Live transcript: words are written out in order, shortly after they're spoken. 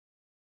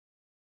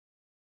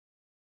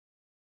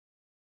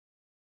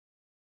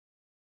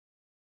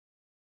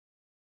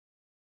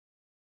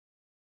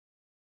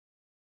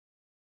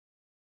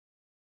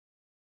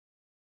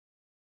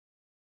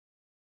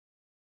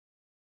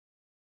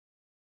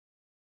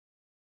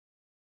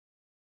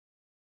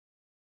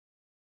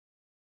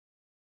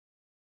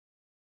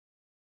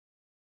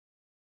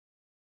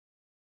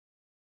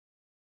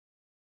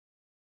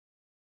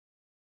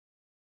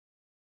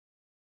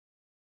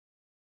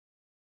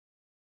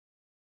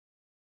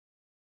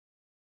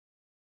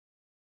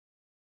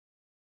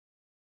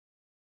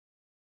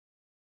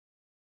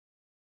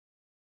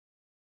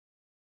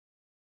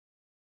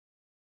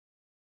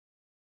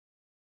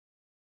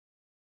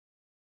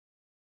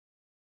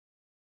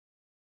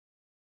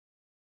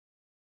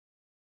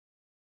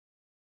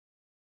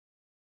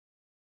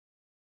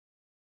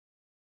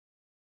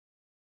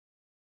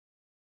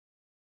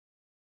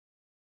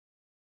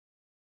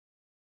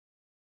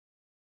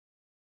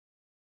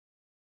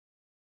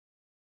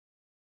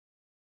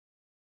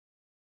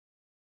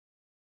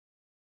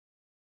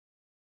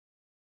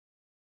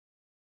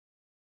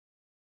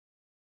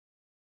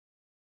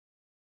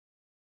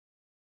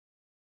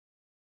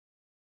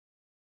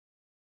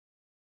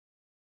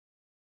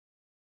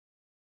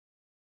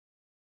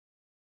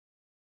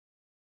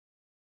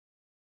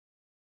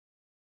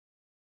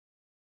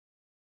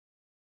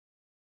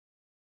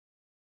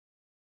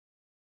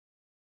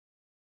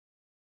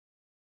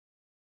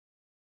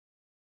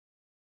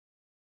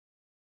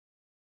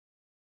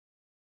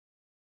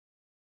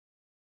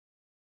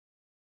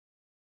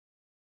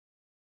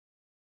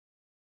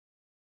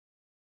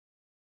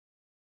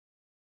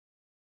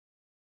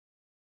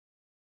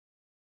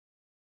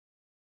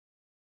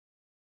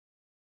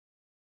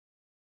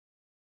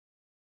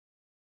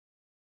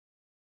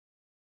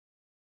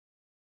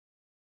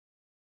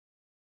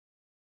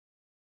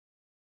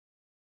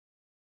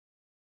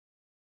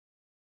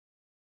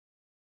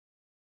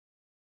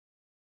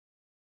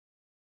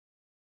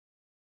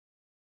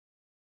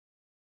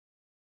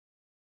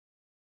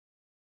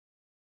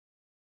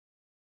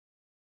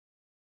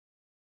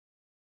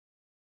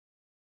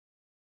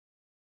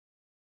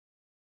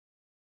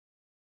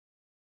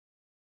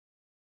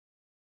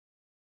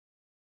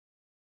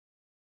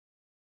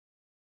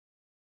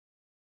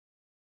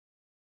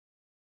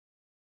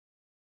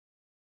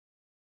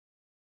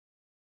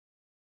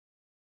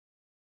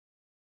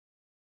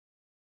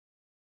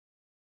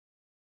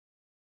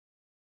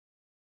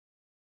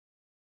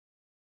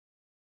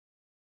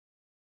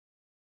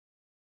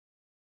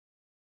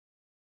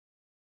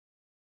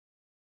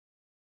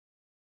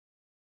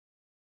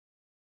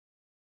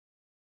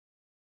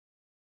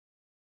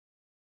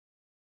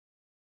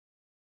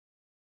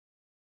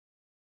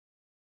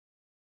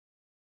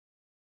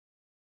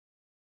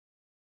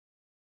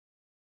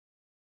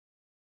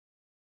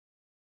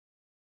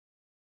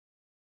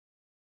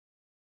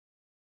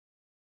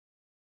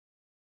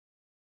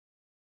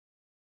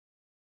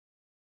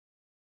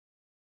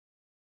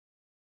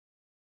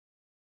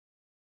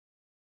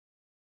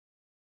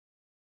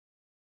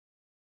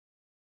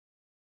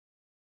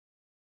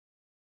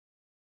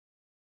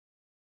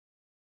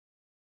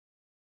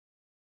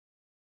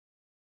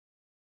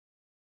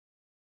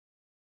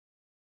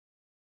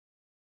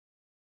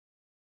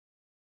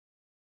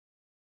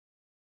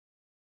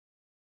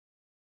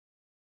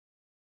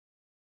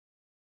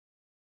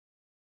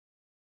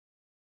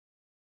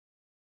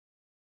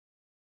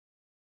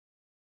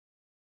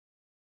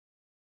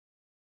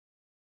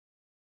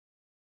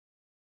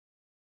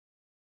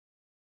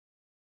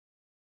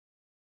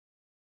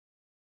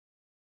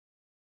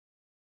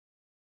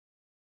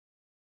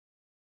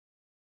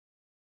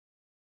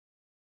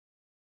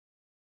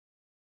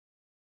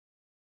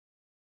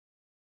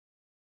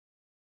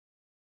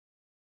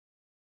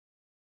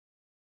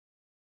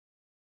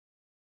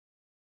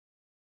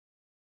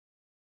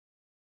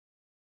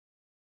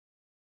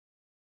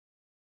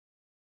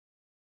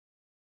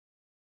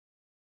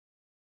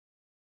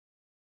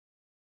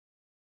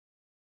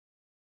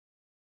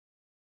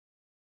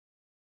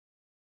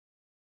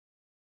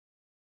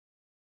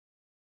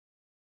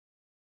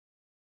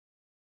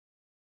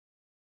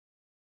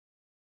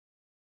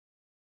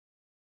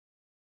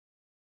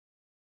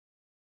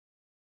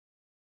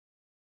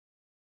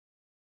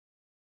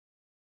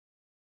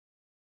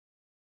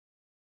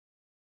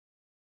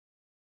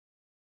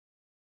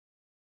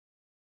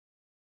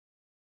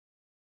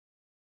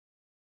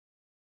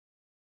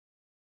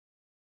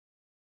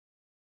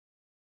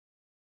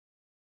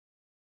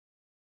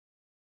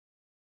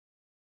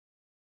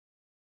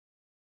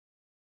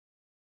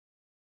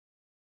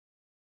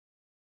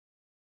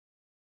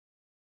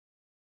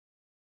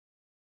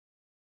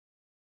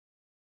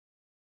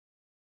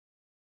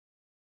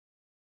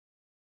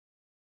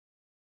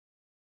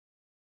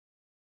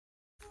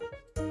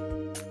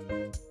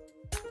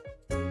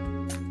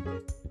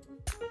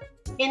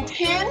In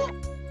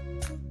 10,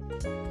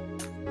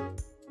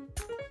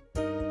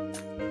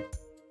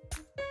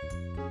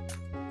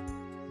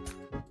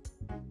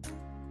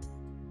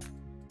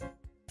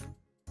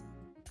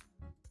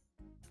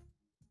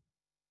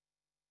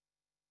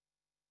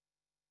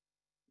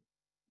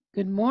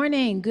 Good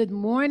morning. Good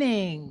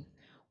morning.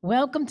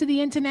 Welcome to the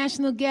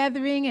International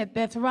Gathering at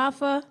Beth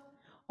Rapha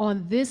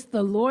on this,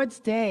 the Lord's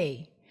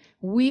Day.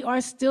 We are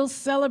still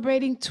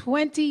celebrating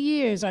 20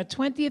 years, our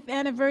 20th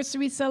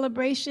anniversary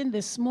celebration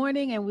this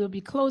morning, and we'll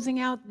be closing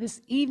out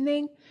this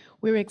evening.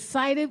 We're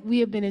excited. We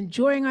have been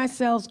enjoying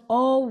ourselves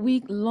all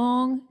week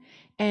long,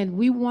 and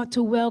we want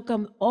to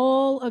welcome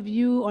all of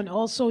you on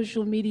all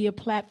social media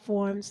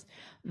platforms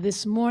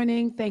this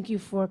morning. Thank you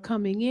for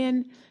coming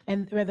in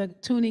and rather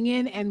tuning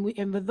in,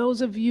 and for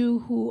those of you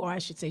who are, I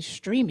should say,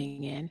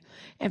 streaming in,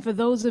 and for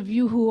those of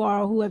you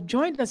who have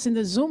joined us in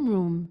the Zoom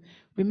room,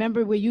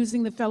 remember we're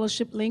using the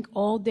fellowship link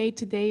all day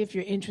today. If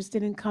you're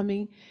interested in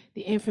coming,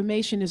 the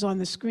information is on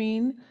the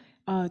screen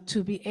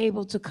to be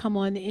able to come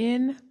on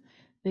in.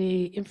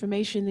 The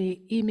information,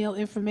 the email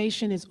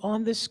information is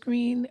on the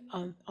screen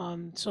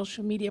on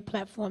social media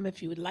platform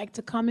if you would like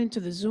to come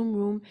into the Zoom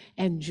room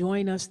and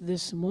join us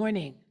this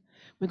morning.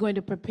 We're going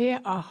to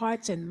prepare our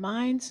hearts and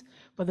minds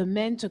for the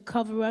men to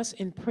cover us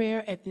in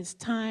prayer at this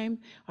time.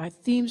 Our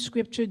theme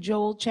scripture,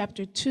 Joel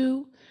chapter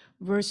 2,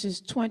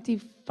 verses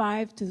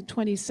 25 to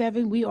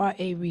 27. We are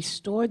a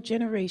restored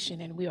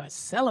generation, and we are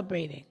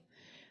celebrating.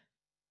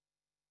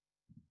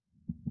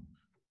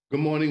 Good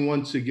morning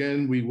once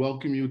again. We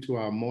welcome you to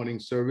our morning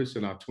service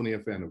and our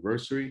 20th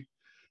anniversary.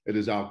 It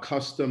is our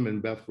custom in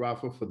Beth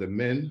Rapha for the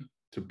men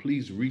to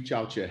please reach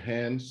out your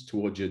hands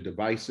towards your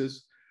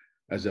devices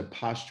as a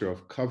posture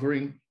of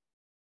covering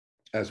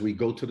as we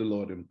go to the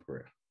Lord in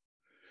prayer.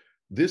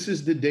 This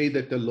is the day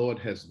that the Lord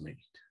has made,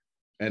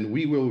 and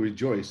we will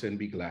rejoice and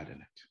be glad in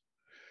it.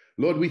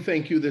 Lord, we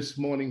thank you this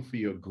morning for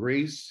your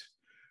grace.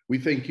 We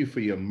thank you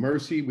for your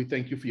mercy. We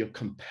thank you for your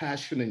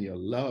compassion and your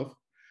love.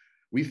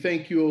 We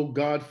thank you, oh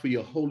God, for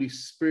your Holy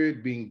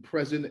Spirit being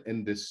present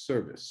in this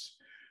service.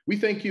 We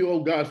thank you,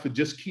 oh God, for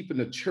just keeping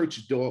the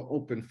church door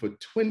open for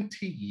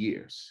 20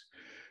 years.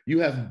 You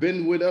have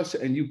been with us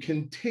and you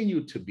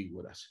continue to be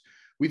with us.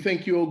 We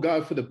thank you, oh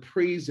God, for the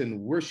praise and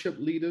worship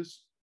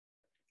leaders.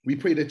 We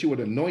pray that you would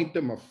anoint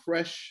them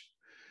afresh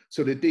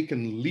so that they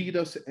can lead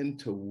us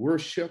into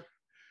worship.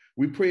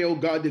 We pray, oh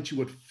God, that you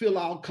would fill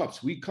our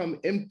cups. We come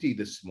empty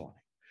this morning,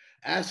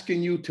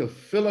 asking you to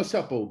fill us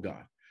up, oh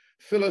God.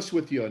 Fill us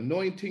with your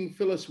anointing,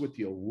 fill us with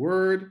your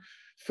word,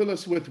 fill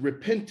us with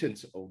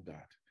repentance, oh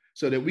God,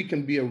 so that we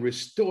can be a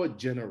restored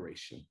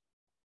generation.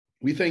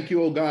 We thank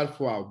you, oh God,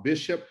 for our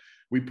bishop.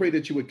 We pray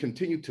that you would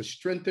continue to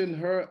strengthen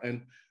her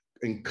and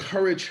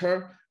encourage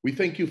her. We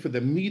thank you for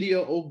the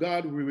media, oh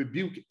God. We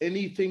rebuke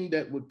anything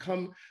that would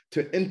come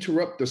to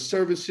interrupt the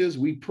services.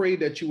 We pray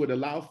that you would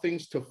allow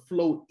things to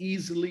flow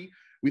easily.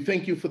 We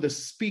thank you for the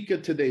speaker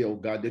today, oh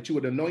God, that you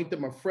would anoint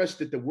them afresh,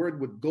 that the word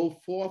would go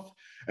forth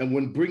and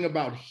would bring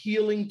about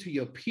healing to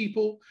your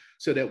people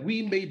so that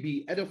we may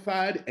be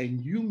edified and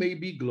you may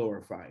be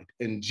glorified.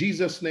 In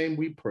Jesus' name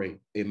we pray,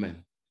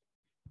 amen.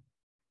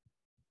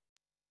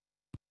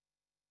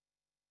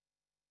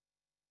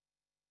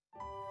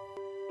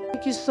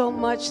 Thank you so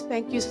much.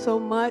 Thank you so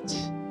much.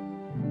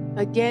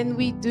 Again,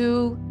 we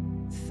do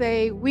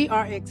say we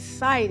are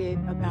excited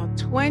about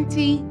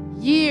 20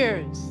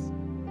 years.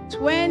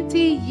 20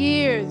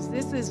 years.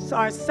 This is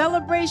our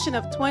celebration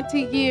of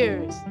 20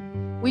 years.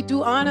 We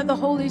do honor the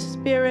Holy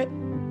Spirit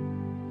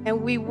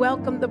and we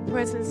welcome the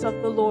presence of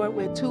the Lord.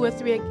 Where two or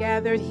three are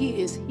gathered,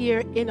 he is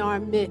here in our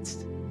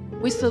midst.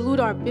 We salute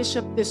our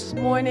bishop this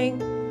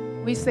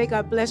morning. We say,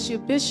 God bless you,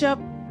 Bishop.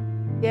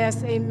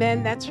 Yes,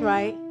 amen, that's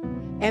right.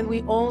 And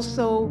we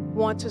also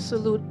want to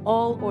salute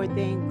all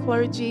ordained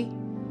clergy,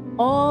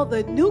 all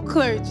the new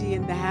clergy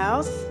in the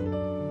house.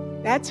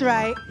 That's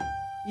right.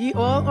 You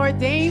all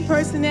ordained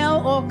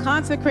personnel, all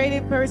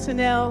consecrated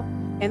personnel,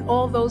 and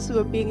all those who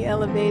are being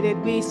elevated.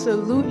 We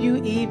salute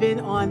you even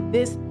on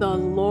this, the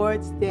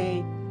Lord's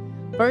Day,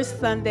 first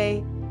Sunday,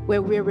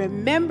 where we're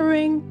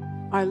remembering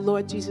our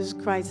Lord Jesus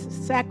Christ's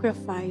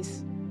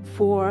sacrifice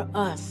for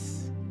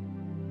us.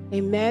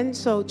 Amen.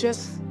 So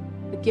just,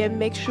 again,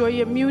 make sure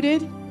you're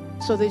muted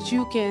so that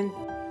you can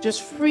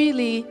just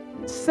freely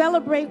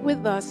celebrate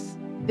with us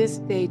this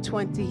day,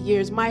 20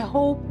 years. My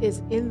hope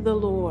is in the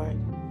Lord,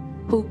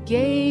 who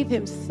gave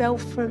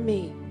himself for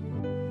me.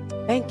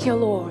 Thank you,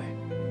 Lord.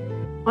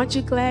 Aren't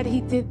you glad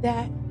he did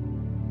that?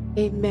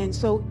 Amen.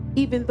 So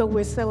even though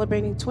we're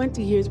celebrating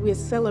 20 years, we're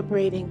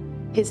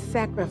celebrating his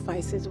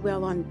sacrifice as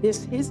well on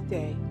this, his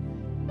day,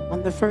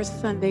 on the first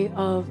Sunday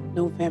of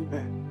November.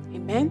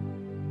 Amen.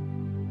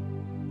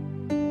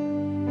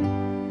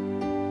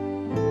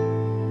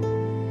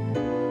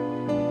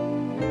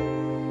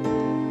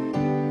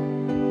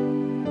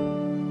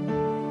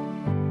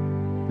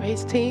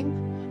 Praise team.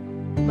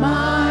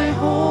 My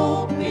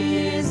hope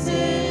is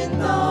in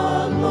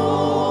the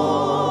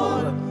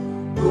Lord,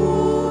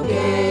 who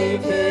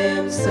gave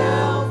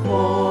himself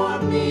for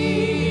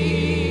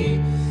me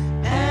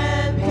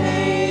and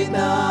paid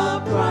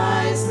the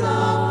price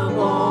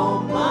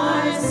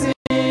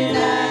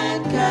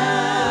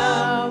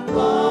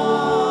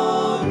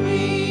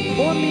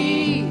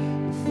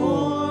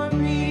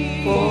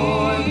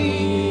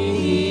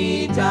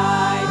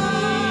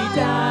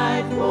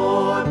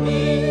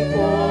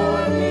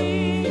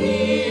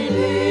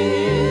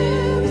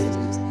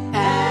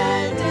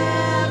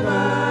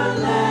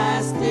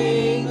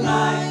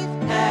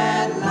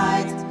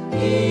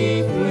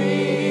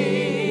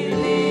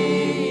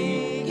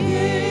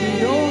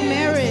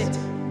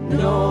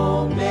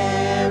no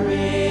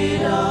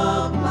merit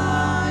of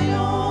my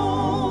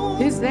own.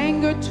 His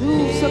anger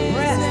to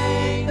suppress.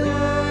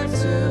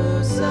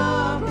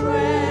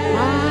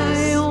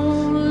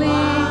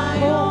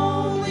 My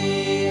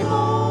only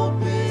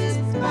hope is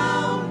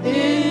found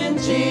in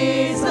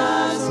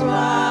Jesus'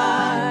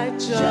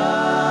 righteousness.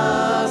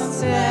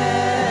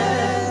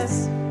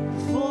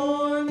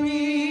 For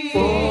me,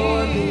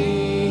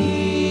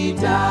 He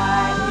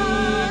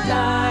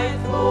died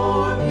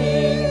for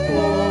me,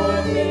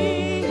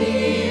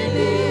 He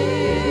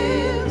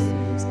lives,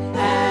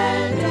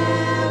 and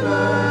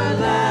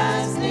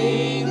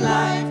everlasting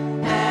life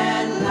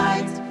and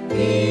light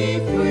He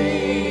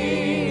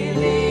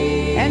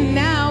freely. And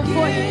now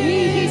for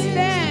me He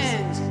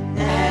stands.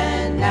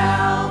 And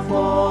now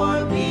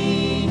for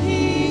me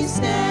He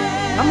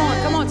stands. Come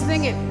on,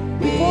 sing it.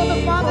 Before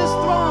the Father's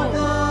throne.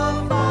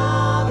 The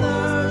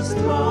Father's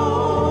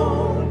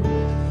throne.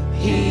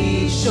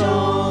 He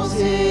shows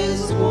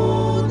His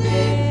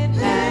wounded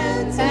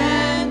hands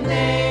and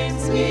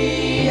names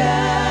me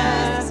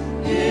as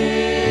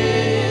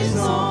His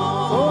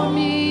own. For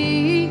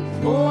me,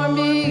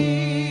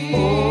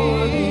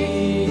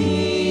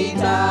 He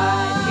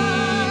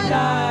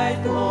died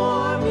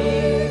for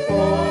me,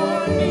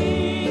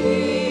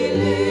 He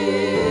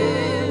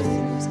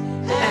lives,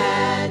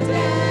 and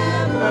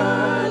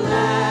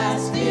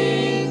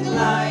everlasting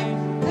life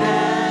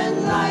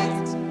and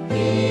light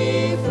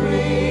He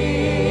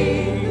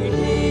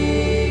freely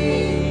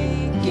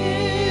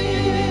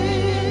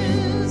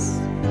gives.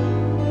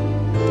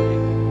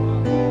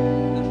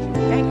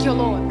 thank you,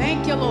 Lord.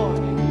 Thank you, Lord.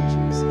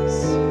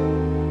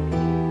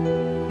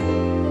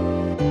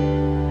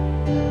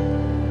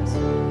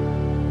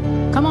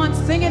 Come on,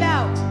 sing it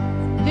out.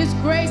 His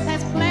grace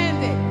has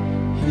planned it.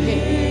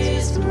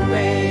 His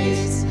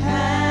grace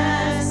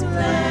has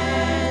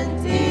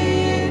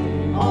planted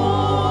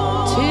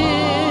all.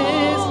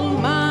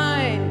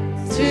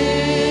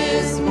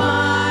 'Tis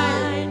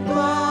mine,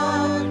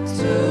 but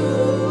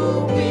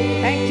to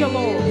be. Thank you,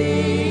 Lord.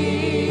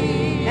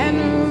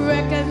 And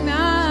recognize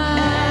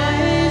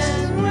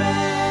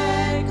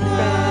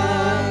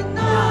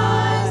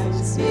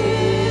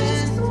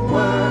His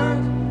work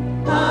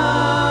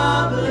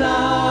of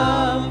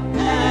love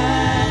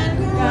and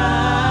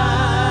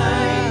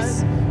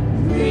Christ.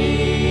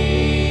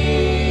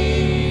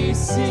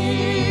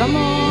 Receive. Come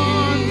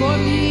on, for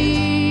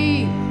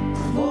me.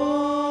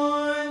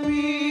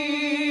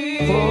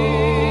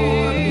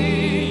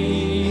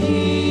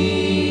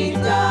 He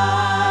died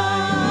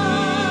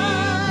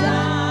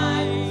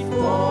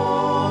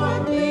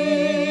for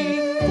me,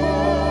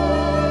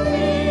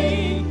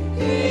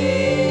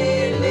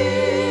 He lives,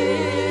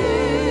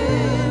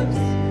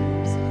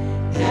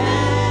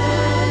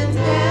 and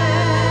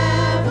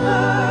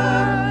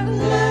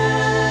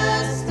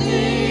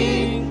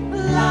everlasting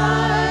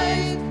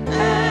life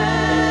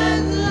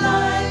and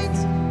light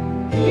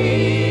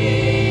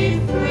He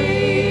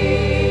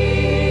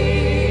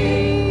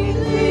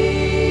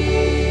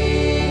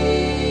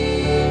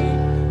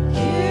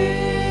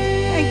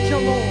Thank you,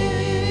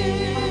 Lord.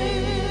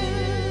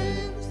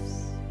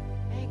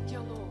 Thank you,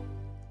 Lord.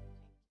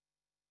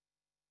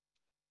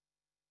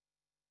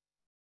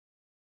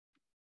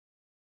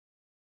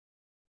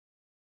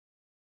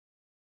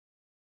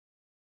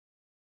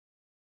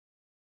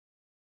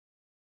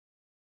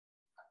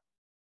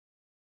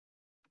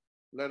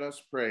 Let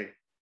us pray.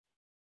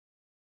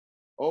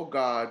 O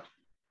God,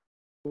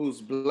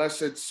 whose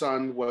blessed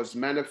Son was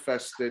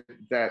manifested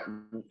that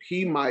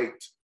He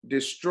might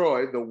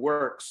destroy the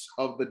works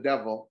of the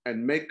devil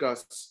and make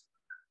us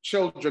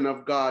children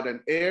of God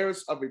and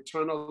heirs of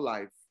eternal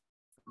life,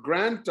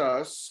 grant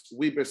us,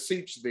 we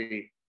beseech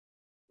thee,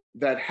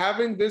 that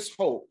having this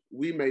hope,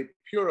 we may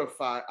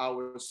purify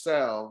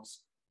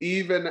ourselves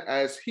even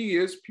as He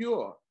is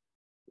pure,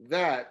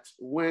 that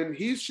when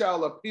He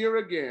shall appear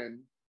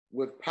again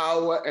with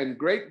power and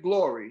great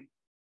glory,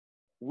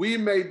 we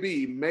may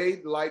be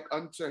made like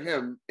unto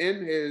Him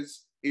in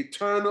His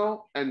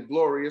eternal and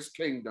glorious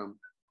kingdom,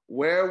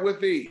 where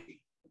with thee,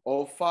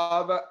 O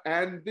Father,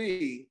 and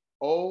thee,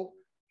 O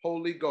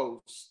Holy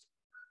Ghost,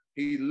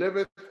 He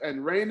liveth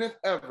and reigneth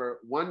ever,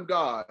 one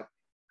God,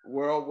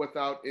 world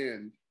without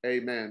end.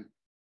 Amen.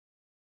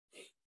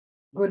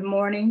 Good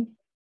morning.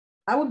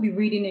 I will be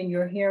reading in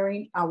your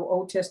hearing our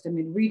Old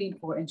Testament reading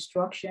for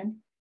instruction,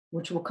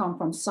 which will come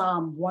from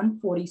Psalm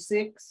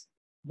 146,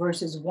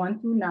 verses 1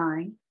 through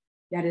 9.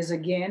 That is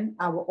again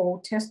our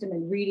Old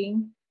Testament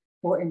reading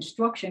for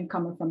instruction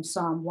coming from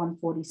Psalm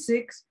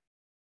 146,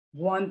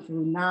 1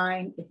 through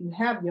 9. If you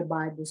have your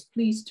Bibles,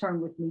 please turn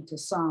with me to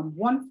Psalm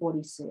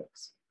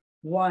 146,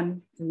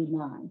 1 through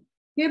 9.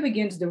 Here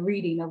begins the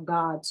reading of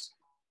God's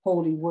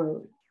holy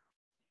word.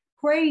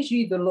 Praise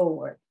ye the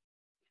Lord.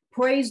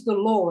 Praise the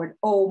Lord,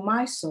 O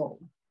my soul.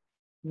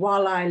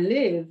 While I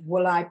live,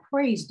 will I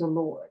praise the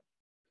Lord.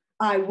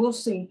 I will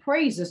sing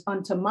praises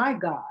unto my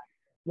God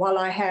while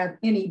I have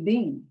any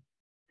being.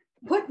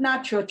 Put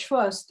not your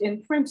trust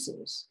in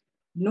princes,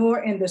 nor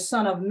in the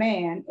Son of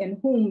Man, in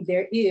whom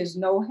there is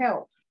no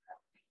help.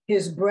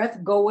 His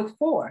breath goeth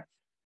forth,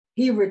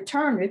 he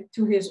returneth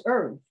to his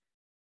earth.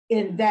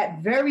 In that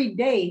very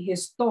day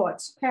his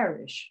thoughts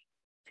perish.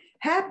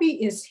 Happy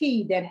is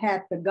he that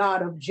hath the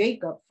God of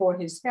Jacob for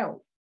his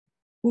help,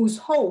 whose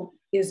hope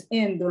is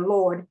in the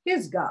Lord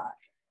his God,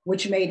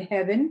 which made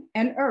heaven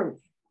and earth,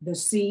 the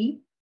sea,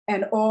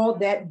 and all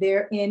that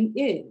therein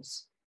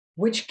is,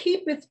 which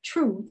keepeth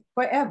truth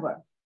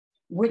forever,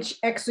 which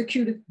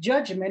executeth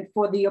judgment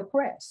for the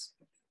oppressed,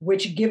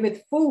 which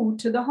giveth food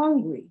to the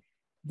hungry.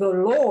 The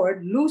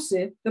Lord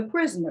looseth the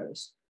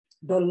prisoners.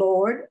 The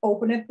Lord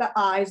openeth the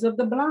eyes of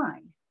the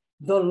blind.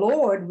 The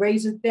Lord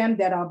raiseth them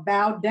that are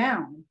bowed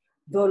down.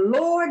 The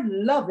Lord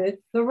loveth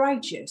the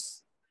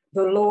righteous.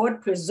 The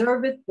Lord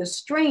preserveth the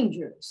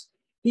strangers.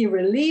 He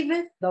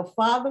relieveth the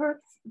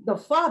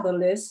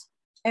fatherless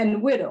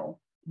and widow,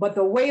 but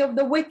the way of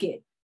the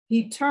wicked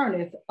he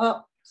turneth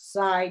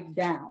upside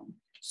down.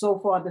 So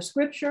far the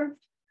scripture.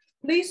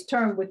 Please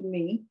turn with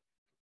me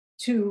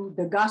to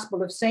the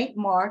Gospel of St.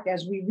 Mark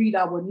as we read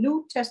our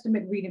New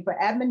Testament reading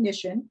for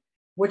admonition,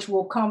 which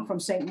will come from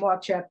St.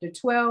 Mark chapter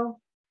 12,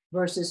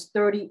 verses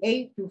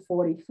 38 through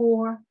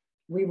 44.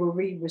 We will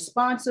read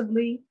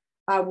responsively.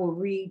 I will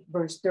read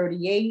verse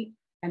 38,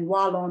 and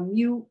while on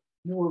mute,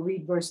 you will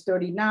read verse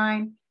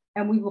 39,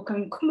 and we will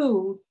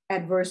conclude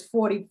at verse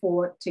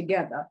 44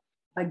 together.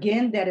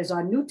 Again, that is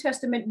our New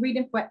Testament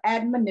reading for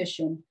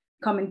admonition,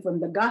 coming from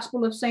the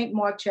Gospel of St.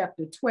 Mark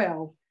chapter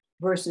 12,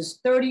 verses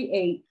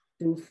 38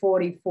 through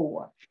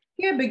 44.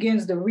 Here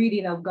begins the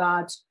reading of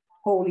God's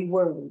holy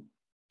word.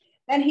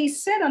 And he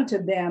said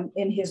unto them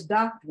in his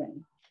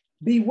doctrine,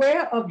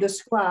 beware of the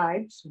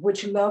scribes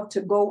which love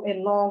to go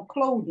in long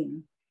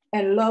clothing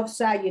and love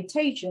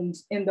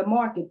salutations in the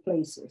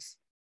marketplaces,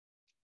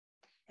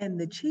 and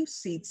the chief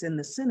seats in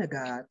the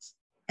synagogues,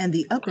 and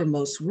the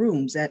uppermost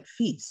rooms at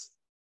feasts,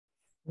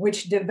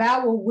 which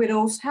devour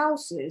widows'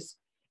 houses,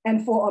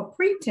 and for a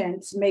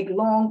pretense make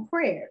long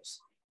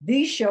prayers.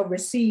 These shall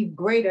receive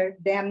greater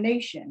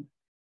damnation.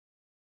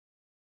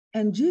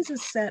 And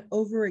Jesus sat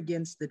over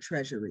against the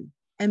treasury,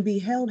 and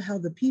beheld how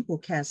the people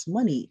cast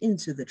money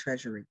into the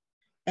treasury,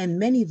 and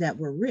many that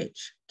were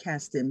rich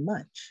cast in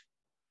much.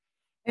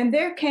 And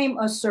there came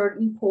a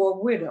certain poor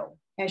widow,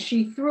 and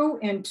she threw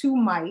in 2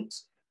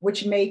 mites,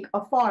 which make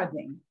a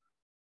farthing.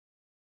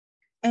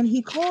 And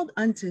he called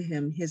unto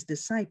him his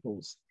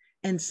disciples,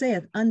 and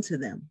saith unto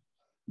them,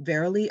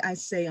 verily I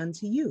say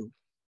unto you,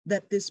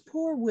 that this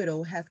poor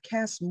widow hath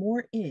cast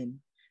more in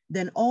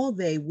than all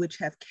they which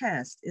have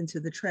cast into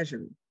the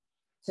treasury.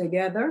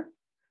 Together,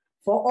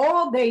 for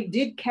all they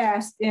did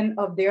cast in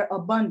of their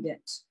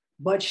abundance,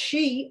 but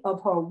she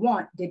of her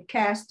want did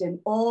cast in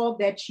all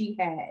that she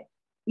had,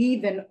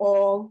 even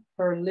all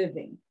her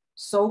living.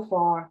 So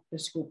far the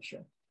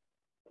scripture.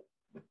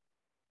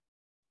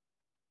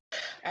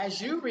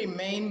 As you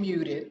remain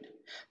muted,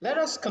 let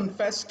us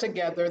confess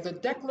together the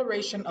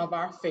declaration of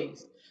our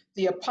faith,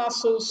 the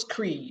Apostles'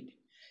 Creed.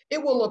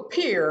 It will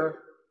appear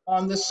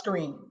on the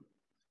screen.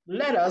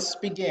 Let us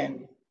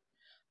begin.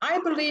 I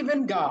believe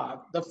in God,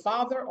 the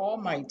Father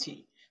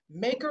Almighty,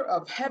 maker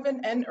of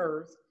heaven and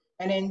earth,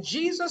 and in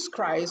Jesus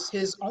Christ,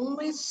 his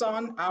only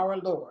Son, our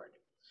Lord,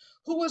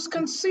 who was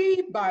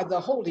conceived by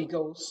the Holy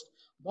Ghost,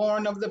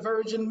 born of the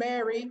Virgin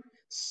Mary,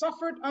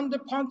 suffered under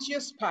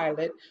Pontius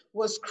Pilate,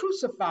 was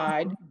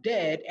crucified,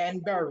 dead,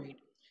 and buried.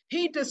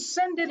 He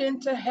descended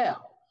into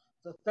hell.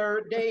 The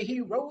 3rd day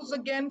he rose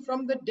again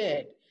from the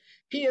dead.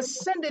 He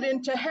ascended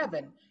into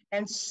heaven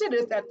and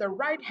sitteth at the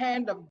right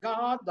hand of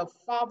God, the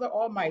Father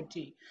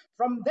Almighty.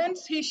 From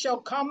thence he shall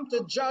come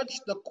to judge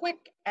the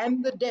quick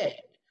and the dead.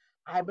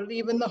 I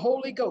believe in the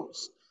Holy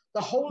Ghost,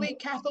 the Holy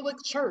Catholic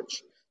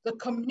Church, the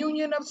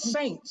communion of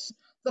saints,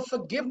 the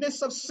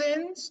forgiveness of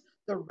sins,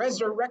 the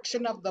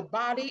resurrection of the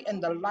body,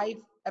 and the life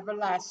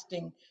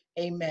everlasting.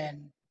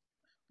 Amen.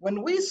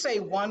 When we say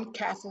one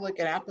Catholic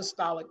and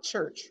Apostolic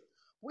Church,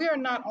 we are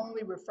not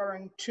only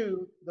referring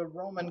to the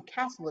Roman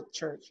Catholic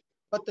Church,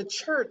 but the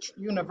Church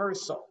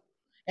Universal.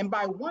 And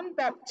by one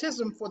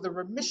baptism for the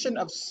remission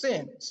of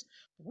sins,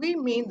 we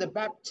mean the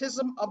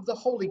baptism of the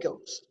Holy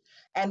Ghost.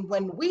 And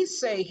when we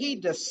say he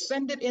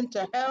descended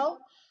into hell,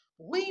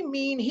 we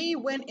mean he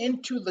went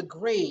into the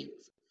grave.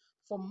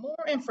 For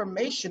more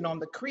information on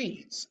the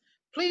creeds,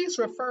 please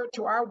refer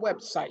to our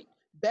website,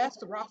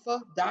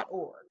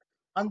 bethrapha.org,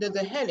 under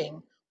the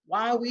heading,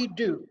 Why We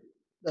Do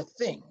the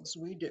Things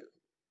We Do.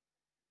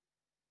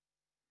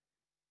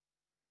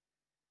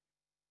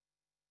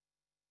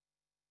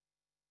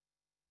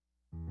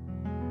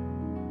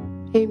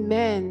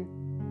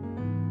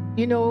 Amen.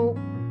 You know,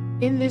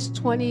 in this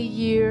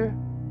 20-year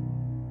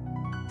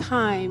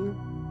time,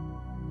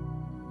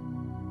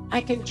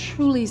 I can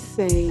truly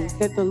say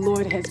that the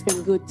Lord has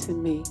been good to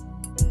me.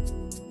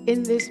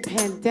 In this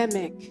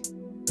pandemic,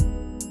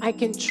 I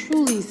can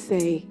truly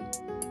say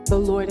the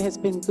Lord has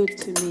been good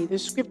to me. The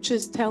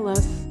scriptures tell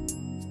us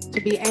to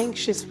be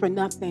anxious for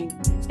nothing.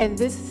 And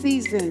this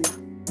season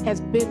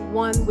has been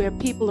one where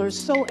people are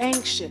so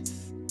anxious.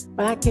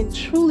 But I can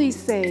truly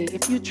say,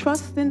 if you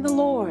trust in the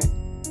Lord,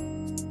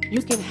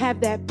 you can have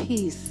that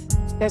peace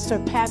that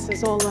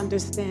surpasses all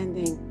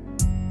understanding.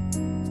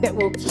 that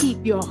will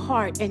keep your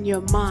heart and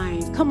your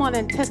mind. Come on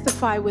and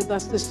testify with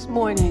us this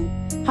morning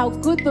how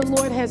good the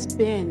Lord has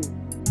been.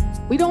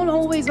 We don't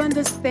always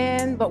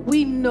understand, but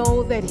we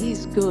know that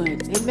he's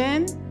good.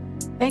 Amen?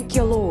 Thank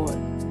you, Lord.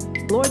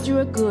 Lord, you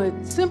are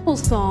good. Simple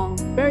song,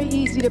 very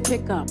easy to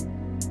pick up.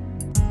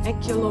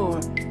 Thank you,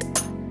 Lord.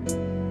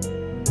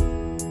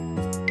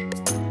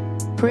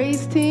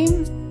 Praise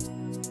team.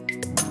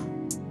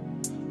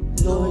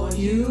 Lord,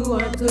 you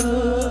are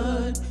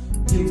good.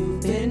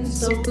 You've been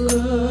so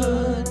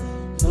good.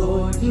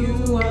 Lord,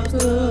 you are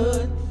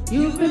good.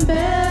 You've been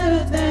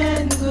better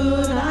than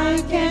good.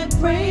 I can't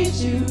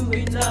praise you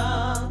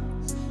enough.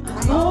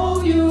 I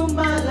owe you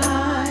my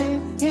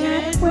life.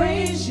 Can't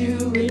praise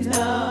you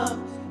enough.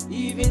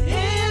 Even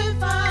if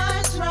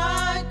I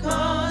try,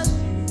 'cause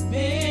you've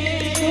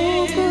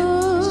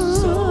been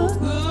so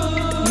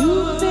good.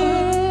 You've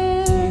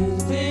been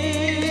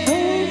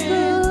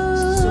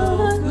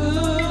so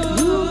good.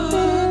 You've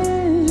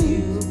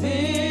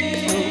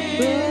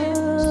been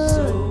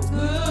so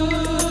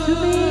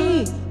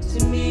good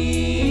to me.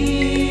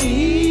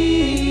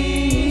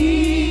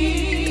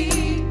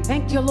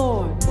 Thank you,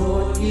 Lord.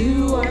 Lord,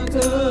 you are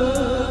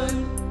good.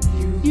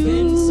 You've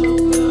been so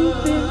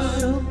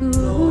good.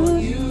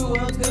 Lord, you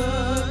are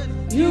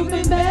good. You've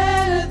been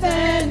better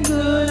than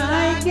good.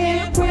 I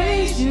can't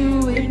praise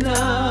you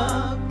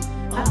enough.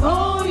 I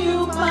owe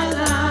you my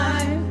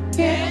life.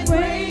 Can't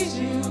praise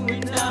you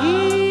enough.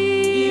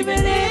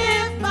 Even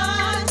if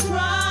I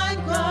try,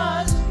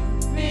 'cause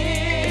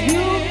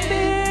you've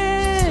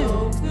been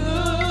so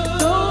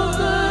good. So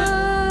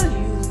good.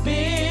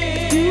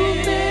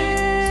 You've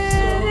been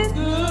so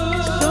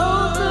good.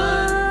 So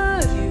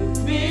good.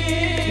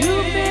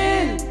 You've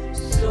been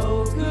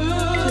so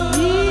good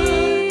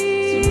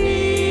to me.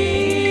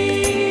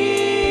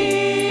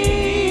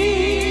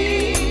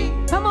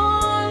 Come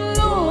on,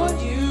 Lord.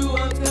 You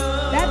are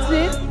good. That's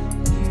it.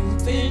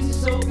 You've been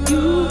so good.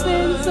 You've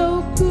been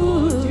so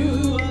good.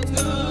 You are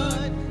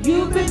good.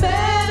 You've been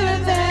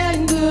better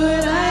than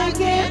good. I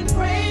can't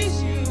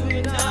praise you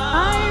enough.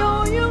 I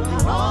owe you.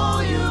 I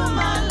owe you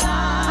my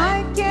life.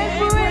 I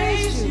can't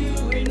praise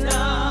you.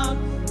 enough.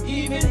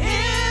 Even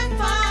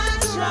if I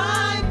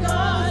try,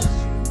 'cause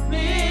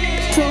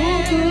you've So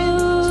been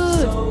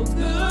good. so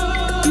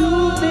good.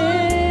 You've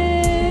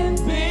been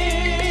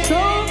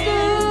so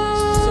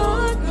good.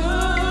 So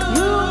good.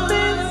 You've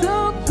been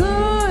so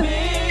good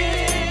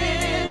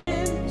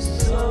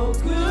So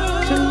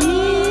good to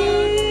me.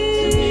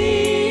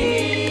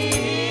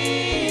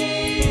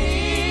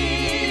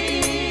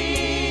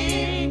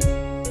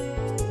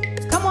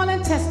 Come on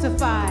and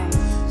testify.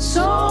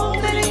 So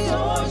many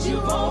doors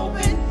you've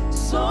opened,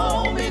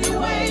 so many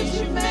ways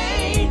you've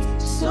made,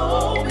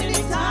 so many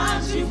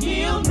times you've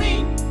healed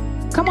me.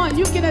 Come on,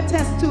 you can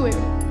attest to it.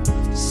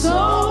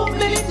 So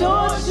many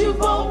doors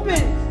you've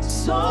opened,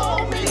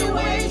 so many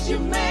ways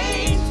you've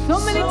made, So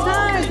many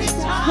times.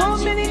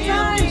 So many you've healed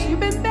times. me.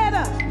 You've been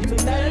better. You've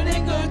been better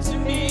than good to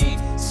me.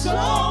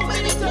 So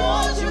many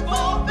doors you've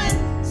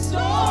opened,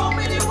 so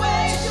many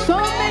ways you've So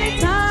made,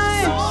 many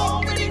times.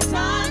 so many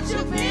times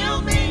you've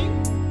healed me.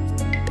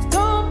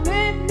 So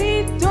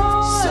many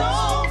doors.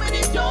 So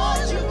many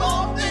doors you've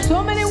opened,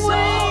 So many ways.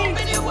 so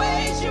many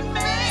ways you've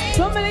made,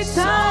 So many times.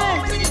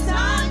 so many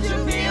times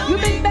you've healed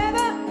You've been me.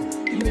 better.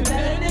 You've been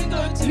better than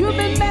good to You've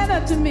me. been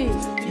better to me.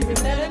 You've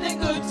been better than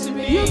good to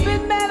me. You've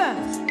been better.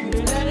 You've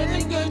been better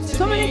than good to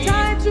So me. many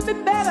times you've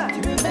been better.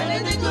 You've been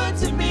better than good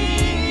to me.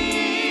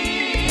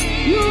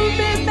 You've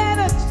been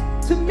better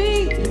to me.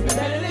 You've been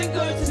better than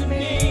good to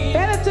me.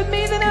 Better to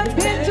me than I've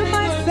been to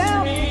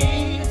myself.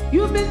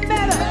 You've been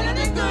better. Better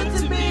than good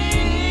to me.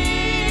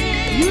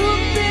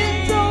 You've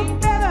been so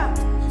better.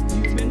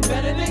 You've been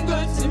better than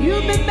good to me.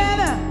 You've been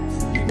better.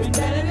 You've been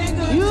better than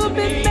good You've to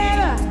been me.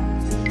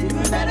 better. You've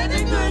been better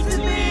than good to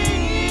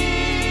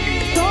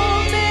me. So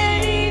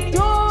many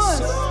doors.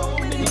 So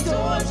many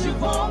doors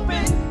you've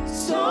opened.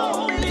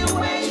 So many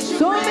ways you've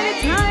So made.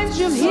 many times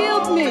you've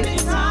healed me. So many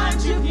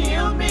times you've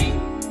healed me.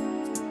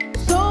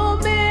 So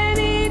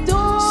many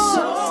doors.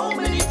 So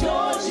many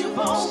doors you've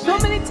opened. So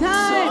many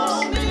times.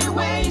 So many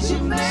ways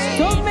you've made.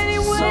 So many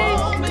ways.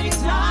 So many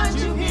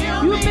times you've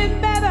healed You've me.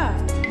 been better.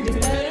 You've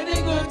been better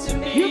than good to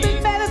me. You've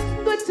been better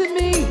good to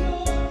me.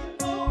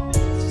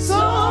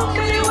 So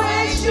many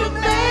ways you've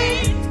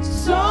made.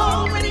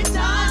 So many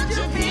times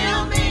you've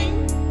healed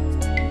me.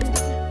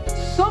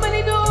 So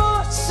many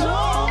doors.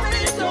 So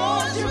many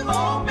doors you've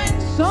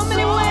opened. So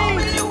many ways. So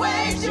many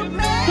ways you've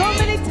made.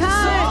 So many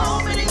times.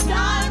 So many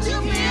times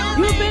you've healed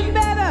me. You've been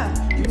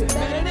better. You've been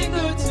better than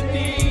good to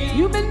me.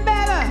 You've been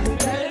better. You've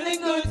been better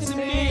than good to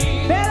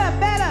me. Better,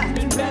 better. You've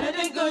been better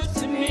than good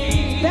to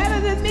me.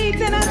 Better than me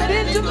than I've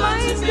been to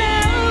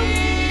myself.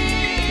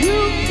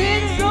 You've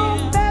been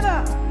so better.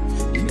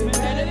 You've been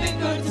better than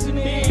good to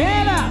me.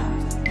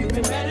 Better. You've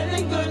been better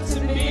than good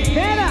to me.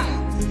 Better.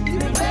 You've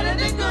been better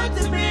than good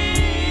to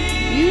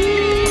me.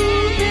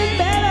 You've been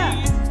better.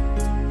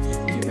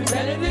 You've been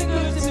better than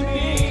good to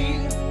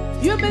me.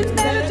 You've been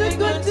better than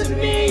good to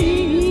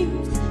me.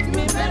 You've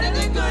been better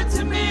than good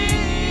to me.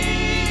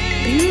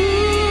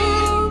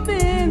 You've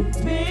been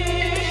Me.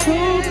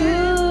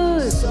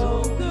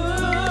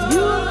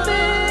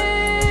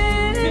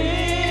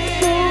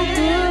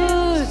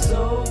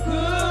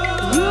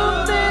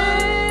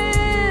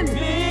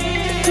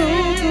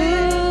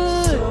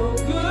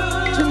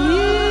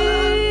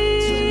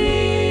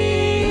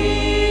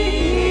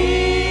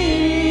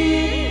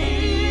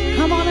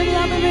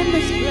 love him in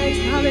this place.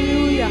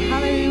 Hallelujah.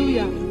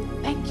 Hallelujah.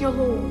 Thank you,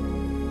 Lord.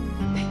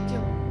 Thank you,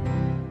 Lord.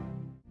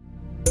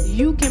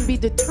 You can be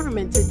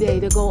determined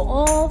today to go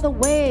all the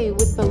way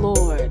with the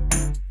Lord.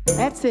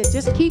 That's it.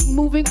 Just keep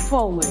moving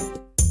forward.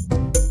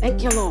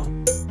 Thank you, Lord.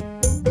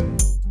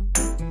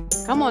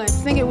 Come on and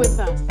sing it with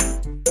us.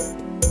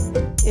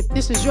 If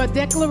this is your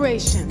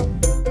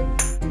declaration.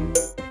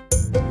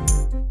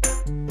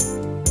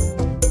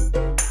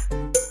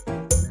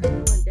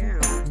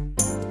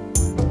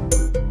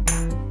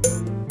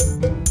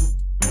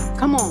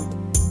 Come on.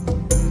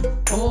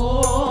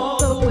 All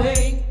the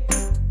way,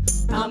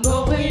 I'm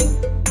going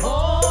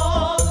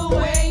all the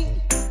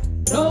way,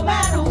 no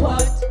matter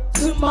what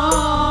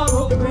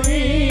tomorrow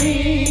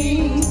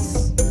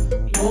brings.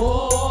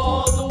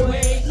 All the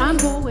way,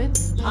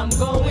 I'm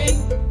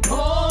going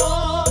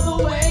all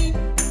the way,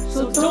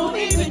 so don't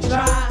even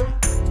try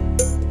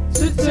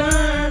to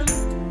turn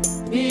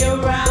me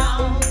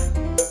around.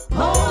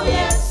 Oh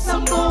yes,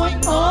 I'm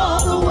going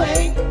all the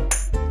way.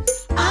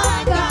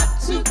 I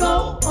got to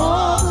go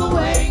all the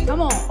way.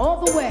 Come on,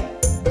 all the way.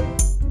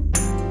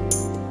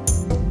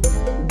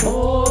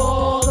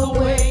 All the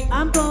way.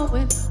 I'm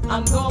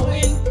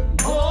going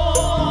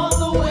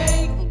all the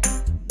way,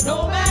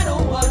 no matter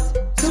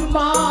what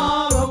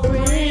tomorrow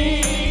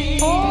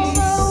brings.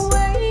 all the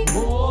way.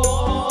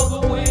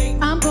 All the way.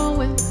 I'm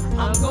going.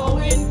 I'm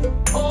going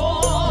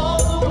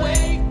all the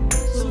way,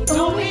 so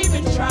don't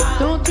even try.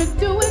 Don't you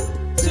do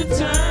it. To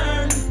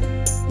turn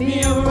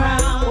me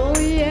around. Oh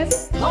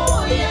yes.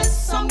 Oh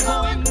yes, I'm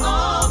going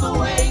all the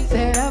way.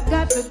 Said I've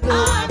got to go.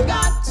 I've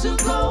got to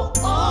go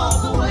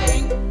all the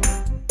way.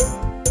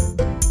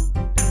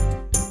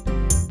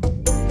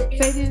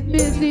 Faith is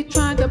busy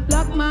trying to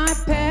block my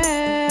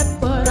path,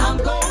 but I'm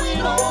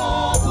going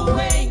all the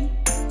way.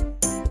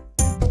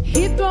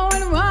 he's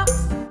throwing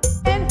rocks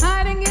and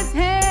hiding his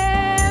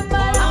hand,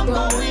 but I'm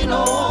going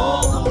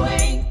all the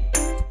way.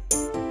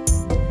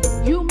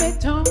 You may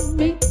turn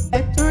me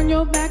and turn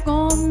your back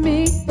on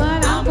me,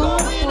 but I'm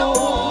going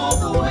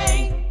all the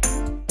way.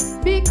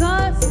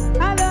 because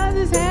I love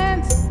his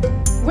hands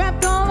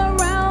wrapped all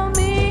around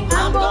me.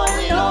 I'm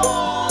going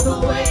all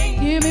the way.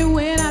 Hear me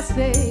when I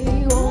say,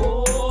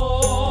 oh,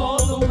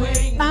 All the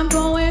way. I'm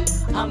going.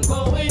 I'm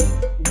going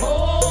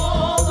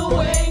all the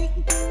way,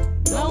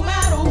 no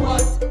matter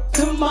what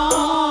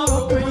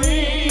tomorrow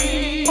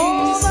brings.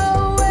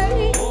 All the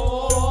way.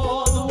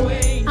 All the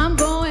way. I'm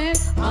going.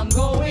 I'm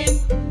going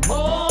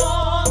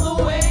all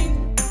the way,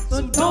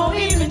 so don't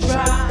even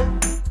try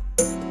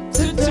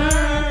to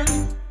turn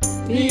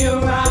me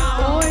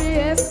around. Oh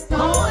yes.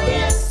 Oh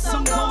yes,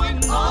 I'm going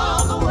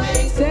all the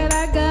way. Said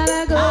I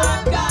gotta go.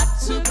 I've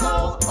got to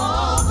go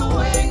all the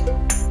way.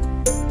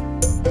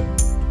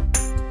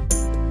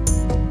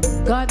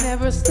 God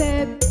never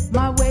said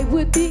my way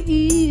would be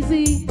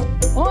easy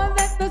or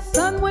that the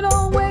sun would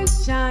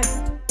always shine.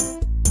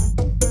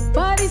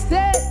 But he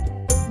said,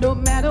 no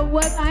matter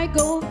what I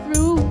go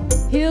through,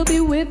 he'll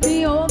be with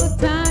me all the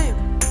time.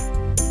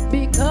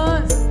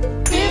 Because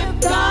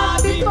If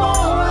God be for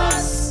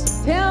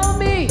us, tell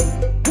me,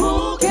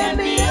 who can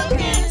be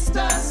against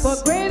us?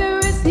 for greater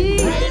is he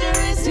Greater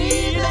is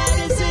he that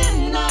is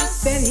in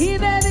us than he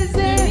that is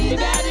than he in.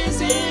 that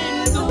is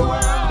in the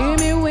world.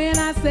 Hear me when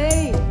I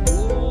say,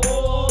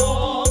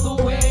 All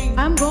the way.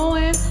 I'm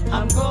going.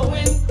 I'm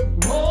going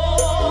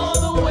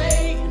all the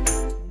way,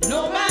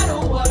 no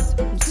matter what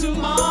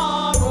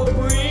tomorrow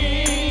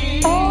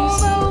brings. All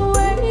the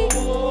way.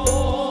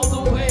 All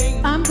the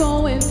way. I'm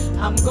going.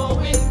 I'm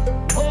going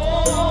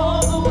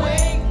all the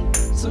way,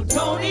 so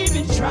don't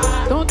even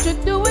try Don't you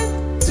do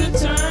it. to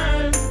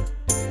turn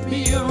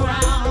me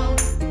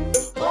around.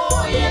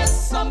 Oh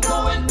yes, I'm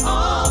going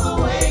all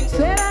the way.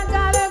 Said I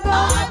gotta go.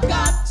 I've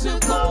got to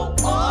go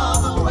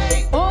all the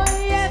way. Oh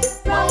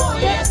yes. Oh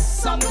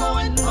yes, I'm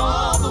going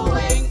all the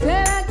way.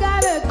 Said I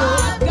gotta go.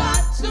 I've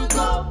got to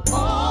go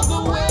all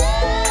the way.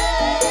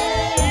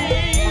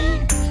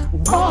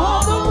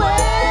 All the way.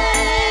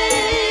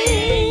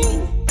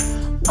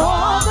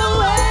 All the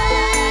way.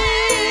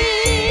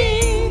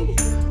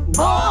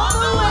 All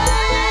the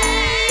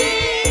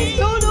way.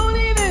 So don't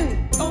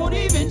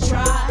even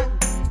try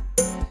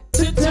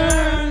to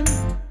turn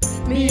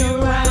me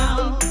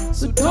around.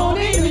 So don't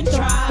even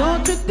try.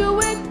 Don't you do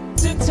it.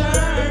 To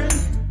turn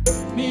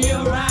me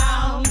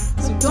around.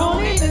 So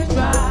don't even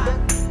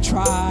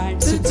try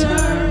to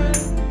turn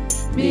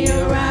me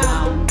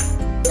around.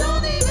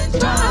 Don't even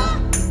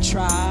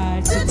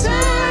try to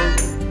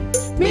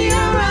turn me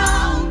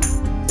around.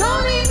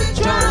 Don't even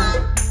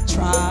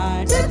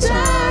try to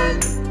turn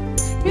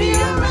me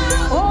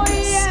around. Oh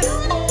yes.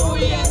 Oh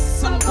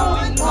yes, I'm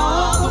going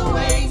all the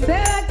way.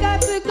 Said I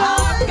got to go.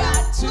 I've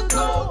got to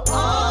go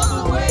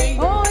all the way.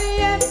 Oh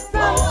yes.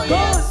 I'm Oh going.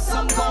 yes,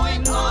 I'm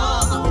going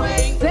all the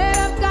way. Said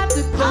I've got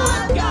to go.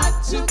 I've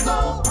got to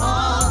go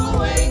all the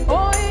way.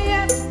 Oh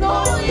yes.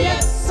 Oh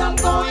yes, I'm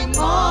going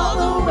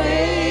all the way.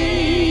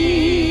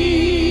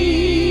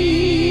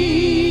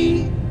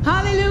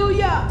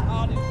 Hallelujah.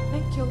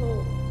 Thank you,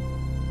 Lord.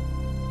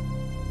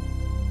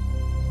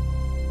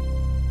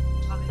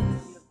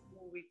 Hallelujah.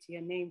 Glory to to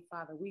your name,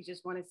 Father. We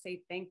just want to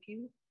say thank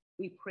you.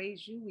 We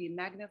praise you. We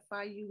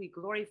magnify you. We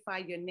glorify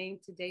your name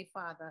today,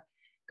 Father.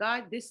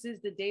 God, this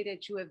is the day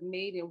that you have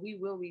made, and we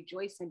will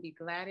rejoice and be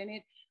glad in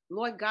it.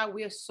 Lord God,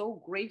 we are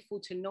so grateful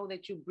to know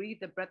that you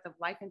breathed the breath of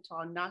life into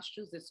our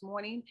nostrils this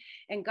morning.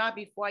 And God,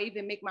 before I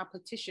even make my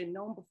petition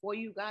known before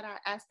you, God, I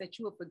ask that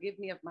you will forgive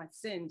me of my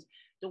sins,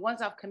 the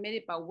ones I've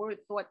committed by word,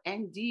 thought,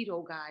 and deed,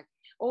 oh God.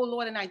 Oh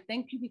Lord, and I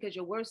thank you because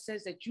your word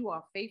says that you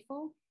are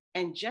faithful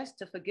and just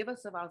to forgive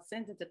us of our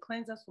sins and to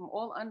cleanse us from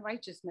all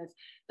unrighteousness.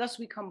 Thus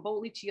we come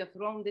boldly to your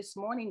throne this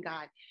morning,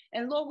 God.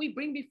 And Lord, we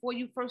bring before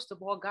you, first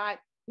of all, God,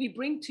 we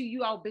bring to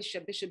you our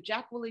Bishop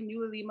Jacqueline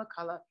Lee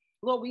McCullough.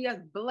 Lord, we are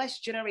a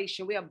blessed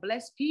generation. We are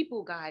blessed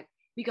people, God,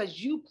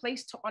 because you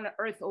placed her on the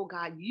earth, oh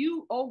God.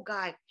 You, oh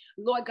God,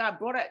 Lord God,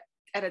 brought her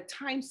at a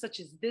time such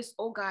as this,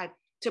 oh God,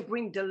 to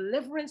bring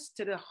deliverance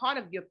to the heart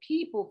of your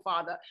people,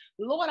 Father.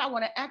 Lord, I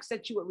want to ask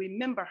that you would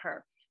remember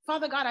her.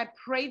 Father God, I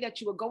pray that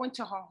you would go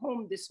into her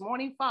home this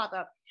morning,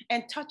 Father,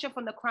 and touch her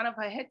from the crown of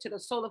her head to the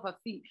sole of her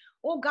feet.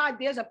 Oh God,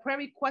 there's a prayer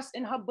request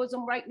in her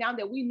bosom right now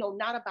that we know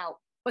not about,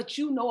 but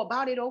you know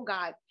about it, oh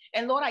God.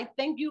 And Lord, I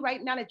thank you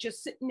right now that you're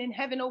sitting in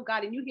heaven, oh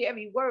God, and you hear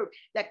every word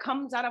that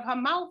comes out of her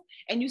mouth,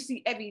 and you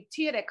see every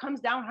tear that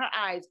comes down her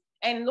eyes.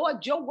 And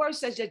Lord, your word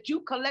says that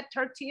you collect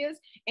her tears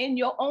in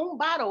your own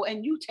bottle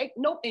and you take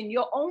note in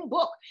your own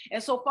book.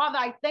 And so, Father,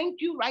 I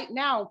thank you right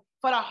now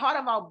for the heart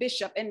of our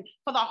bishop and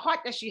for the heart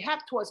that she has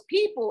towards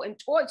people and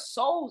towards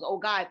souls, oh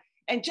God.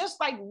 And just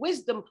like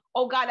wisdom,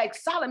 oh God, like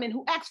Solomon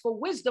who asked for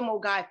wisdom, oh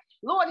God,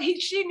 Lord,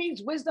 she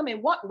needs wisdom.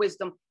 And what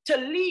wisdom? To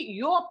lead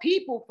your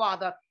people,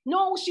 Father.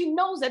 No, she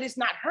knows that it's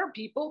not her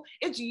people,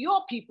 it's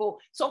your people.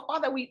 So,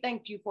 Father, we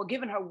thank you for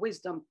giving her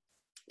wisdom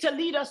to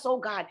lead us, oh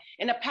God,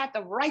 in a path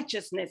of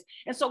righteousness.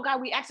 And so,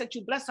 God, we ask that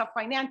you bless her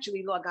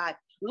financially, Lord God.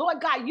 Lord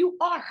God, you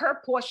are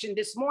her portion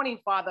this morning,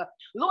 Father.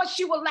 Lord,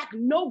 she will lack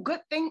no good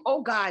thing,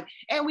 oh God.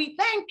 And we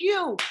thank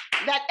you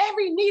that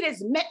every need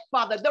is met,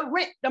 Father. The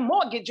rent, the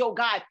mortgage, oh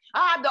God,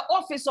 the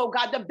office, oh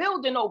God, the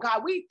building, oh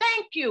God. We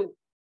thank you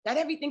that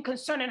everything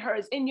concerning her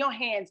is in your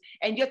hands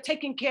and you're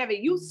taking care of it.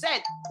 You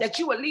said that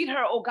you would lead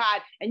her, oh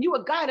God, and you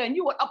would guide her and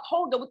you would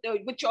uphold her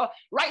with your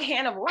right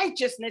hand of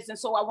righteousness. And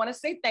so I want to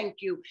say thank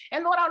you.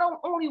 And Lord, I don't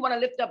only want to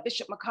lift up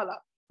Bishop McCullough.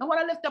 I want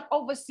to lift up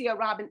Overseer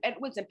Robin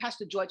Edwards and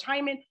Pastor George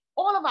Hyman,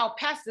 all of our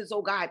pastors,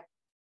 oh God,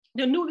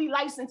 the newly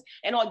licensed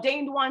and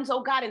ordained ones,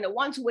 oh God, and the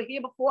ones who were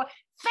here before.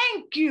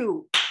 Thank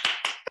you.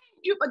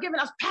 Thank you for giving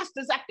us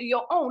pastors after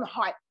your own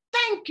heart.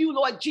 Thank you,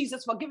 Lord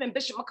Jesus, for giving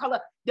Bishop McCullough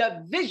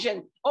the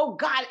vision, oh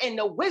God, and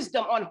the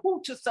wisdom on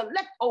who to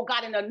select, oh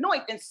God, and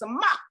anoint and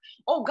samach,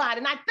 oh God.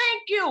 And I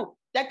thank you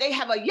that they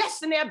have a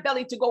yes in their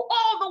belly to go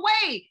all the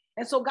way.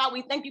 And so, God,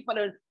 we thank you for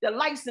the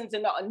license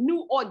and the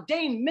new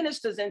ordained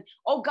ministers and,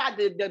 oh God,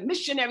 the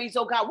missionaries,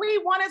 oh God. We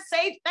want to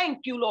say thank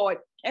you, Lord.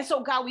 And so,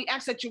 God, we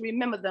ask that you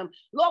remember them.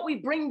 Lord, we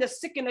bring the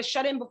sick and the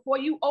shut in before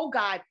you, oh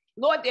God.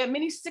 Lord, there are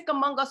many sick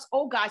among us,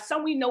 oh God.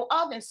 Some we know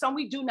of and some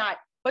we do not.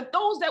 But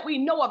those that we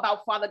know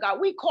about, Father God,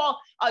 we call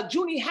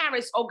Junie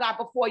Harris, oh God,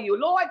 before you,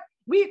 Lord.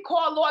 We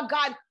call, Lord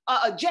God,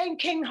 Jane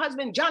King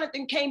husband,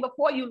 Jonathan King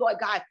before you, Lord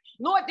God.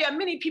 Lord, there are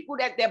many people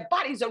that their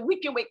bodies are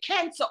weakened with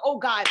cancer, oh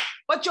God.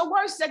 But your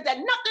word said that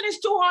nothing is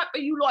too hard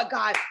for you, Lord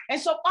God. And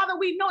so, Father,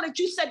 we know that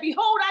you said,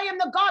 behold, I am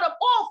the God of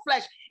all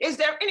flesh. Is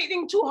there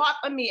anything too hard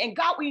for me? And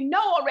God, we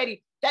know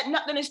already that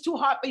nothing is too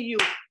hard for you.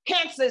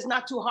 Cancer is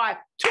not too hard.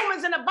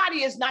 Tumors in the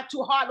body is not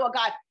too hard, Lord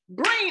God.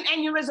 Brain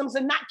aneurysms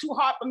are not too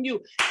hard from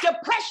you.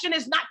 Depression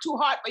is not too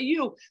hard for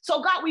you.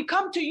 So God, we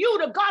come to you,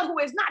 the God who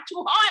is not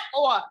too hard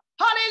for.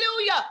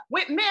 Hallelujah.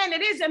 With man,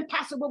 it is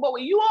impossible, but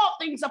with you, all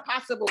things are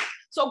possible.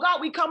 So God,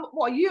 we come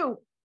before you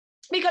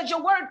because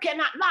your word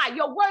cannot lie.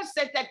 Your word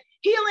says that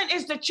healing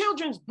is the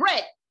children's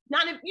bread. Now,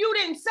 if you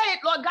didn't say it,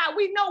 Lord God,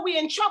 we know we're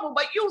in trouble,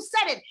 but you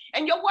said it.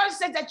 And your word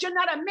says that you're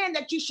not a man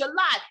that you should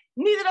lie,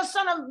 neither the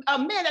son of a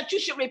man that you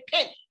should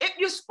repent. If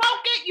you spoke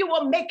it, you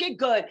will make it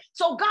good.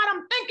 So God,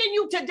 I'm thanking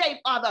you today,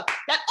 Father,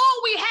 that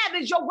all we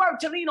have is your word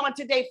to lean on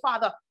today,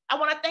 Father. I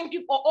want to thank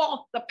you for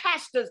all the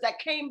pastors that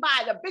came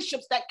by, the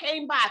bishops that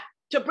came by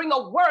to bring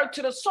a word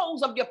to the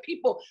souls of your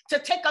people, to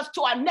take us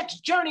to our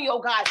next journey, oh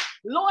God.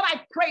 Lord,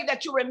 I pray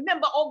that you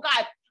remember, oh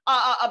God,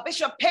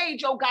 Bishop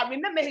Page, oh God,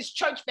 remember his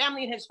church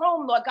family and his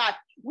home, Lord God.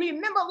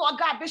 Remember, Lord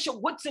God, Bishop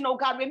Woodson, oh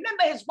God.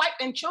 Remember his wife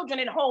and children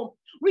at home.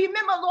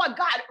 Remember, Lord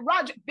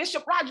God,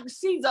 Bishop Roger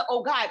Caesar,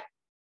 oh God.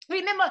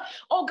 Remember,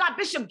 oh God,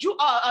 Bishop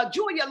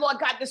Julia, Lord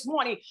God, this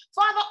morning.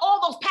 Father, all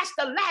those,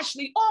 Pastor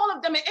Lashley, all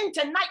of them are in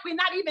tonight. We're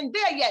not even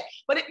there yet.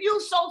 But if you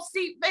so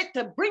see fit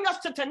to bring us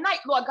to tonight,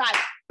 Lord God,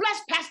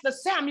 bless Pastor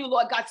Samuel,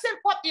 Lord God. Send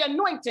forth the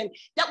anointing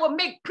that will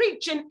make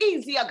preaching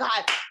easier,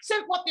 God.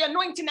 Send forth the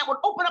anointing that will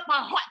open up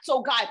our hearts,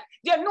 oh God.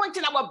 The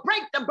anointing that will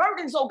break the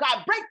burdens, oh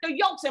God. Break the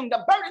yokes and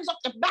the burdens off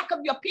the back of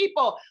your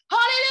people.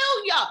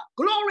 Hallelujah.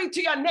 Glory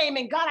to your name.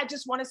 And God, I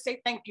just want to say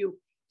thank you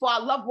for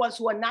our loved ones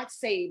who are not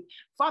saved.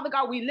 Father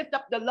God, we lift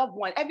up the loved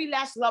one, every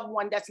last loved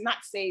one that's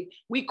not saved.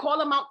 We call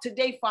them out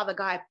today, Father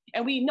God,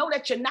 and we know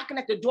that you're knocking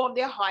at the door of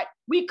their heart.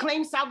 We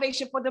claim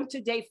salvation for them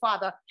today,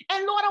 Father.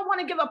 And Lord, I want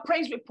to give a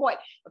praise report.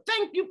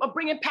 Thank you for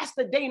bringing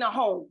Pastor Dana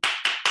home.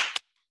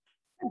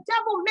 The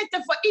devil meant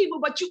it for evil,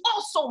 but you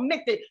also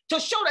meant it to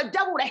show the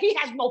devil that he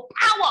has no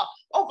power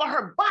over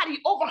her body,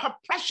 over her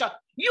pressure.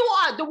 You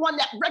are the one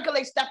that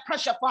regulates that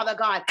pressure, Father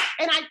God.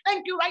 And I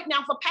thank you right now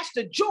for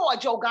Pastor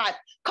George, oh God.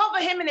 Cover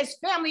him and his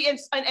family in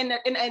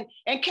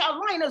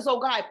Carolinas, oh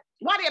God,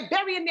 while they're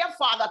burying their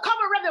father.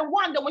 Cover Reverend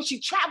Wanda when she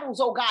travels,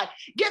 oh God.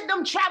 Give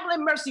them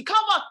traveling mercy.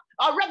 Cover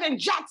Reverend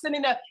Jackson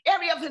in the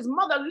area of his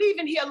mother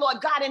leaving here,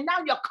 Lord God. And now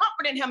you're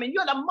comforting him, and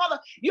you're the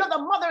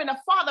mother and the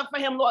father for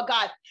him, Lord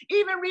God.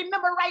 Even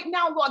remember right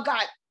now, Lord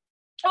God,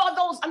 all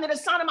those under the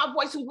sound of my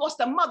voice who lost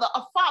a mother,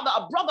 a father,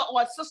 a brother,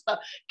 or a sister,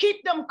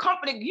 keep them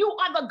comforted. You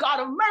are the God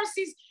of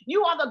mercies.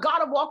 You are the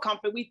God of all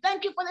comfort. We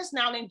thank you for this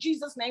now. And in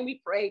Jesus' name we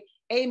pray.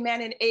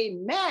 Amen and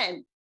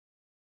amen.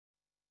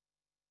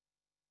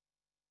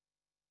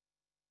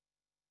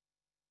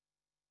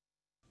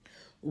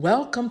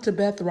 Welcome to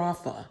Beth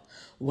Rapha.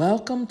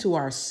 Welcome to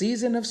our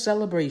season of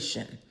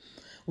celebration.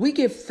 We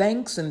give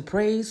thanks and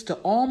praise to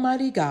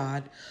Almighty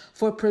God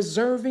for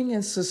preserving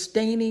and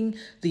sustaining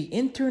the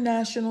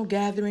international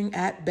gathering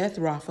at Beth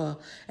Rapha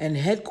and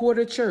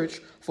Headquarter Church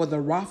for the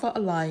Rapha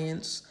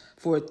Alliance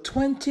for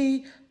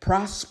 20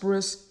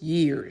 prosperous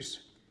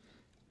years.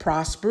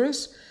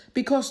 Prosperous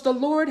because the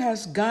Lord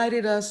has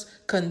guided us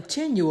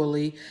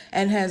continually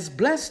and has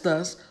blessed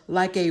us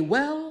like a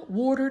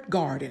well-watered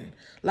garden,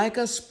 like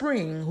a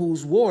spring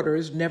whose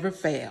waters never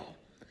fail.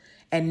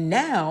 And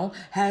now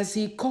has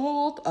he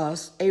called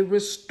us a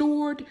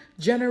restored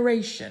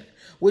generation,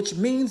 which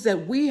means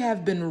that we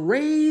have been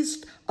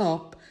raised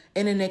up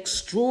in an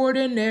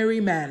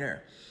extraordinary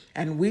manner,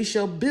 and we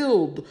shall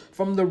build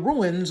from the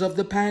ruins of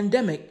the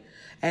pandemic,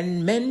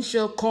 and men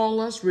shall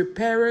call us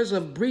repairers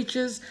of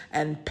breaches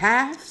and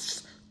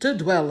paths to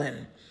dwell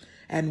in.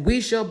 And we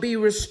shall be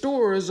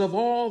restorers of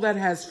all that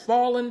has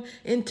fallen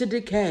into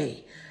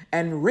decay,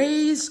 and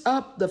raise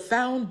up the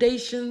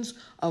foundations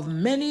of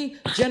many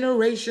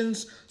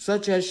generations,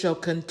 such as shall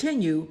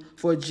continue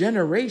for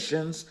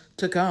generations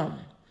to come.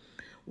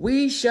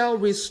 We shall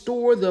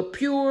restore the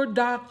pure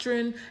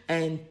doctrine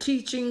and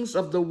teachings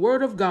of the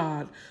Word of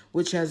God,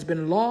 which has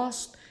been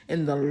lost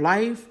in the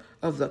life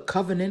of the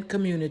covenant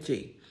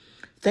community.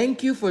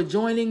 Thank you for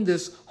joining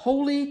this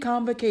holy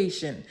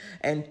convocation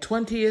and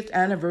 20th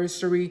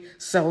anniversary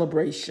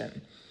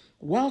celebration.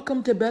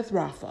 Welcome to Beth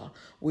Rapha,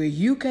 where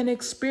you can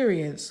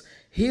experience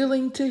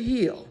healing to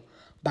heal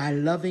by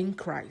loving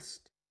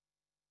Christ.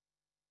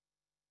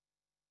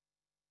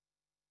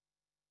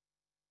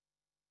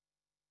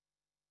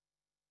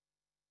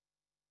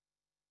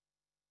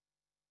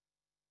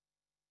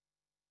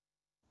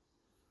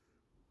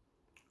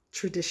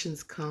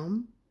 Traditions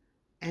come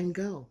and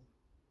go.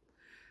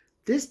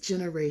 This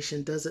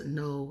generation doesn't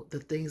know the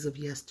things of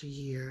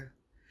yesteryear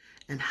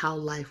and how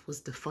life was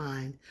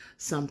defined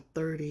some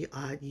 30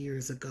 odd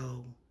years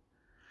ago.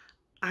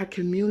 Our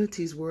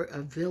communities were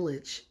a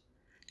village,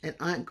 and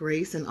Aunt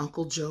Grace and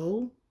Uncle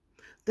Joe,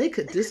 they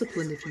could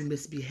discipline if you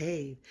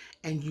misbehave,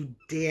 and you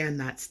dare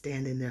not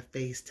stand in their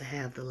face to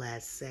have the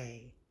last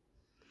say.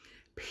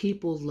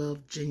 People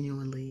loved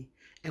genuinely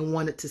and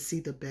wanted to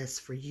see the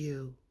best for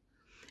you.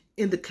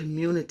 In the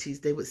communities,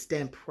 they would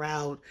stand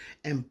proud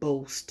and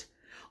boast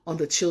on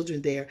the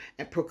children there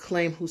and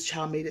proclaim whose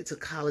child made it to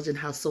college and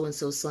how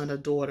so-and-so's son or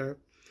daughter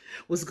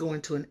was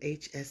going to an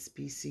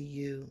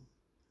HSBCU.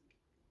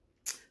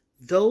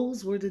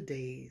 Those were the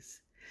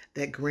days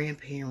that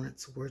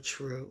grandparents were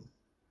true.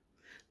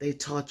 They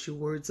taught you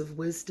words of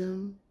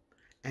wisdom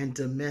and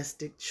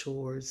domestic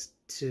chores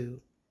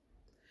too.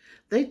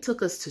 They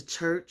took us to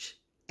church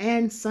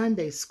and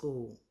Sunday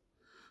school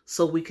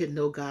so we could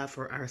know God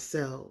for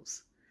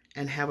ourselves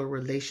and have a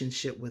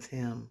relationship with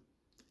Him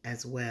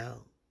as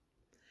well.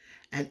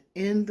 And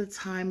in the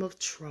time of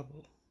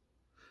trouble,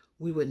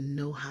 we would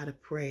know how to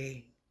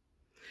pray.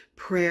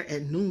 Prayer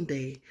at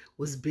noonday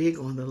was big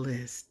on the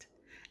list,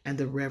 and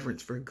the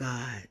reverence for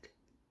God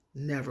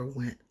never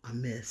went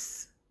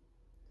amiss.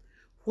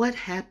 What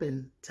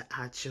happened to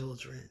our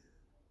children?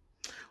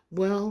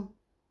 Well,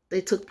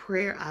 they took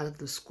prayer out of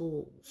the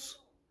schools.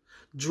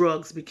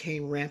 Drugs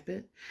became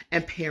rampant,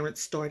 and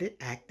parents started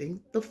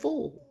acting the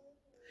fool.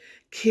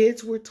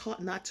 Kids were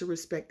taught not to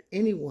respect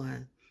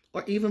anyone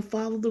or even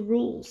follow the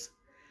rules,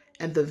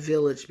 and the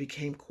village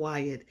became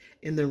quiet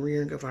in the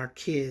rearing of our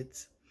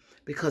kids,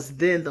 because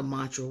then the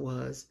mantra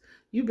was,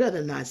 you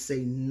better not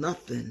say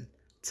nothing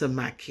to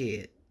my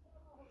kid.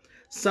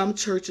 Some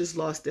churches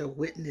lost their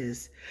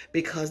witness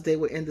because they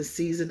were in the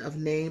season of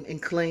name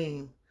and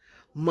claim,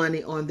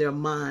 money on their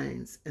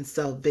minds and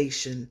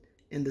salvation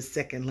in the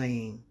second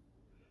lane.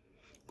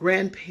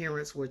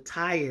 Grandparents were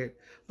tired,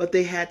 but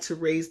they had to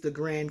raise the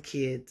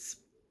grandkids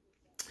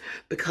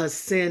because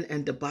sin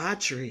and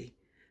debauchery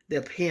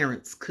their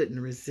parents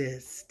couldn't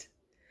resist.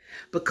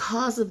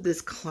 Because of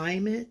this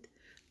climate,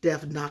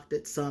 death knocked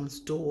at some's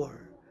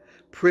door.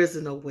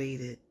 prison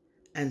awaited,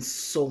 and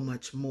so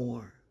much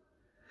more.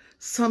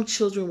 Some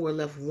children were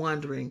left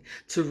wandering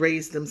to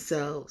raise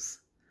themselves.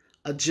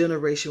 A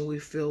generation we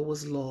feel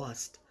was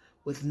lost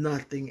with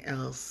nothing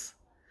else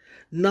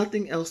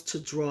to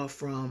draw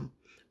from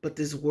but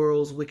this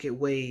world's wicked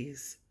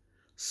ways.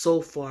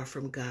 So far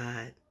from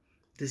God,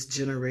 this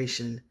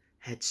generation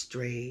had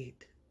strayed.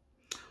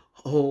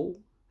 Oh,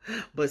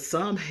 but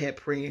some had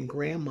praying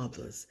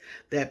grandmothers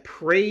that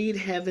prayed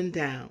heaven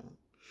down,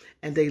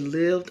 and they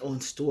lived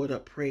on stored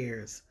up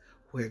prayers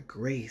where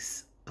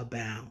grace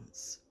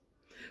abounds.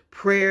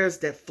 Prayers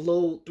that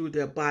flowed through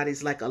their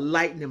bodies like a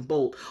lightning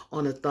bolt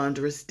on a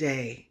thunderous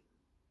day.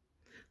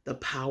 The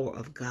power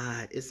of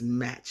God is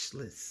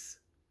matchless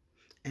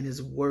and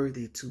is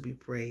worthy to be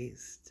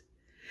praised.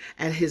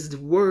 And his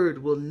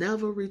word will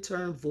never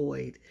return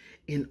void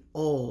in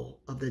all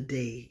of the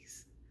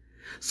days.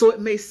 So it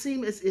may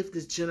seem as if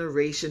this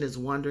generation is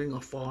wandering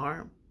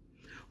afar,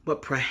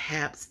 but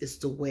perhaps it's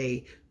the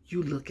way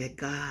you look at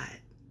God.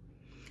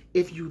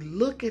 If you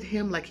look at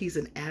him like he's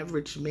an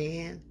average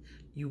man,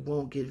 you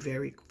won't get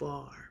very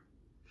far.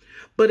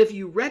 But if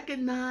you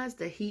recognize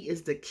that he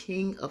is the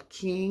King of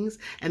Kings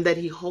and that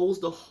he holds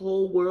the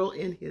whole world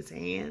in his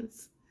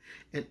hands,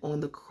 and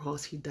on the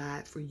cross he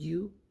died for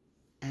you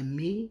and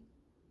me,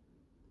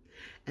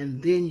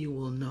 and then you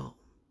will know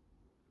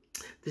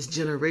this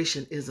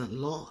generation isn't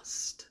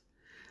lost.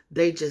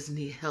 They just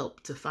need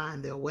help to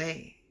find their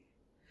way.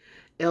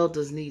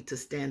 Elders need to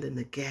stand in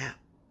the gap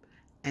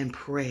and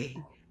pray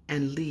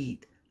and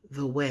lead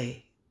the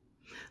way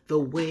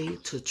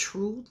to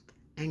truth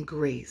and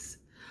grace,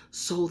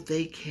 so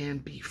they can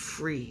be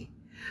free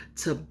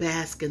to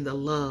bask in the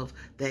love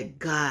that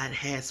God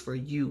has for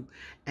you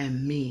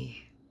and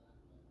me.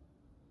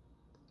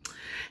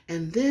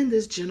 And then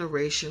this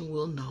generation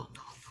will know,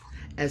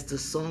 as the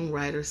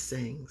songwriter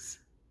sings,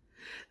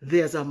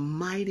 there's a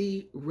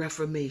mighty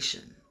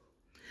reformation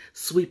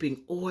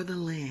sweeping o'er the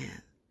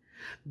land.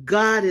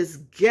 God is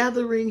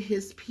gathering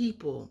his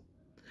people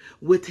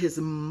with his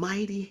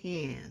mighty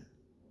hand.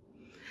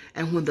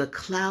 And when the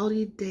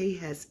cloudy day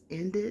has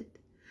ended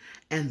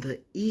and the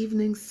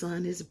evening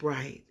sun is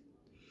bright,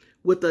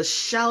 with a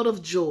shout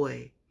of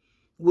joy,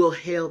 we'll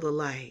hail the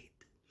light.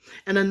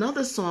 And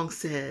another song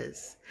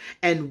says,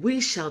 and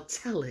we shall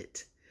tell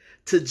it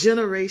to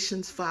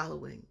generations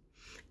following.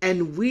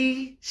 And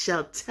we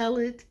shall tell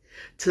it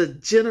to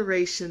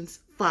generations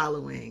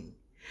following,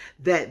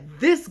 that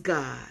this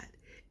God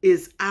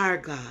is our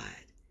God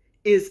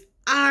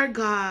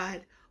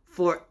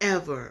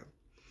forever,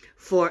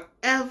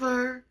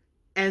 forever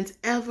and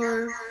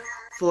ever,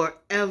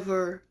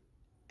 forever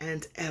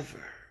and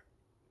ever.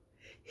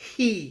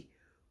 He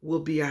will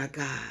be our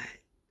God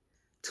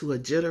to a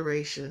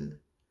generation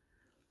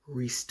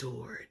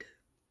restored.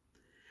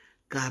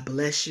 God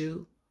bless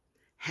you.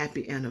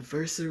 Happy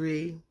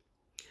anniversary.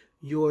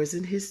 Yours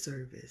in his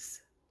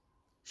service,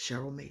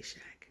 Cheryl Mashak.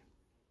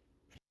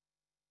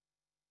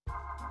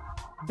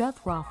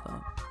 Beth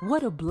Rapha,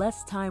 what a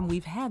blessed time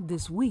we've had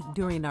this week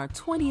during our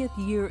 20th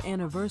year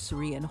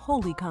anniversary and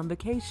Holy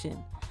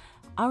Convocation.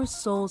 Our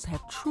souls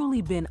have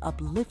truly been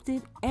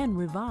uplifted and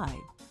revived.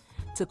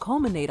 To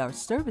culminate our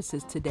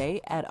services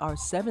today at our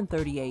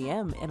 7:30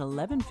 a.m. and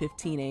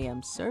 11:15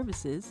 a.m.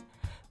 services,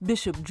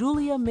 Bishop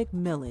Julia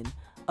McMillan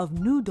of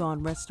New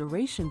Dawn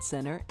Restoration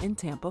Center in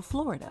Tampa,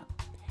 Florida.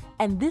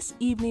 And this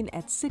evening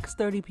at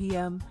 6:30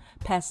 p.m.,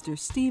 Pastor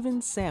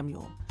Stephen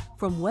Samuel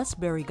from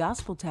Westbury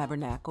Gospel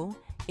Tabernacle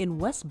in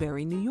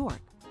Westbury, New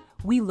York.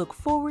 We look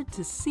forward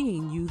to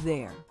seeing you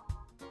there.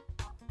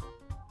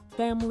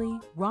 Family,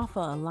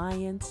 Rapha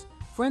Alliance,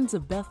 friends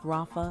of Beth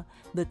Rapha,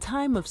 the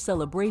time of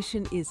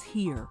celebration is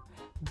here.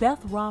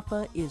 Beth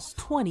Rapha is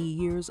 20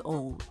 years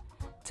old.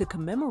 To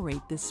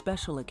commemorate this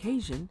special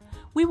occasion,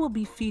 we will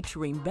be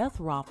featuring Beth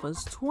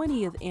Rapha's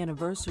 20th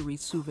anniversary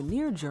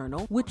souvenir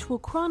journal, which will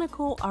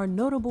chronicle our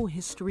notable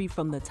history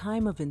from the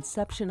time of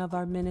inception of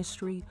our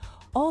ministry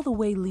all the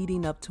way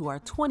leading up to our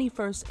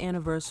 21st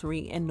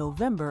anniversary in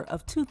November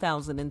of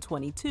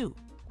 2022.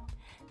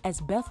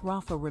 As Beth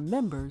Rapha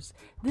remembers,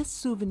 this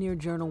souvenir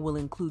journal will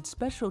include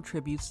special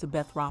tributes to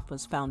Beth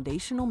Rapha's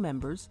foundational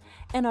members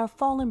and our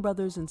fallen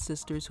brothers and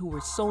sisters who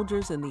were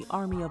soldiers in the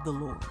Army of the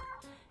Lord.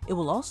 It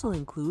will also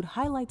include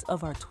highlights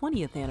of our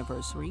 20th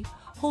anniversary,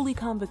 Holy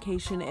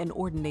Convocation, and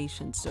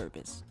Ordination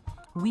service.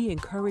 We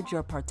encourage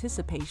your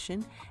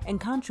participation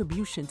and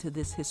contribution to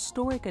this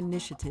historic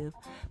initiative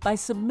by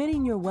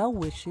submitting your well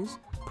wishes,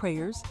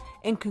 prayers,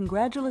 and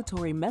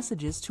congratulatory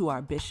messages to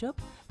our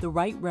Bishop, the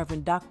Right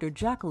Reverend Dr.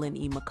 Jacqueline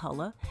E.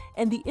 McCullough,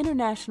 and the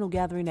International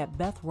Gathering at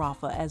Beth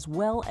Rapha, as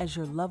well as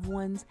your loved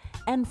ones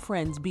and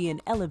friends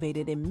being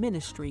elevated in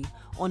ministry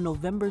on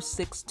November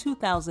 6,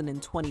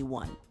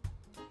 2021.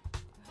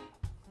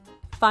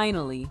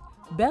 Finally,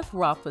 Beth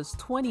Rapha's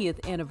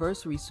 20th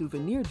anniversary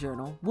souvenir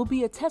journal will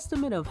be a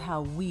testament of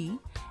how we,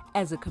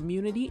 As a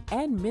community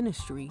and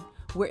ministry,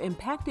 we're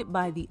impacted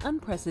by the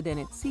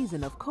unprecedented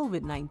season of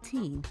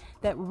COVID-19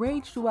 that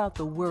raged throughout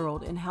the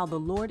world and how the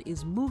Lord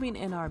is moving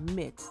in our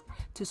midst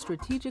to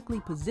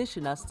strategically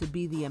position us to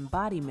be the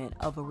embodiment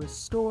of a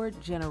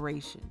restored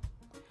generation.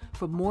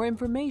 For more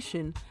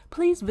information,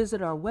 please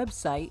visit our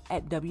website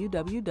at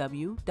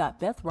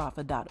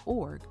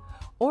www.bethrapha.org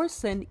or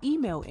send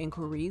email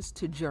inquiries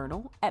to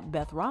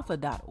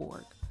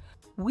journal@bethrapha.org.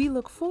 We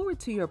look forward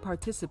to your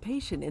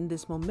participation in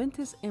this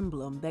momentous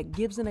emblem that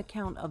gives an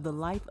account of the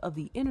life of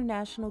the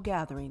international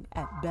gathering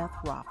at Beth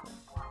Rapha.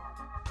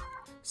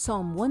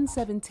 Psalm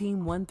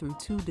 117,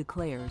 1-2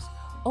 declares,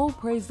 "O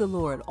praise the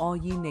Lord, all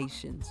ye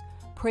nations.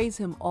 Praise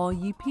him, all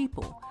ye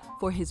people.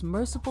 For his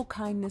merciful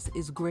kindness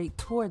is great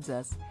towards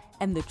us,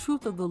 and the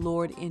truth of the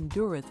Lord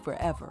endureth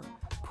forever.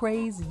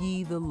 Praise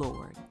ye the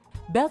Lord."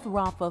 Beth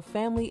Rapha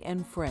family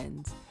and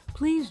friends,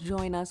 please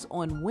join us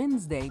on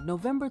Wednesday,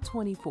 November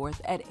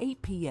 24th at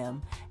 8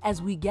 p.m.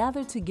 as we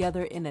gather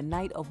together in a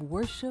night of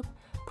worship,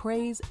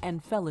 praise,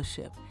 and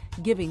fellowship,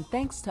 giving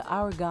thanks to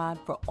our God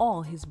for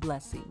all his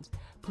blessings.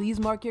 Please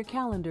mark your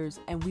calendars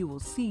and we will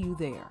see you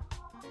there.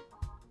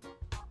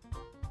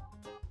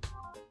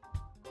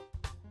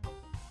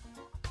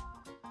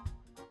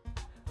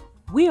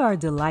 We are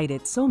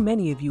delighted so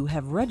many of you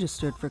have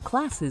registered for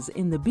classes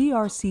in the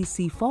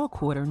BRCC Fall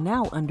Quarter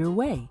now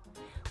underway.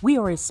 We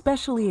are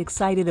especially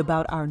excited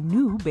about our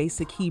new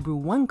Basic Hebrew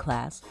 1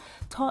 class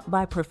taught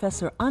by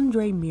Professor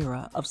Andre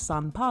Mira of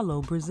São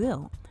Paulo,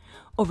 Brazil.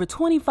 Over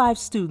 25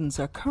 students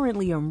are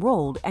currently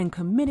enrolled and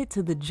committed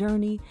to the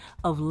journey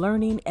of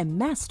learning and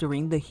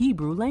mastering the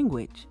Hebrew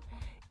language.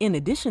 In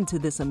addition to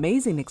this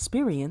amazing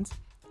experience,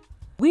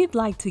 we'd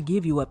like to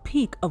give you a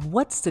peek of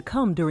what's to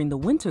come during the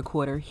winter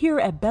quarter here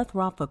at Beth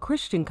Rapha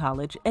Christian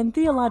College and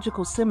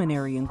Theological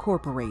Seminary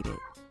Incorporated.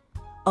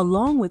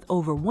 Along with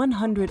over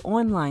 100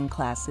 online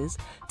classes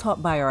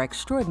taught by our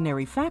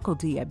extraordinary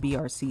faculty at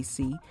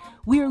BRCC,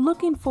 we are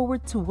looking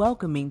forward to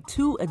welcoming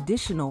 2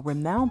 additional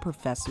renowned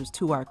professors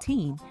to our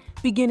team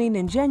beginning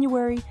in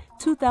January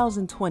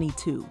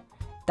 2022,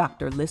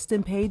 Dr.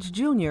 Liston Page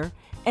Jr.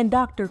 and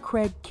Dr.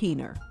 Craig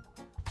Keener.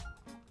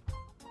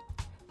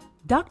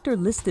 Dr.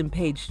 Liston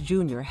Page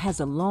Jr.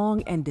 has a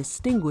long and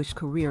distinguished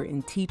career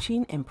in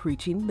teaching and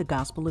preaching the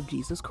gospel of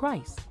Jesus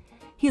Christ.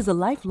 He is a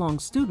lifelong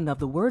student of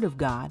the Word of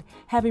God,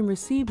 having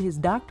received his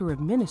Doctor of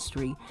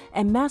Ministry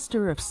and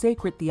Master of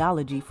Sacred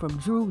Theology from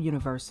Drew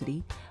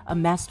University, a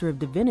Master of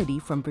Divinity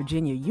from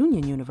Virginia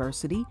Union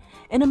University,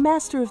 and a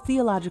Master of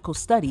Theological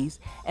Studies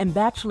and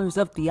Bachelors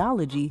of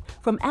Theology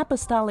from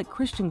Apostolic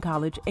Christian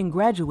College and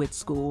Graduate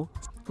School,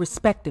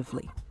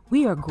 respectively.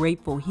 We are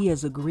grateful he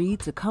has agreed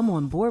to come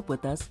on board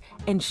with us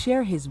and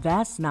share his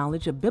vast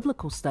knowledge of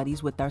biblical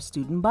studies with our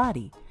student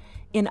body.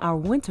 In our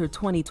winter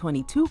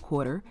 2022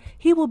 quarter,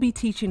 he will be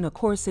teaching a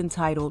course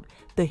entitled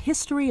The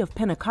History of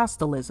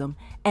Pentecostalism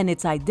and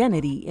Its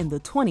Identity in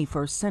the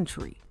 21st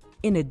Century.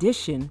 In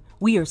addition,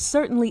 we are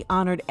certainly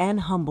honored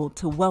and humbled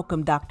to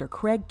welcome Dr.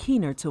 Craig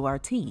Keener to our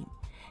team.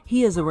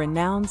 He is a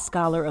renowned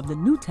scholar of the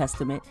New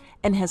Testament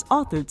and has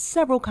authored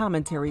several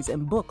commentaries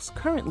and books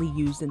currently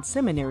used in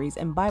seminaries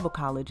and Bible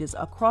colleges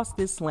across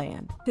this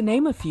land. To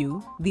name a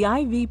few, the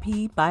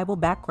IVP Bible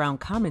Background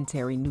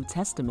Commentary New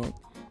Testament,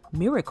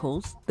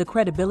 Miracles, The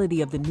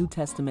Credibility of the New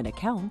Testament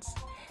Accounts,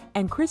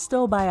 and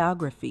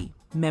Christobiography,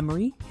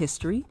 Memory,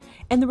 History,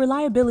 and the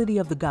Reliability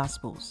of the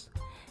Gospels.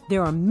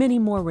 There are many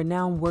more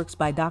renowned works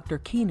by Dr.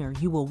 Keener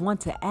you will want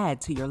to add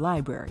to your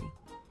library.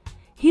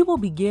 He will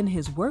begin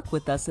his work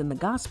with us in the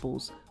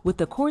Gospels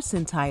with a course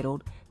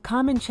entitled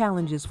Common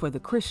Challenges for the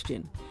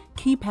Christian,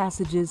 Key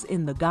Passages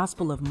in the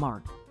Gospel of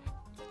Mark.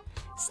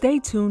 Stay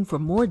tuned for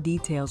more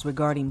details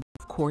regarding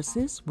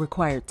courses,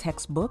 required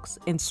textbooks,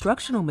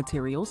 instructional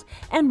materials,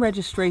 and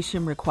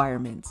registration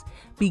requirements.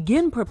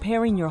 Begin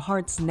preparing your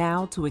hearts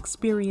now to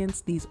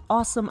experience these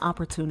awesome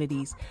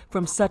opportunities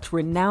from such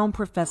renowned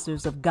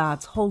professors of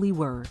God's holy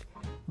word.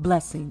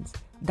 Blessings,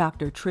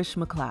 Dr. Trish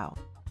McLeod.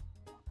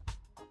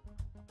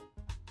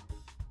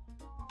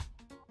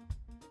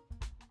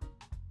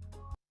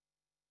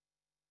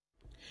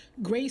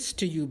 Grace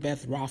to you,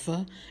 Beth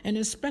Rapha, and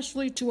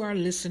especially to our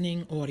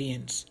listening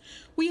audience.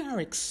 We are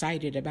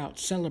excited about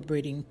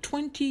celebrating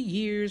 20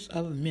 years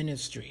of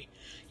ministry.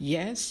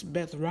 Yes,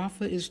 Beth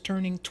Rapha is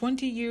turning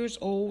 20 years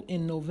old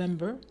in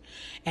November,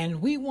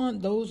 and we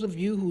want those of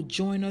you who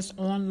join us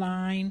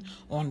online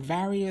on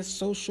various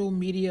social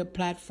media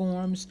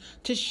platforms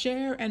to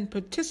share and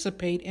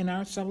participate in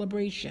our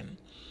celebration.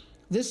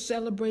 This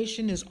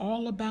celebration is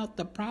all about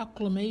the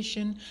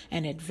proclamation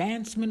and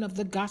advancement of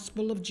the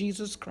gospel of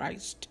Jesus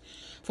Christ.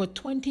 For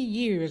 20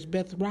 years,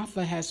 Beth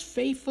Rapha has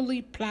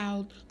faithfully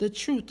plowed the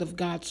truth of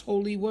God's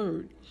holy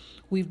word.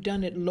 We've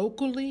done it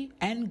locally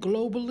and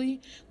globally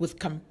with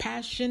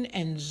compassion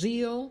and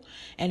zeal,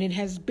 and it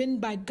has been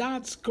by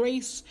God's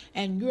grace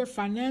and your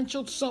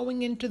financial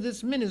sowing into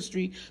this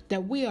ministry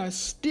that we are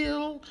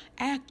still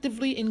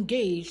actively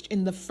engaged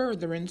in the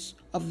furtherance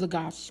of the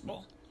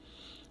gospel.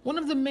 One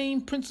of the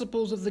main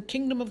principles of the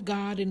kingdom of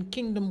God and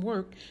kingdom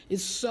work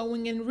is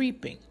sowing and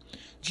reaping.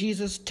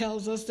 Jesus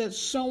tells us that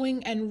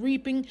sowing and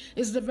reaping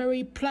is the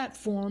very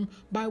platform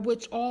by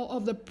which all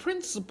of the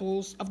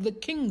principles of the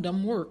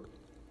kingdom work.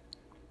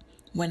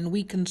 When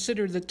we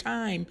consider the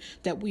time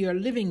that we are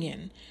living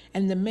in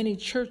and the many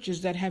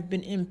churches that have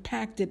been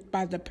impacted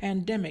by the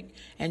pandemic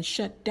and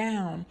shut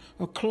down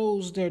or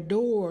closed their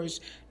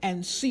doors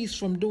and ceased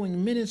from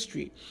doing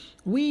ministry,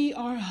 we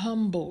are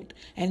humbled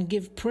and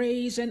give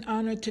praise and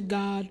honor to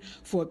God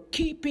for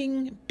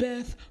keeping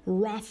Beth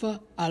Rapha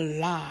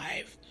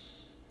alive.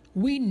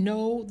 We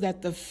know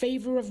that the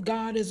favor of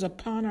God is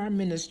upon our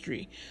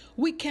ministry.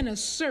 We can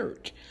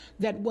assert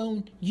that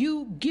when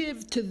you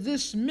give to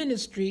this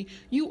ministry,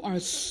 you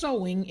are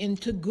sowing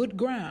into good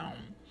ground.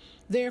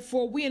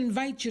 Therefore, we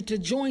invite you to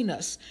join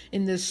us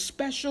in this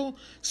special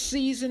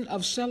season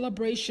of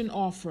celebration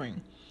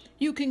offering.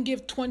 You can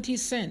give 20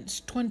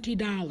 cents, $20,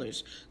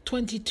 $22,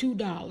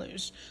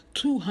 $200,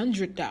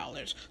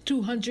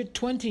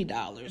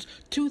 $220,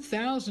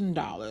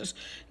 $2,000.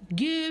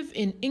 Give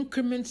in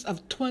increments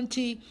of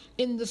 20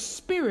 in the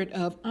spirit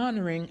of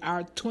honoring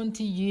our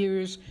 20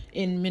 years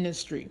in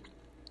ministry.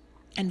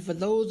 And for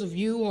those of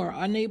you who are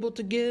unable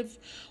to give,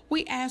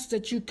 we ask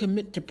that you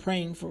commit to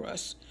praying for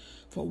us.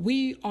 For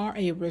we are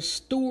a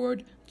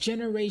restored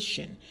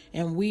generation,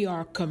 and we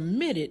are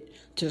committed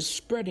to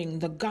spreading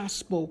the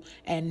gospel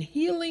and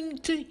healing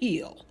to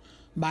heal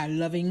by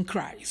loving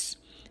Christ.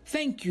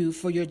 Thank you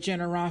for your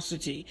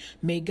generosity.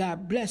 May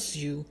God bless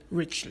you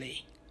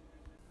richly.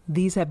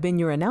 These have been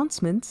your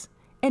announcements.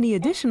 Any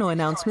additional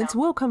announcements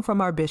will come from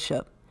our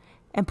bishop.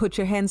 And put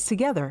your hands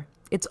together.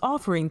 It's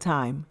offering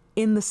time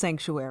in the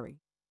sanctuary.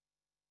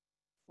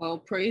 Well,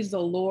 praise the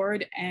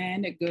Lord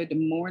and good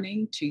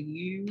morning to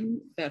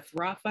you, Beth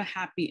Rapha.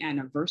 Happy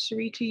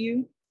anniversary to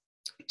you.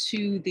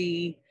 To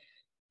the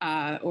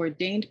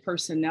ordained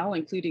personnel,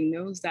 including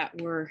those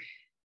that were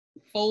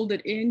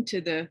folded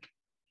into the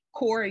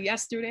Corps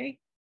yesterday.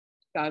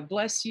 God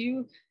bless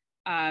you.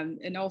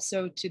 And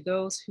also to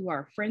those who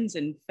are friends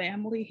and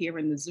family here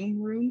in the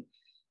Zoom room.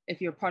 If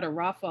you're part of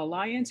Rapha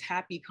Alliance,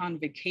 happy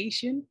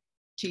convocation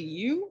to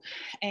you,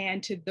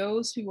 and to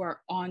those who are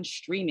on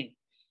streaming.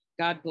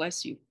 God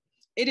bless you.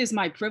 It is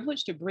my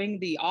privilege to bring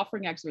the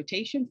offering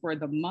exhortation for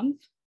the month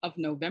of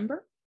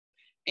November.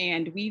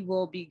 And we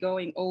will be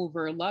going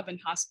over love and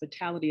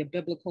hospitality, a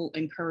biblical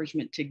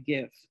encouragement to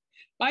give.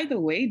 By the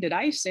way, did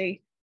I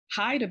say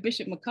hi to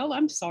Bishop McCullough?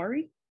 I'm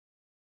sorry.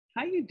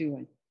 How you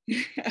doing?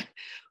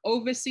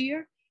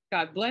 Overseer,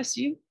 God bless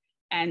you.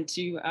 And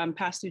to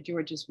Pastor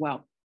George as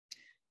well.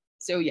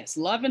 So yes,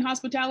 love and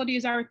hospitality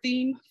is our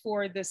theme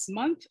for this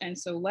month. And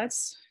so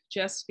let's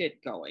just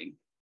get going.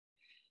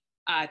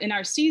 In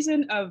our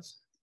season of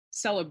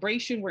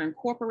celebration, we're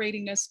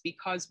incorporating this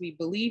because we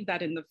believe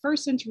that in the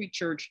first century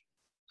church,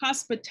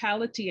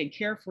 hospitality and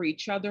care for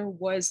each other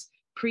was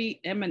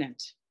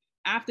preeminent.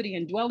 After the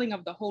indwelling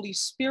of the Holy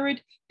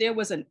Spirit, there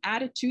was an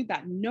attitude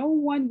that no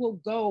one will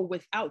go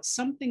without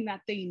something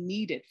that they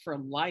needed for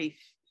life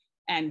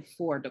and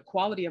for the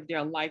quality of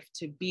their life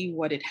to be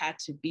what it had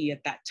to be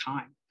at that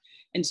time.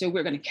 And so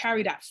we're going to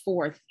carry that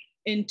forth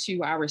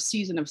into our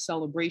season of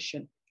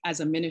celebration as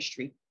a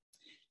ministry.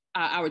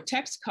 Our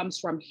text comes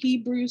from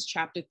Hebrews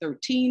chapter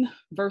 13,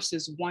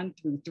 verses 1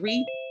 through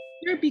 3.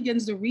 Here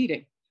begins the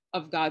reading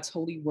of God's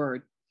holy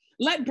word.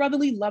 Let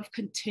brotherly love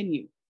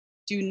continue.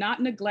 Do not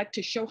neglect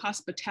to show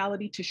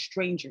hospitality to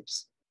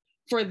strangers,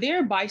 for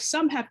thereby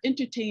some have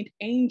entertained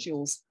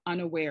angels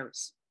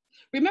unawares.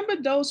 Remember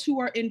those who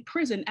are in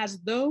prison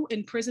as though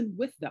in prison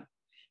with them,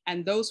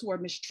 and those who are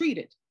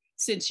mistreated,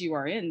 since you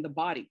are in the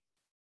body.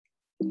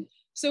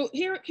 So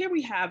here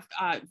we have,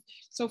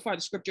 so far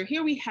the scripture,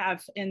 here we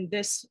have in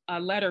this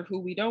letter, who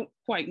we don't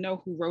quite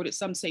know who wrote it.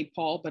 Some say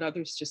Paul, but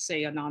others just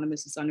say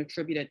anonymous, it's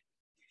unattributed.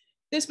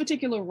 This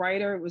particular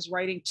writer was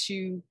writing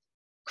to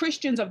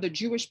Christians of the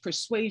Jewish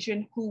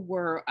persuasion who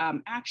were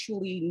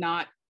actually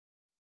not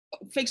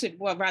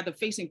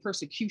facing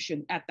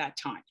persecution at that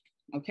time,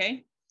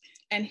 okay?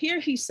 And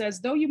here he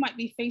says, though you might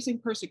be facing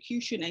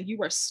persecution and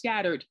you are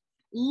scattered,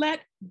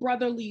 let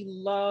brotherly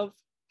love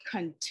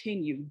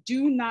continue.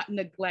 Do not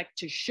neglect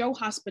to show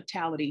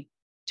hospitality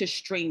to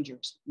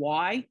strangers.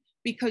 Why?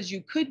 Because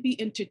you could be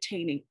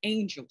entertaining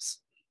angels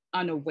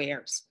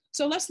unawares.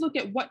 So let's look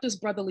at, what does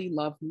brotherly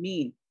love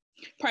mean?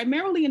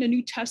 Primarily in the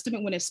New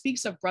Testament, when it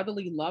speaks of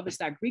brotherly love, it's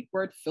that Greek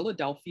word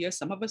Philadelphia.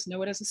 Some of us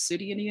know it as a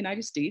city in the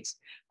United States,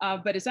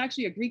 but it's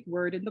actually a Greek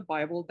word in the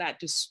Bible that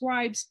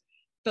describes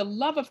the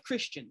love of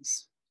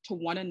Christians to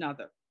one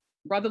another.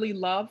 Brotherly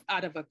love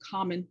out of a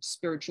common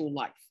spiritual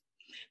life.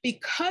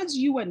 Because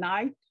you and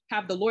I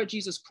have the Lord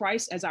Jesus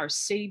Christ as our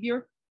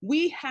Savior,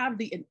 we have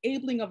the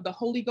enabling of the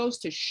Holy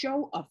Ghost to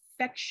show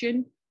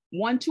affection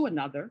one to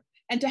another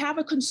and to have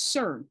a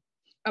concern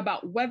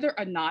about whether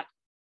or not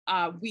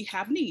we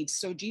have needs.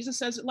 So Jesus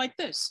says it like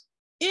this: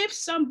 if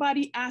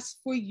somebody asks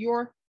for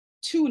your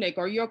tunic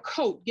or your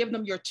coat, give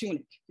them your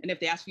tunic. And if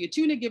they ask for your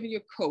tunic, give them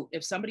your coat.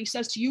 If somebody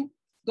says to you,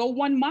 go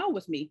 1 mile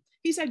with me,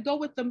 he said, go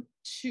with them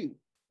 2,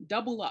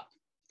 double up,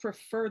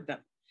 prefer them.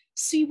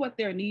 see what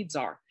their needs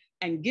are,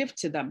 and give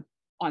to them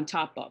on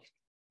top of.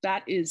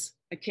 That is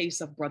a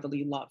case of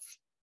brotherly love.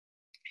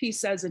 He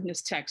says in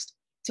this text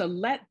to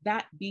let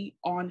that be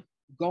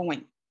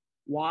ongoing.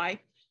 Why?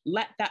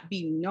 Let that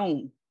be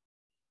known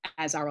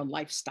as our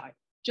lifestyle,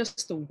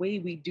 just the way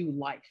we do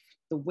life,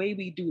 the way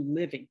we do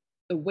living,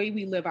 the way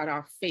we live out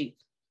our faith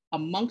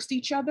amongst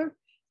each other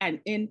and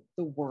in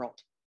the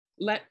world.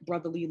 Let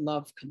brotherly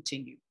love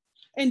continue.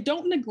 And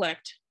don't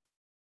neglect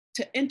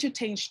to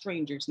entertain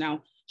strangers.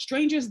 Now,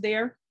 strangers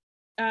there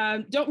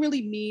don't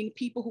really mean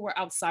people who are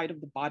outside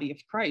of the body of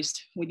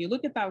Christ. When you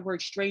look at that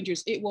word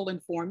strangers, it will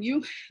inform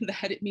you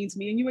that it means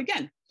me and you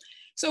again.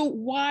 So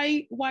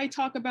why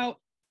talk about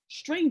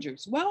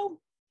strangers? Well,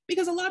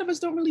 because a lot of us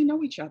don't really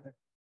know each other,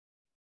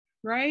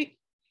 right?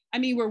 I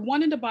mean, we're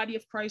one in the body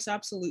of Christ,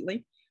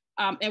 absolutely.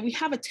 And we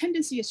have a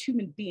tendency as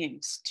human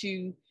beings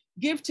to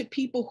give to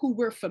people who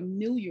we're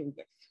familiar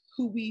with,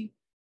 who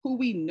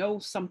we know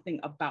something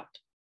about.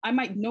 I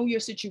might know your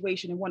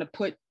situation and want to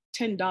put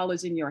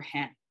 $10 in your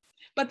hand.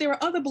 But there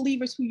are other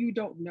believers who you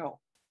don't know,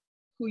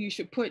 who you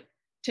should put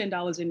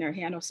 $10 in their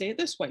hand, or say it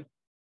this way.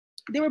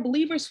 There are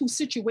believers whose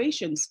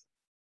situations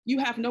you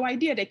have no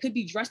idea. They could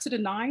be dressed to the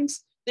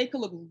nines. They could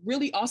look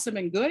really awesome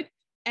and good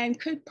and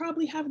could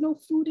probably have no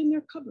food in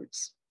their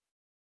cupboards.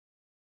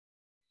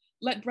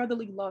 Let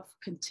brotherly love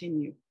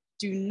continue.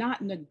 Do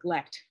not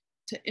neglect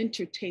to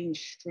entertain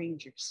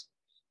strangers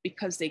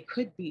because they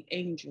could be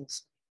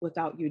angels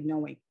without you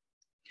knowing.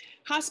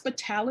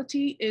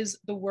 Hospitality is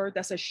the word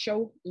that says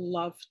show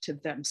love to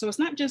them. So it's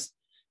not just,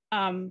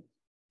 I've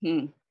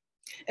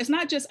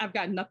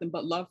got nothing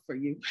but love for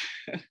you.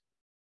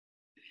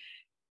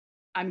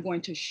 I'm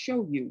going to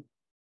show you,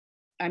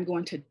 I'm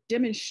going to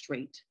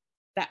demonstrate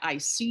that I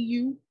see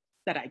you,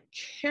 that I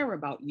care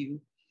about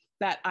you,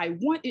 that I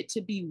want it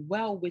to be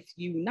well with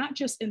you, not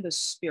just in the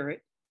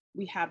spirit,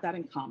 we have that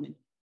in common,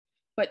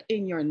 but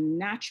in your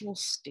natural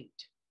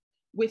state,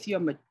 with your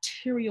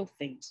material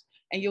things.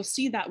 And you'll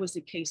see that was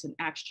the case in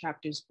Acts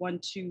chapters 1,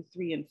 2,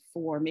 3, and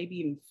 4, maybe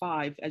even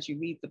 5, as you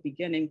read the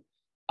beginning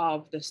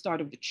of the start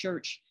of the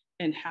church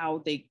and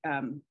how they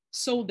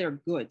sold their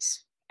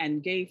goods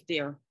and gave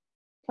their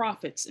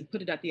profits and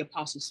put it at the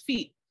apostles'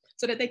 feet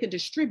so that they could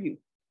distribute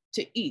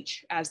to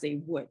each as they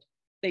would.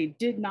 They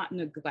did not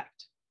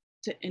neglect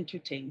to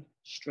entertain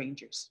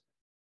strangers.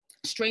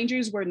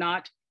 Strangers were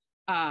not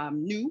a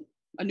new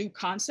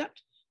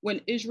concept.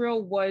 When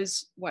Israel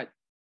was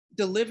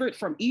delivered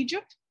from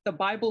Egypt, the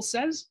Bible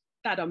says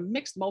that a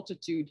mixed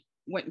multitude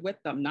went with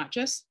them, not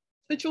just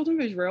the children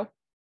of Israel,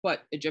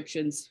 but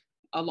Egyptians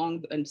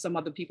and some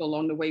other people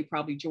along the way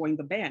probably joined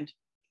the band.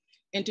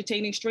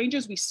 Entertaining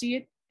strangers, we see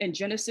it in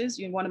Genesis.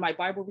 One of my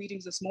Bible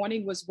readings this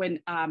morning was when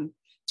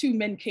 2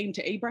 men came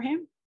to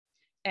Abraham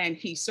and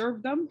he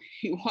served them,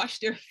 he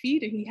washed their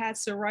feet, and he had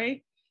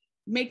Sarai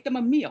make them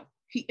a meal.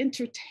 He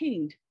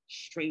entertained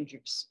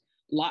strangers.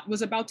 Lot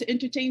was about to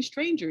entertain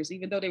strangers,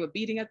 even though they were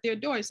beating at their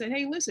door. He said,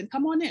 hey, listen,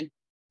 come on in,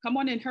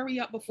 hurry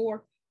up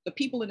before the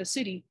people in the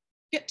city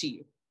get to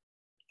you.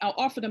 I'll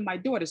offer them my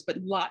daughters, but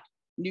Lot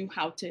knew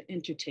how to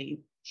entertain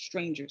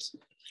strangers.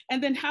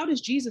 And then how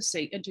does Jesus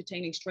say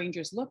entertaining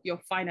strangers look?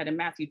 You'll find that in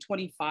Matthew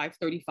 25,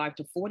 35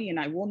 to 40, and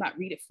I will not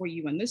read it for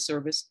you in this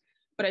service,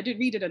 but I did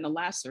read it in the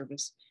last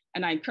service.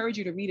 And I encourage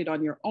you to read it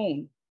on your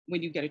own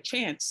when you get a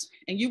chance.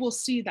 And you will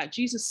see that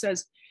Jesus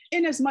says,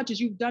 inasmuch as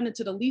you've done it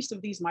to the least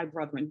of these, my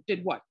brethren,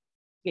 did what?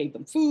 Gave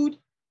them food,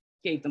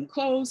 gave them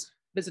clothes,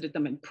 visited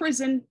them in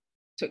prison,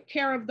 took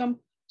care of them,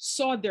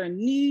 saw their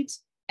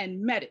needs,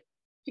 and met it.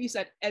 He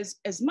said,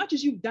 as much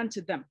as you've done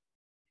to them,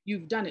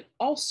 you've done it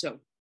also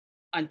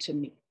unto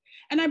me.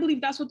 And I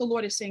believe that's what the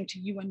Lord is saying to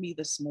you and me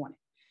this morning.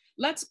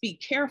 Let's be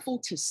careful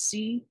to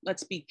see.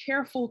 Let's be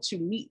careful to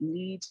meet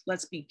needs.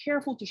 Let's be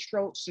careful to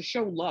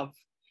show love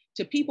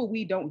to people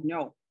we don't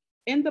know,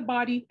 in the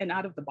body and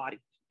out of the body,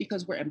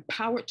 because we're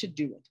empowered to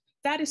do it.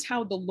 That is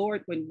how the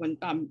Lord, when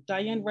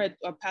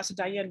Pastor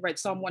Diane read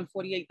Psalm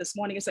 148 this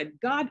morning, it said,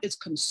 God is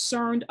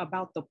concerned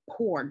about the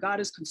poor. God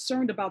is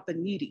concerned about the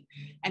needy,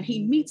 and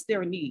he meets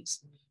their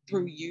needs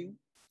through you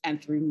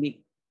and through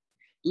me.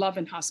 Love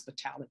and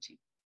hospitality.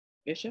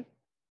 Bishop?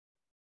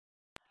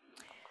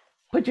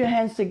 Put your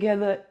hands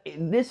together.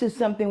 This is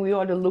something we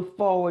ought to look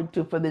forward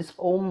to for this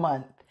whole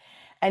month.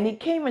 And it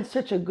came at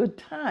such a good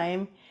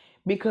time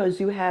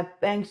because you have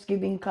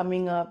Thanksgiving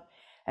coming up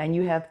and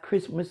you have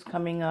Christmas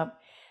coming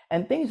up.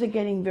 And things are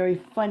getting very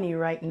funny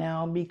right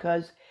now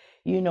because,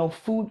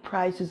 food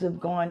prices have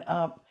gone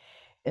up,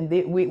 and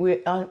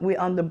we're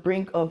on the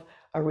brink of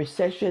a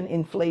recession,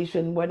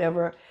 inflation,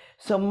 whatever.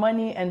 So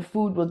money and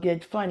food will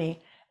get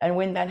funny. And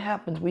when that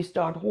happens, we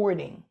start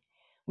hoarding.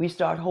 We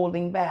start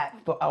holding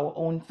back for our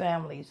own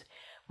families.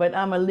 But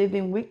I'm a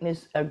living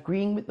witness,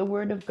 agreeing with the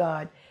word of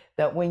God,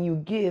 that when you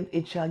give,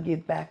 it shall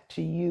give back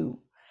to you.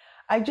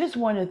 I just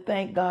want to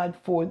thank God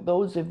for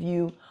those of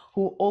you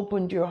who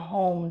opened your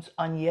homes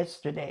on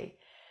yesterday.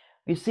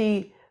 You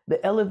see,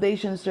 the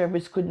elevation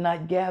service could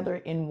not gather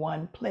in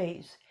one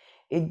place.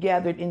 It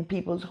gathered in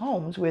people's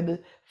homes where the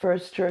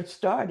first church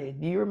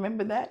started. Do you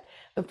remember that?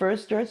 The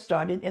first church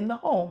started in the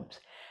homes.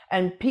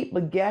 And people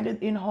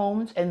gathered in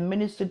homes and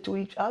ministered to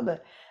each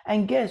other.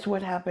 And guess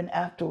what happened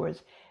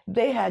afterwards?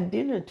 They had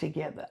dinner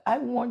together.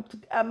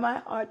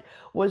 My heart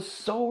was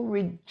so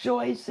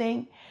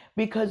rejoicing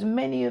because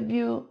many of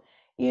you,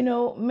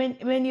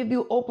 many of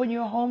you opened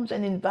your homes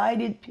and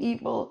invited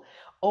people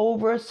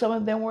over. Some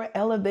of them were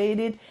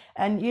elevated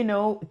and,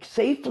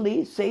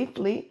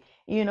 safely,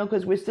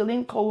 because we're still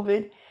in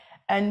COVID.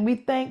 And we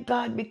thank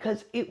God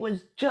because it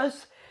was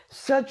just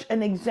such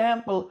an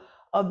example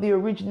of the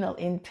original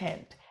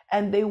intent.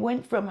 And they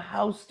went from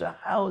house to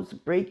house,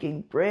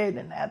 breaking bread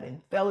and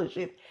having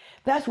fellowship.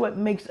 That's what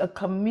makes a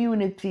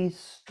community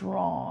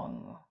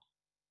strong.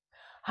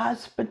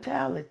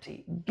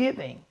 Hospitality,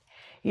 giving.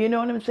 You know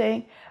what I'm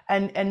saying?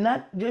 And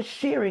not just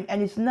sharing.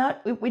 And it's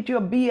not with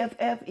your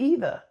BFF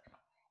either.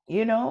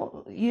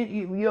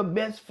 Your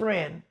best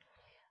friend.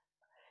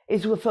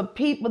 It's for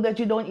people that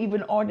you don't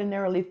even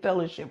ordinarily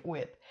fellowship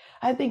with.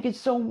 I think it's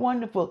so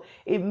wonderful.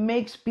 It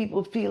makes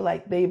people feel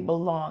like they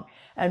belong.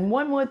 And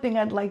one more thing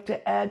I'd like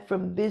to add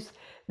from this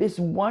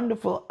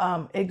wonderful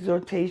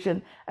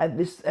exhortation at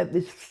this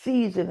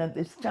season, at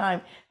this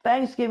time.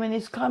 Thanksgiving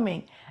is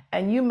coming,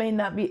 and you may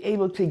not be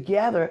able to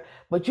gather,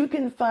 but you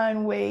can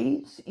find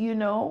ways. You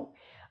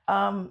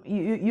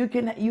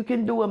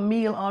can do a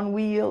meal on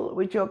wheel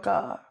with your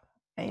car.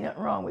 Ain't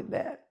nothing wrong with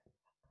that.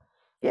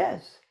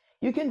 Yes,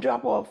 you can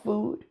drop off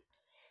food.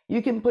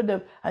 You can put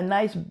a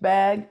nice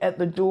bag at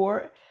the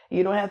door.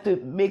 You don't have to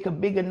make a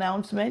big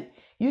announcement.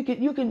 You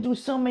can do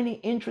so many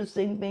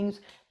interesting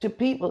things to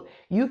people.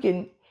 You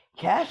can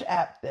cash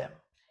app them,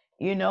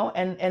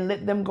 and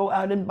let them go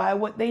out and buy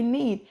what they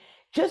need.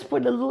 Just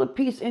put a little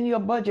piece in your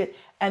budget.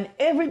 And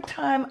every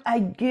time I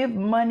give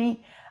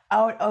money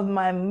out of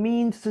my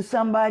means to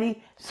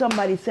somebody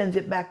sends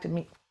it back to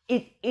me.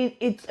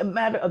 It's a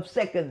matter of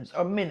seconds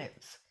or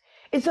minutes.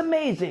 It's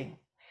amazing.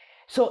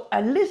 So I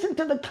listen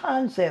to the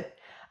concept.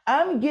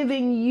 I'm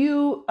giving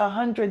you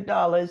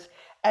 $100,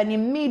 and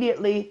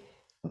immediately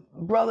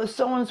brother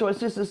so-and-so or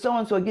sister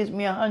so-and-so gives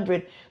me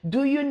 100.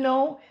 Do you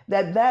know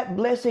that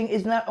blessing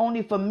is not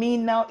only for me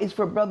now, it's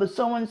for brother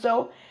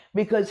so-and-so,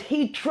 because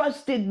he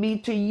trusted me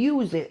to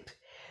use it.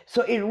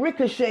 So it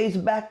ricochets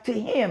back to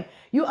him.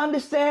 You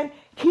understand?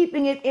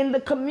 Keeping it in the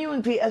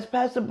community, as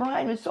Pastor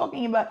Brian was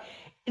talking about.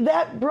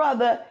 That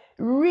brother,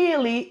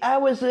 really, I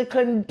was a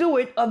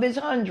conduit of his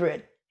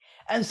 100.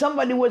 And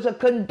somebody was a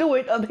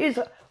conduit of his,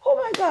 oh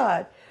my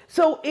God.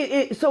 So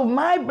so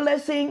my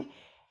blessing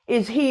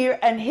is here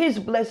and his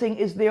blessing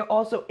is there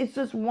also. It's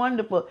just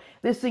wonderful,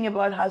 this thing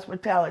about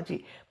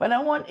hospitality. But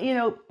I want,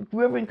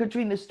 Reverend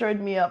Katrina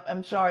stirred me up.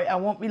 I'm sorry, I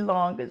won't be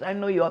long because I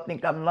know you all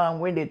think I'm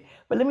long-winded.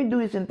 But let me do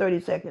this in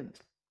 30 seconds.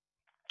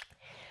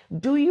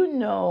 Do you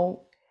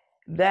know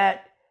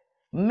that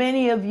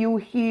many of you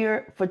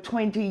here for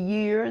 20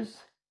 years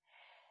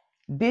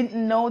didn't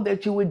know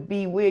that you would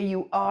be where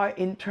you are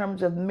in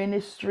terms of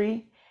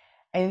ministry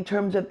and in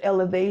terms of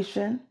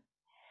elevation?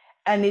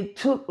 And it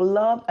took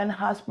love and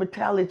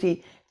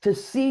hospitality to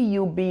see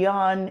you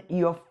beyond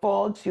your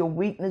faults, your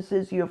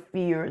weaknesses, your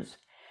fears,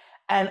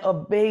 and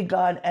obey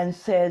God and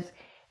says,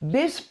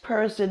 this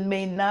person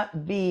may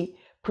not be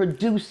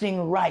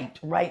producing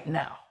right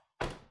now.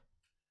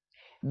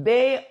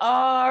 They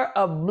are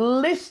a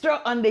blister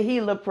on the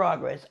heel of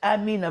progress. I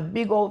mean, a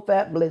big old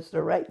fat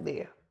blister right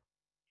there.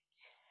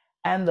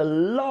 And the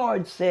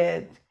Lord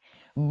said,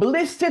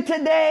 blister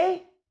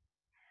today,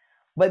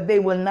 but they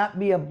will not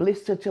be a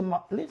blister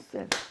tomorrow.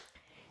 Listen,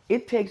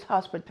 it takes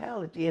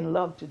hospitality and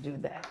love to do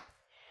that.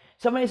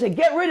 Somebody said,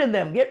 get rid of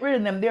them, get rid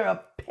of them. They're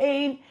a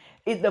pain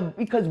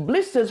because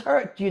blisters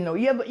hurt,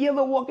 You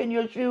ever walk in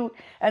your shoe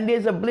and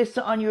there's a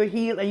blister on your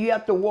heel and you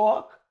have to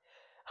walk?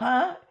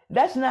 Huh?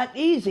 That's not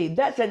easy.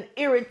 That's an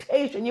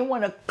irritation. You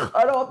want to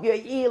cut off your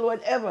heel,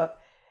 whatever.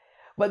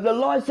 But the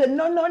Lord said,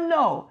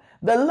 no.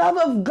 The love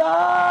of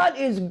God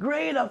is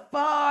greater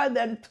far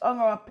than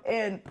tongue or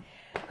pen.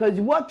 Because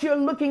what you're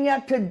looking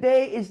at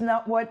today is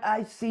not what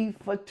I see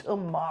for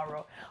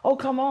tomorrow. Oh,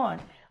 come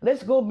on.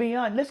 Let's go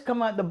beyond. Let's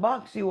come out the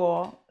box, you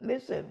all.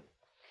 Listen.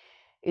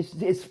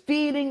 It's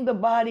feeding the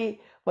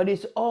body, but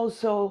it's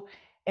also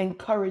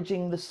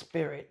encouraging the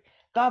spirit.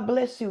 God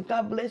bless you.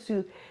 God bless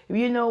you.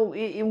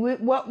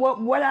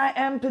 What I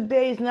am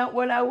today is not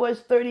what I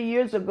was 30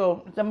 years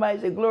ago. Somebody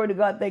say, glory to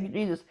God. Thank you,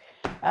 Jesus.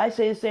 I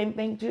say the same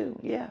thing too.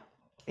 Yeah.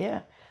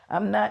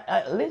 I'm not,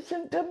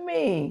 listen to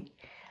me.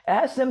 I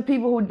had some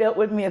people who dealt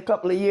with me a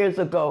couple of years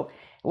ago.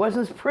 It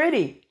wasn't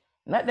pretty.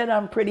 Not that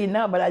I'm pretty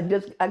now, but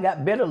I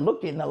got better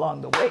looking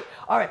along the way.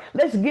 All right,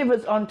 let's give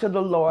us unto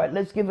the Lord.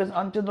 Let's give us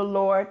unto the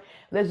Lord.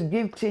 Let's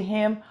give to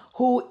him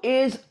who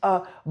is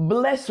a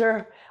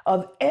blesser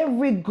of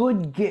every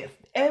good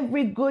gift.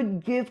 Every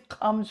good gift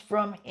comes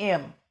from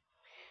him.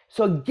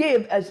 So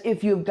give as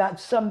if you've got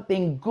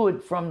something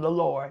good from the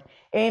Lord.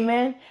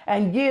 Amen.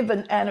 And give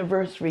an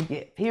anniversary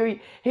gift.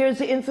 Here's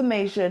the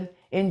information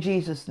in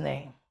Jesus'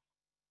 name.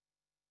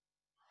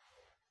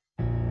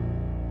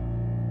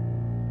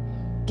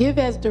 Give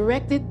as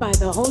directed by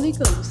the Holy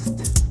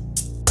Ghost.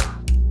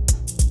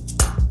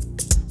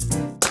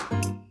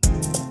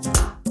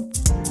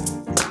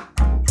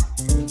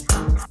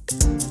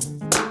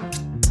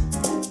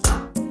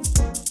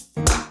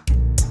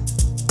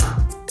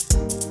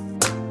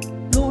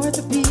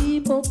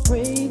 people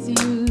praise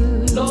you.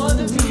 Lord,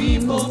 the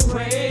people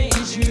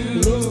praise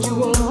you. Lift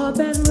you up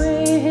and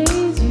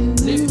raise you.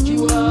 Lift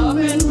you up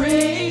and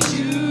raise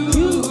you.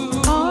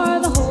 You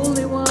are the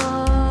Holy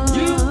One.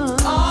 You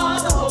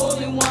are the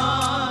Holy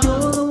One.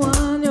 You're the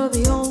one, you're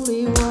the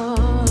only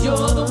one.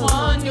 You're the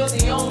one, you're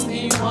the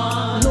only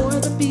one.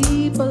 Lord, the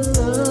people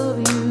love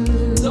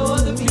you.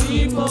 Lord, the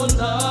people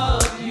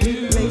love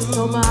you. Place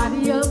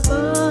nobody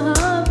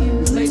above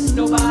you. Place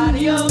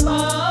nobody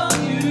above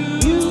you.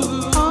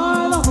 You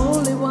are the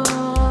Holy One.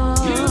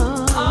 You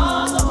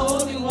are the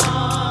Holy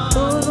One.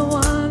 You're the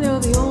one, you're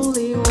the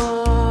only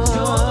one.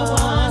 You're the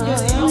one, you're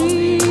the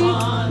only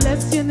one.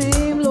 Bless your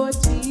name, Lord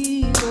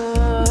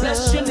Jesus.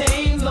 Bless your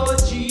name, Lord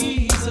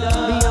Jesus.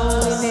 The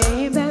only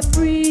name that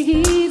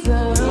frees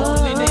us. The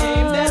only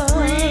name that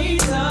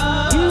frees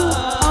us. You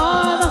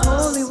are the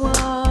Holy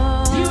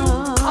One. You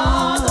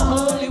are the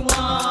Holy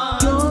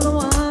One. You're the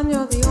one,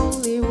 you're the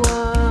only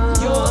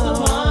one. You're the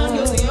one,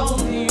 you're the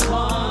only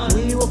one.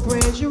 We will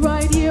praise you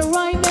right here,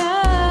 right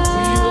now.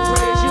 We will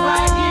praise you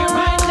right here,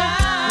 right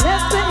now.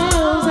 Let the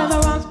hills and the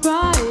rocks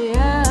cry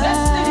out. Let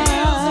the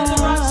hills and the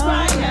rocks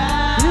cry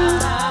out. You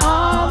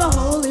are the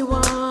Holy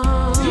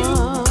One. You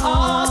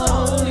are the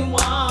Holy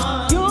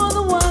One. You're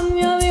the one,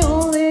 you're the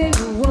only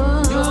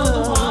one. You're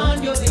the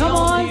one, you're the Come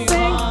on, only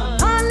sing. one.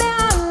 Halle,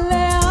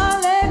 halle,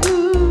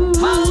 hallelujah.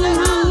 Halle,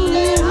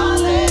 halle,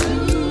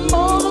 hallelujah.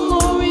 All the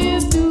glory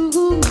is to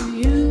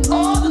you.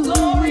 All the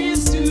glory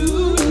is to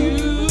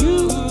you.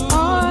 You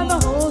are the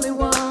Holy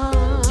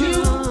One.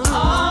 You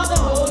are the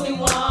Holy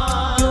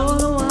One. You're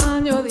the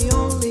one, you're the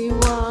only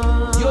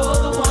one. You're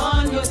the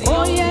one, you're the Oh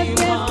only yes,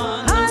 yes.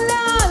 one.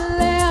 Halle,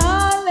 halle,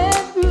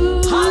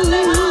 hallelujah.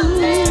 Halle,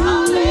 halle,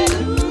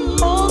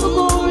 hallelujah. All the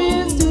glory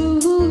is to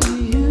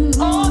you.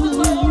 All the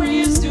glory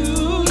is to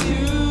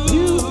you.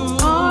 You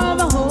are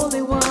the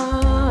Holy One.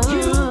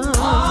 You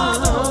are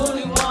the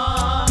Holy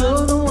One.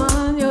 You're the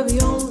one, you're the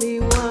only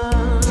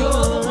one.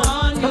 You're the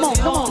one, Come you're on,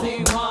 the come on.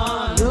 only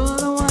one. You're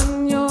the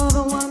one, you're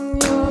the one,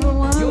 you're the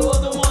one. You're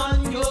the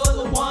one, you're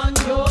the one,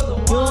 you're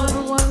the You're one.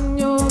 the one,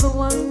 you're the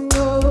one,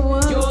 you're the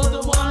one. You're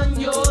the one,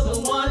 you're the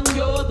one,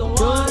 you're the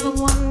You're one. the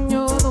one,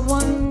 you're the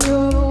one,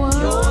 you're the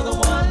one. You're the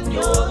one,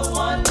 you're the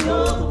one,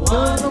 you're the You're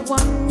one. the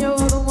one,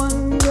 you're the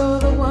one, you're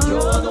the one.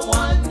 You're the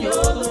one,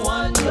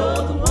 you're the one, you're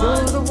the You're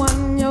one. the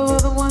one, you're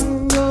the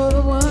one, you're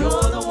the one.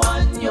 You're the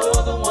one,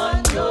 you're the one,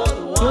 you're the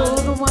one. You're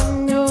the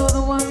one, you're the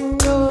one,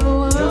 you're the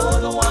one. You're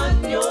the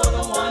one, you're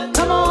the one.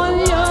 Come on,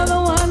 you're the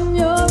one,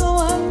 you're the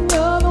one,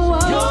 you're the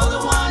one. You're the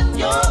one,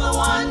 you're the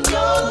one,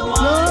 you're the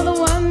one. You're the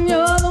one,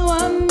 you're the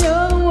one,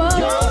 you're the one.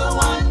 You're the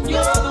one,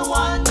 you're the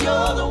one,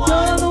 you're the one.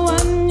 You're the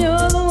one,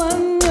 you're the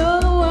one,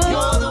 you're the one.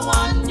 You're the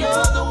one,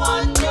 you're the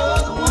one, you're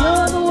the one.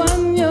 You're the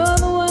one, you're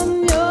the one,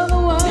 you're the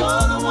one.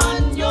 You're the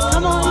one, you're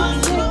Come the on,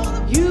 one.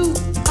 sing. You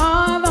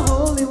are the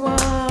Holy One.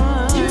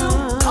 You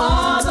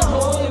are the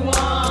Holy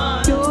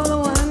One. You're the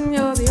one,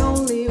 you're the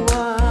only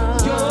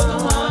one. You're the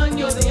one,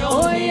 you're the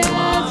Oh only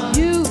yes, one.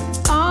 you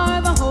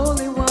are the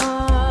Holy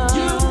One.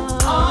 You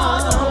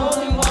are the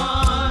Holy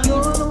One.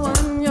 You're the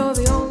one, you're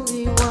the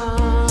only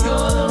one.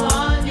 You're the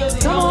one, you're the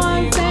Come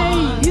only on, say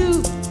one.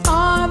 you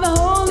are the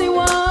Holy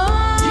One.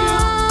 You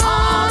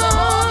are the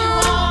Holy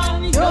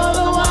One. You're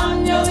the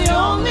one, you're the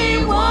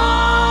only one.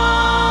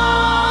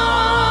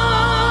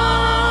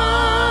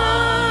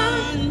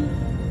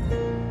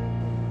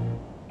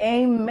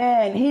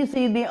 Amen. He's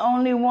the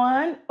only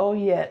one? Oh,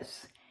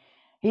 yes.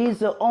 He's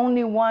the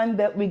only one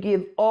that we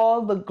give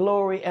all the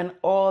glory and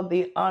all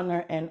the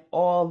honor and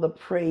all the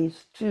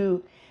praise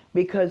to,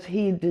 because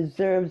he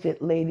deserves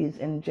it, ladies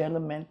and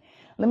gentlemen.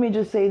 Let me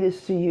just say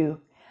this to you.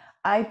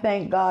 I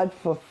thank God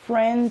for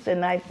friends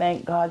and I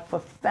thank God for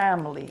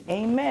family.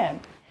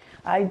 Amen.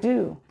 I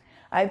do.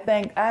 I've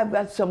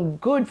got some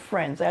good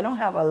friends. I don't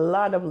have a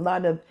lot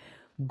of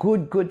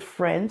good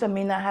friends. I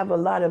mean, I have a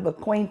lot of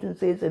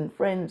acquaintances and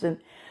friends,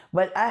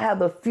 but I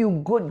have a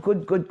few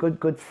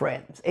good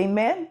friends.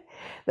 Amen.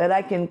 That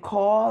I can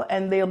call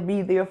and they'll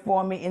be there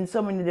for me in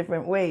so many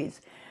different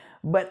ways.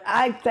 But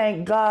I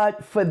thank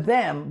God for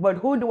them. But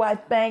who do I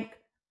thank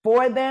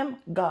for them?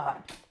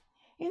 God.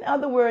 In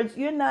other words,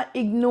 you're not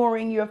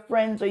ignoring your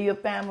friends or your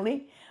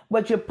family,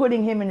 but you're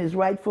putting him in his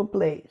rightful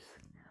place.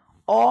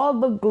 All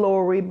the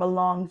glory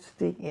belongs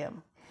to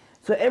him.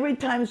 So every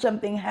time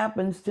something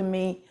happens to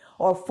me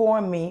or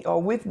for me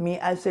or with me,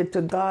 I said,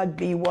 to God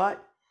be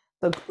what?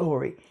 The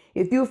glory.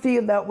 If you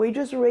feel that way,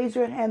 just raise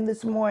your hand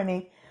this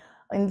morning.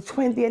 In the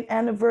 20th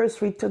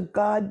anniversary, to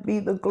God be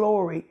the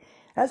glory.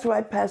 That's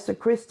right, Pastor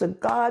Chris, to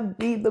God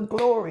be the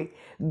glory.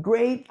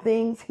 Great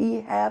things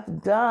he hath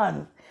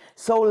done.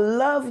 So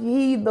love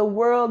ye the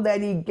world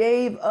that he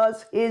gave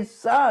us his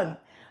son.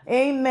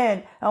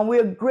 Amen. And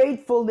we're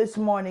grateful this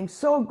morning.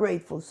 So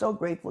grateful, so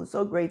grateful,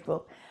 so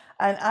grateful.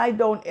 And I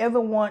don't ever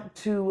want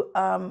to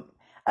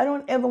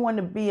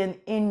be an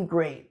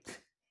ingrate.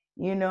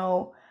 You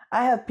know,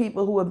 I have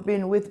people who have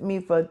been with me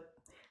for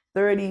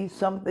 30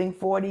 something,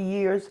 40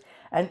 years.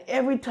 And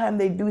every time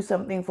they do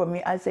something for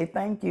me, I say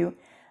thank you.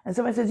 And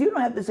somebody says, you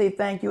don't have to say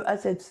thank you. I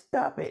said,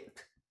 stop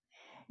it.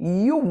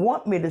 You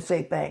want me to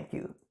say thank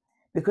you.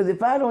 Because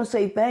if I don't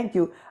say thank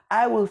you,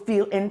 I will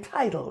feel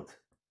entitled.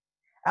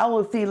 I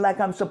will feel like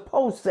I'm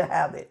supposed to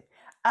have it.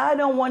 I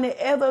don't want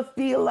to ever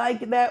feel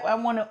like that. I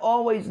want to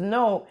always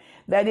know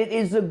that it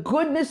is the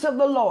goodness of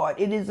the Lord.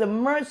 It is the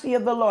mercy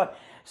of the Lord.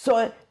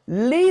 So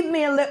leave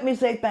me and let me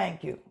say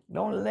thank you.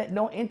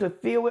 Don't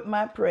interfere with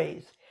my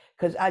praise,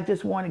 because I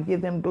just want to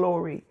give him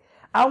glory.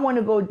 I want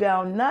to go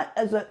down not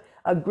as a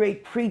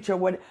great preacher,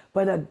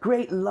 but a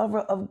great lover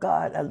of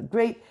God, a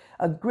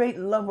great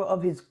lover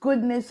of his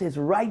goodness, his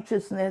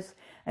righteousness.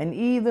 And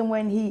even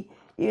when he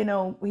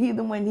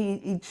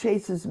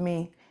chases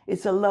me,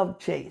 it's a love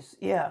chase.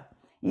 Yeah.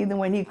 Even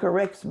when he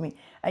corrects me.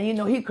 And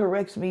he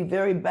corrects me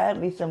very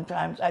badly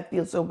sometimes. I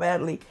feel so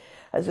badly.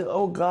 I said,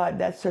 oh God,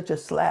 that's such a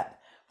slap.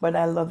 But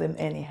I love him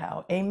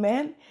anyhow.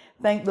 Amen.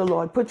 Thank the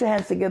Lord. Put your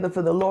hands together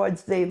for the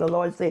Lord's Day. The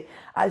Lord's Day.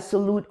 I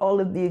salute all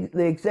of the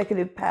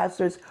executive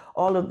pastors,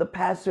 all of the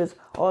pastors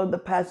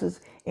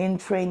in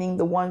training,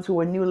 the ones who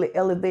are newly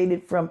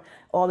elevated from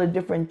all the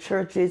different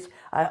churches.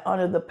 I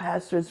honor the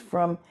pastors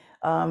from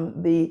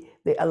the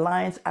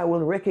Alliance. I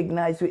will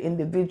recognize you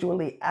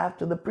individually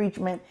after the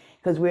preachment,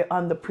 because we're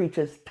on the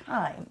preacher's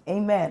time.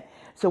 Amen.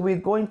 So we're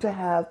going to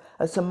have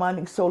a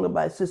sermonic solo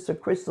by Sister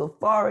Crystal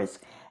Forrest,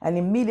 and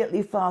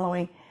immediately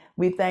following,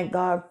 we thank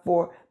God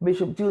for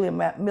Bishop Julia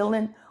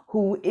McMillan,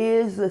 who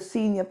is the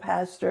senior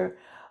pastor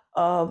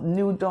of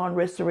New Dawn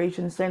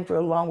Restoration Center,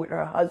 along with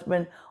her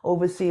husband,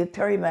 Overseer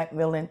Terry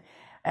McMillan.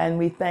 And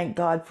we thank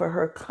God for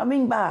her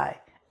coming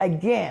by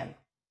again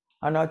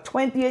on our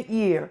 20th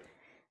year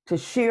to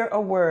share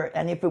a word.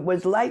 And if it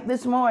was like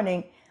this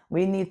morning,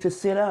 we need to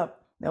sit up.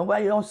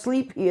 Nobody don't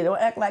sleep here. Don't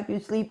act like you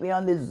sleep here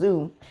on this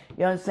Zoom.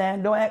 You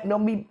understand?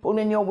 Don't be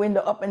pulling your window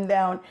up and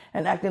down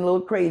and acting a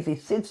little crazy.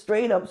 Sit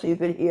straight up so you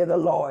could hear the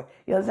Lord.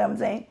 You understand what I'm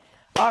saying?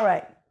 All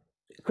right.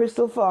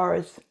 Crystal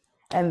Forrest,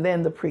 and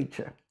then the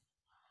preacher.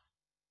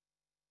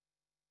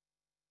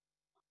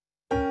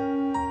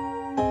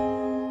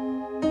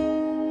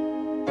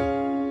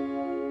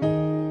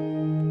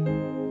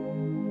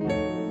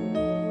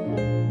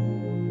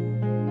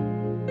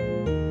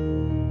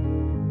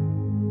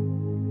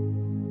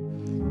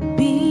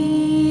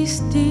 Be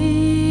still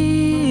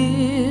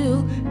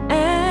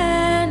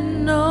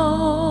and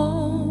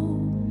know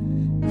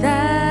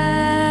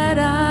that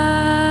I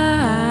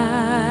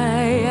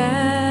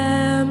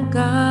am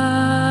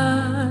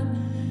God.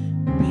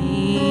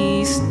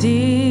 Be still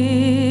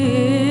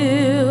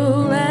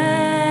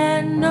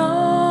and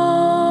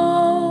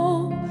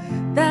know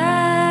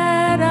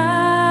that I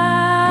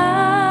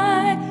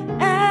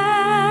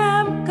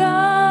am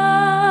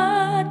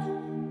God.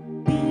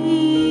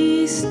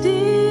 Be still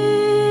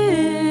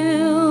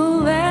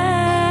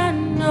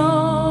and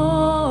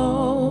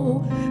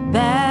know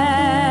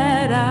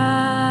that I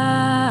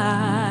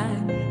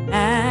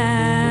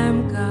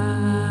am God.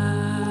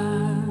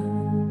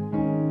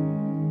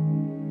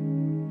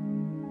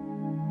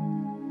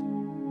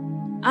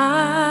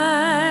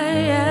 I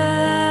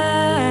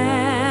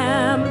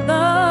am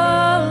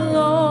the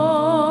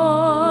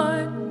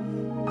Lord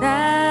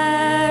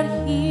that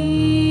healeth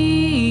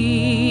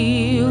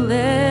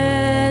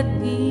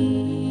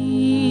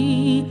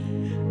thee.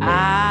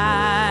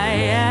 I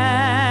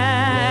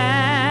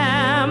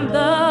am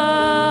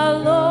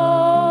the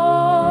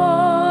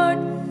Lord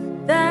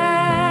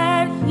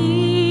that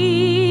healeth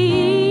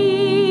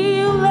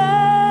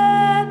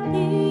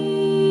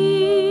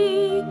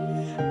thee.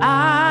 I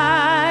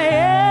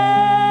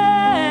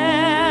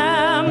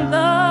am the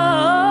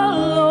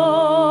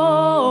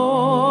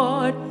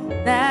Lord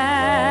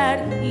that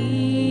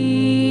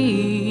healeth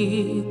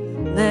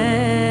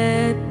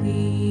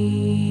thee.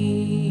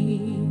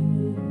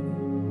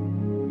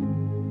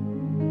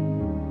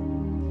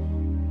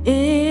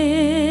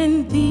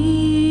 In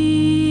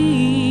thee,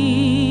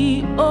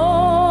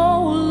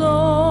 O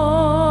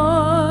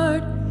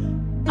Lord,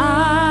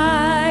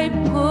 I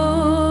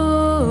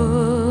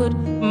put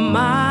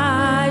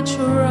my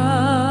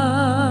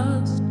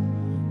trust.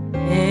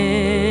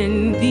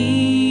 In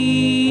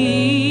thee,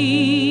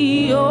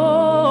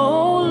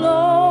 O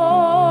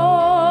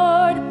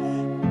Lord,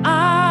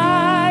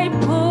 I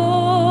put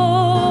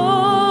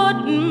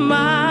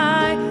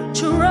my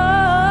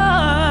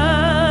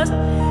trust.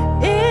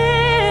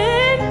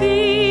 In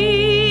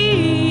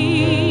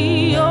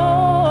thee, O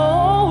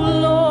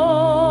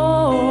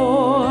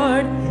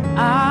Lord,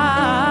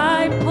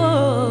 I put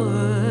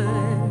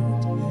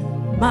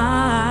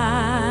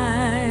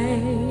my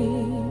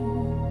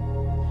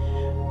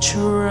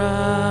trust.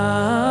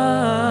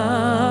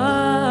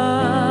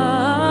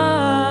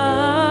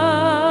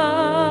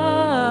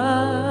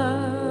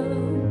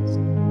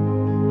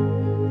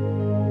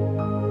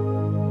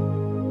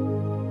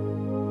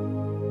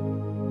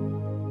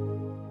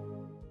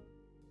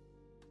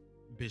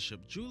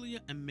 Bishop Julia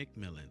M.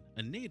 McMillan,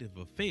 a native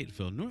of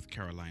Fayetteville, North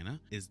Carolina,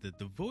 is the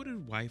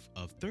devoted wife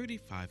of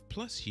 35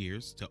 plus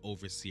years to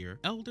Overseer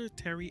Elder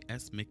Terry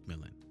S.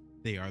 McMillan.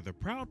 They are the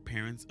proud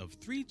parents of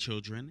 3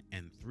 children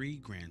and 3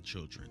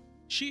 grandchildren.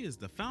 She is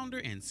the founder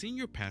and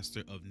senior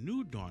pastor of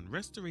New Dawn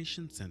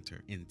Restoration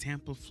Center in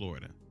Tampa,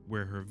 Florida,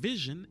 where her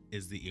vision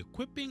is the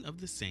equipping of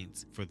the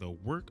saints for the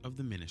work of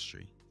the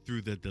ministry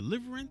through the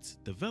deliverance,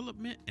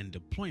 development, and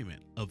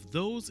deployment of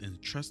those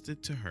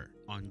entrusted to her.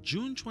 On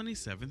June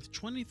 27,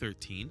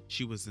 2013,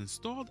 she was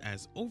installed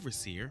as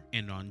overseer,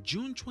 and on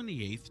June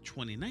 28,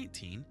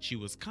 2019, she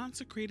was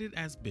consecrated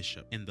as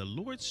bishop in the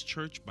Lord's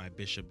Church by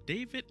Bishop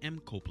David M.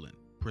 Copeland,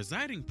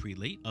 presiding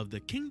prelate of the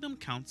Kingdom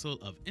Council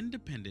of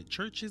Independent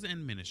Churches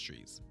and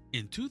Ministries.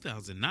 In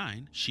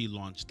 2009, she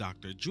launched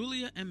Dr.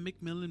 Julia M.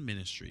 McMillan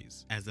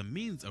Ministries as a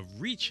means of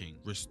reaching,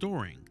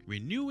 restoring,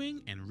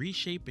 renewing, and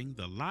reshaping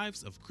the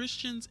lives of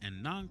Christians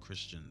and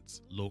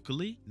non-Christians,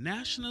 locally,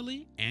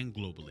 nationally, and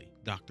globally.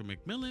 Dr.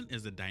 McMillan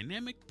is a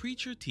dynamic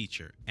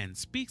preacher-teacher and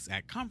speaks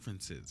at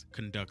conferences,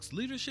 conducts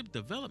leadership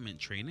development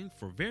training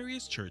for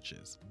various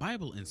churches,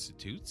 Bible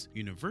institutes,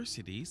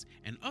 universities,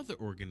 and other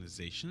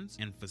organizations,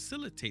 and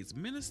facilitates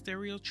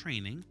ministerial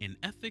training in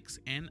ethics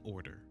and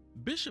order.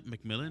 Bishop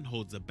McMillan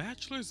holds a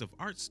Bachelor's of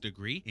Arts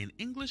degree in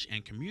English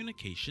and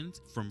Communications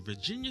from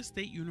Virginia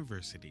State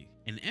University,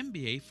 an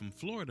MBA from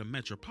Florida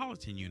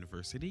Metropolitan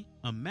University,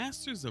 a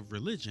Master's of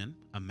Religion,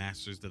 a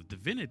Master's of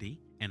Divinity,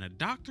 and a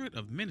Doctorate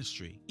of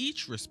Ministry,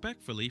 each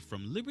respectfully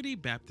from Liberty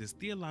Baptist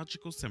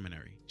Theological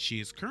Seminary. She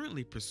is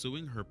currently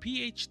pursuing her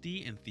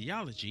PhD in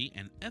Theology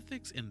and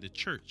Ethics in the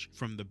Church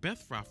from the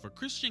Beth Rapha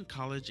Christian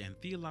College and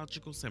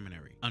Theological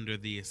Seminary, under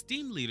the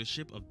esteemed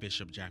leadership of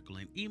Bishop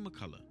Jacqueline E.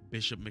 McCullough.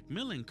 Bishop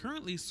McMillan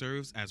currently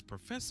serves as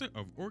Professor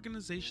of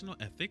Organizational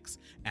Ethics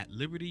at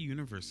Liberty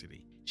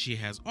University. She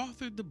has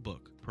authored the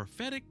book,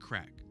 Prophetic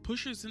Crack,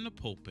 Pushers in the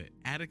Pulpit,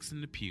 Addicts in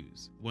the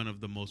Pews, one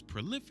of the most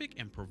prolific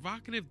and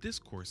provocative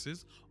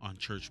discourses on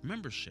church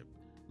membership,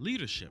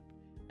 leadership,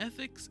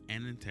 ethics,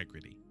 and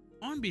integrity.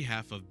 On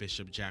behalf of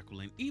Bishop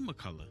Jacqueline E.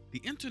 McCullough,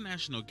 the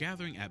International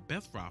Gathering at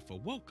Beth Rapha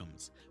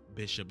welcomes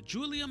Bishop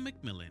Julia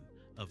McMillan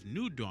of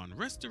New Dawn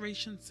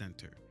Restoration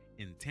Center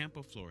in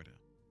Tampa, Florida.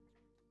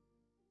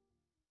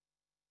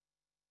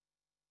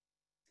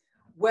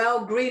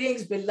 Well,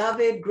 greetings,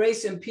 beloved.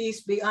 Grace and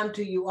peace be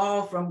unto you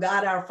all from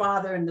God our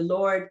Father and the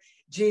Lord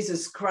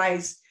Jesus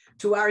Christ.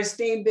 To our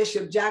esteemed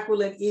Bishop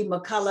Jacqueline E.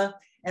 McCullough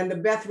and the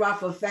Beth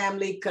Rapha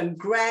family,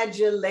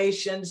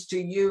 congratulations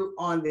to you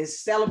on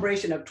this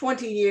celebration of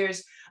 20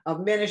 years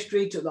of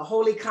ministry, to the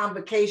Holy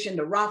Convocation,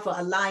 the Rapha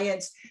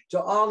Alliance,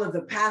 to all of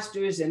the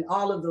pastors and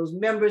all of those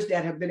members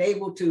that have been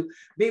able to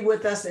be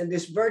with us in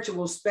this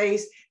virtual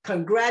space.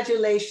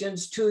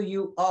 Congratulations to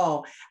you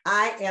all.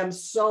 I am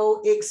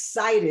so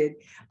excited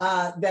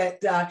that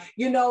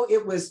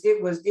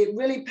it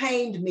really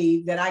pained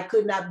me that I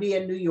could not be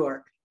in New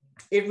York.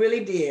 It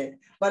really did.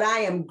 But I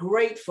am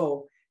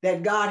grateful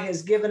that God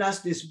has given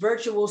us this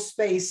virtual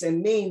space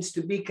and means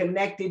to be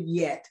connected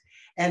yet.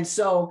 And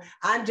so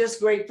I'm just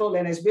grateful.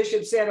 And as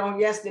Bishop said on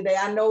yesterday,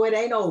 I know it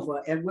ain't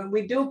over. And when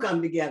we do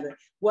come together,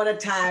 what a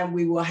time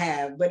we will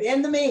have. But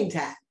in the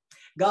meantime,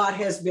 God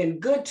has been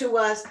good to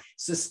us,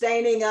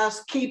 sustaining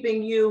us,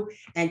 keeping you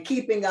and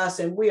keeping us.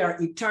 And we are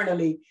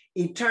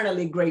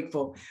eternally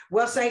grateful.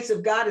 Well, saints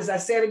of God, as I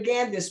said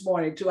again this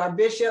morning to our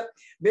Bishop,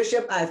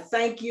 I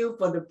thank you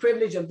for the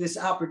privilege of this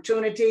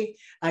opportunity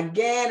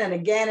again and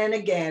again and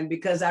again,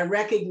 because I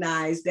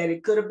recognize that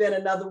it could have been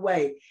another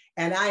way.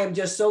 And I am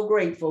just so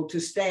grateful to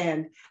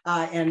stand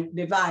and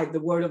divide the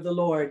word of the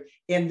Lord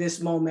in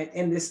this moment,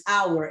 in this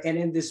hour, and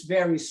in this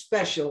very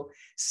special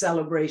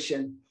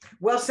celebration.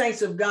 Well,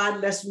 saints of God,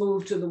 let's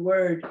move to the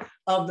word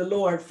of the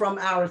Lord from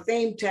our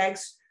theme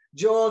text,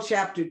 Joel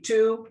chapter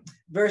 2,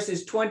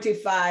 verses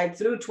 25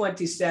 through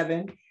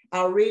 27.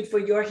 I'll read for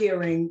your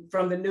hearing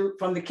from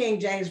the King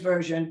James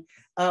Version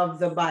of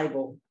the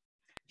Bible.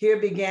 Here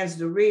begins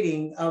the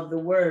reading of the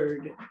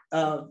word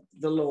of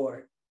the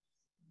Lord.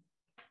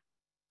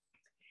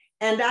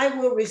 And I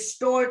will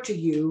restore to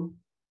you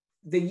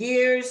the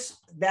years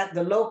that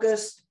the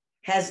locust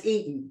has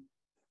eaten,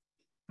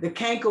 the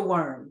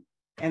cankerworm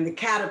and the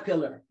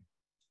caterpillar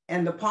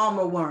and the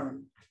palmer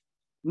worm,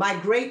 my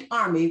great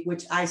army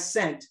which I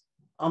sent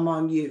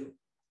among you.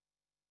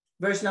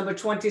 Verse number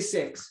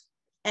 26,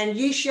 and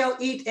ye shall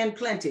eat in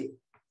plenty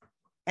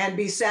and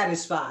be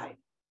satisfied,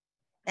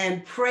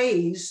 and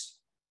praise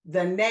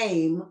the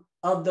name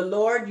of the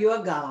Lord your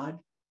God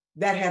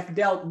that hath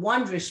dealt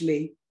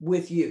wondrously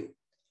with you.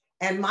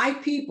 And my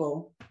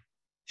people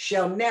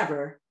shall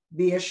never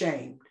be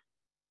ashamed.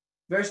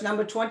 Verse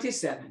number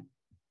 27,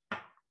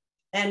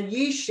 and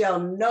ye shall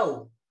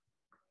know,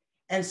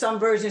 and some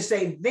versions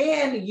say,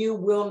 then you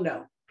will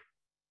know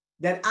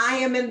that I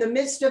am in the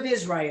midst of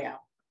Israel,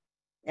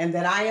 and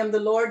that I am the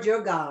Lord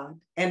your God,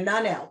 and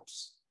none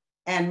else,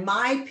 and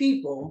my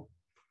people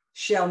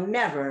shall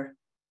never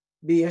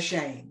be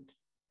ashamed.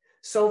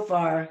 So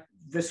far,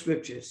 the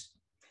scriptures.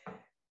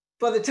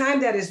 For the time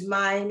that is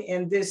mine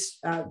in this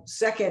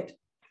second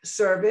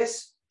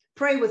service,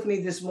 pray with me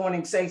this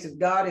morning, saints of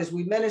God, as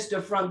we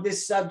minister from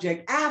this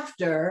subject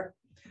after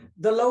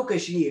the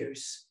locust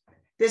years.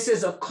 This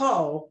is a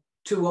call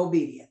to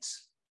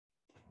obedience.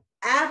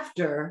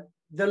 After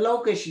the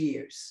locust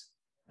years,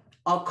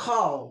 a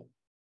call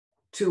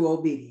to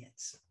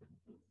obedience.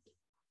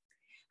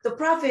 The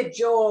prophet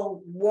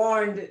Joel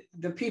warned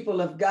the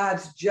people of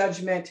God's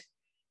judgment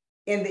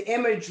in the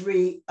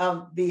imagery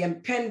of the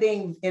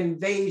impending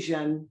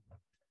invasion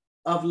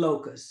of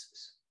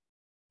locusts.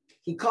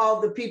 He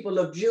called the people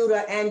of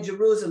Judah and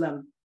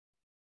Jerusalem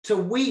to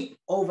weep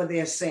over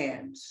their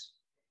sins.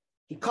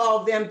 He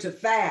called them to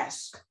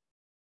fast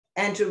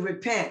and to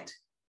repent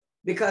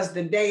because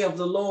the day of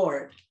the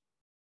Lord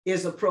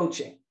is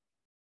approaching.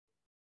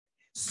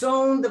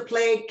 Soon the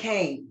plague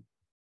came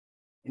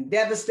and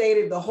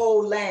devastated the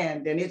whole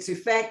land, and its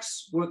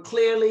effects were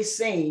clearly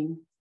seen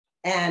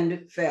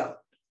and felt.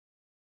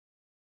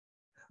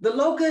 The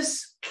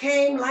locusts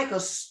came like a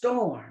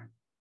storm.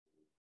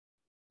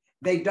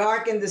 They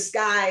darkened the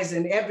skies,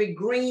 and every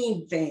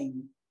green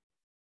thing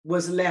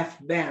was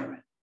left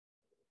barren.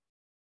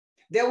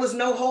 There was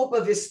no hope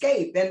of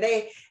escape, and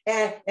they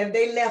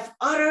left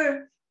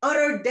utter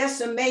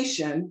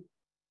decimation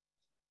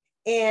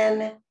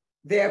in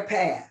their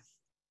path.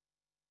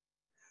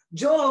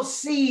 Joel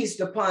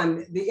seized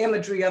upon the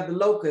imagery of the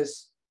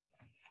locust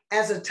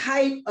as a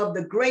type of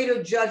the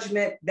greater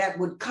judgment that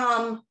would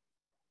come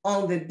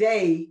on the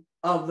day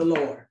of the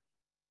Lord.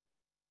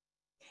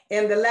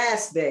 In the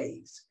last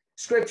days,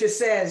 Scripture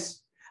says,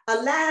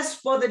 alas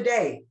for the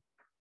day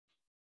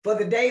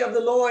of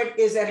the Lord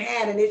is at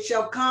hand, and it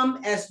shall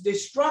come as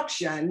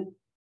destruction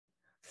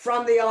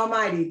from the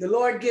Almighty. The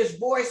Lord gives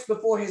voice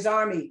before his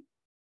army,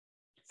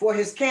 for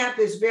his camp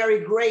is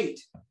very great.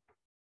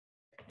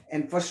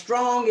 And for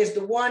strong is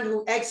the one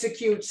who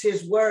executes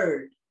his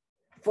word.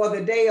 For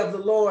the day of the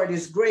Lord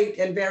is great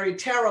and very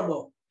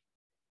terrible.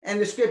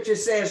 And the scripture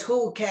says,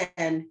 who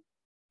can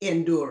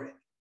endure it?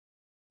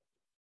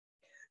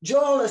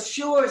 Joel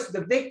assures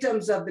the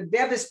victims of the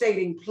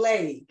devastating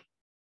plague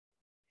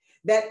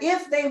that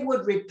if they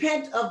would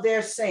repent of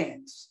their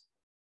sins,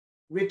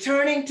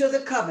 returning to the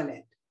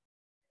covenant,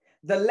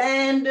 the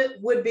land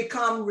would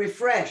become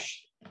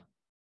refreshed,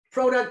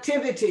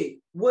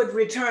 productivity would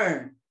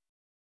return,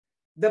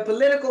 the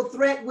political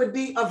threat would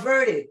be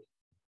averted,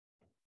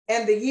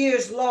 and the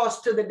years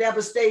lost to the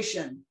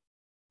devastation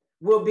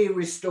will be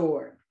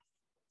restored.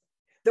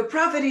 The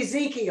prophet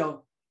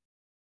Ezekiel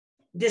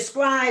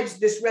describes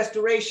this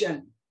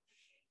restoration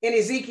in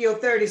Ezekiel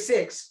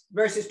 36,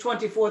 verses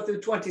 24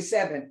 through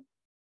 27.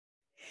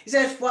 He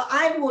says, for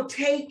I will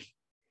take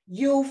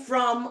you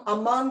from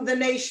among the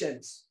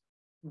nations,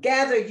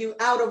 gather you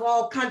out of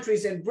all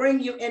countries, and bring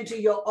you into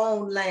your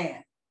own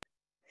land.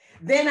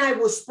 Then I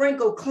will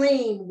sprinkle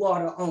clean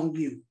water on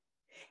you,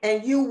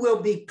 and you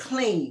will be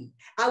clean.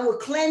 I will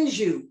cleanse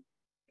you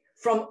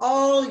from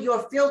all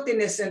your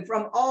filthiness and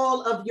from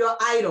all of your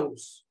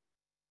idols.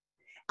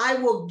 I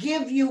will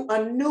give you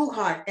a new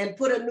heart and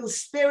put a new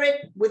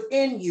spirit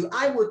within you.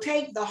 I will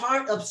take the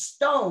heart of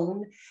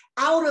stone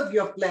out of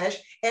your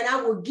flesh, and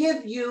I will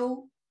give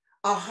you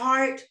a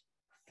heart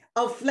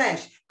of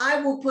flesh.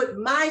 I will put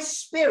my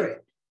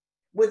spirit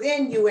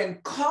within you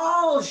and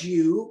cause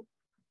you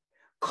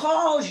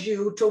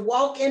to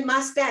walk in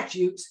my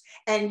statutes,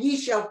 and ye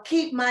shall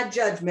keep my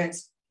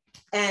judgments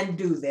and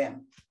do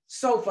them.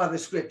 So far the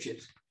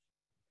scriptures.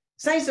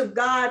 Saints of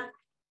God,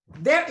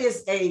 there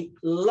is a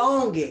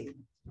longing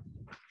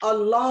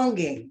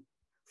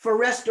for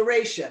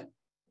restoration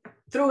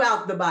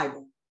throughout the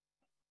Bible.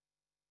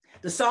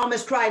 The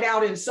psalmist cried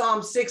out in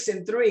Psalm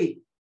 6:3,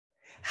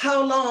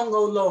 how long,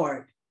 O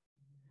Lord,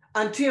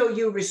 until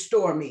you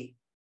restore me?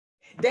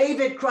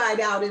 David cried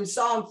out in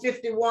Psalm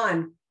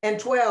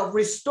 51:12,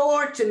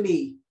 restore to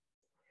me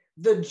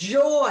the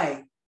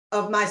joy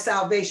of my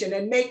salvation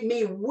and make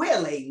me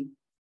willing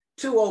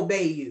to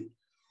obey you.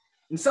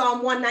 In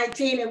Psalm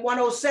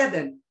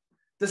 119:107,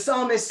 the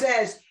psalmist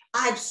says,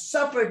 I've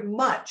suffered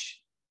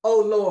much, O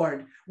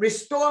Lord.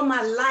 Restore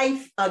my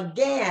life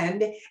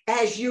again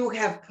as you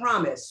have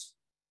promised.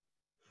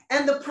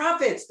 And the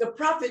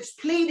prophets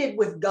pleaded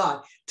with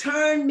God,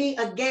 turn me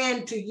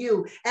again to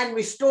you and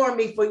restore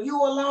me, for you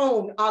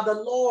alone are the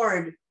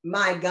Lord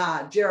my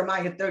God,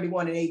 Jeremiah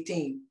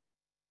 31:18.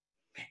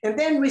 And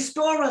then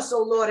restore us,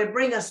 O Lord, and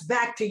bring us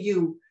back to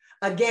you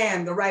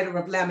again, the writer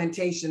of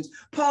Lamentations.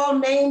 Paul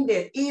named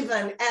it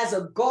even as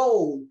a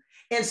goal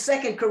in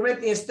 2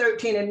 Corinthians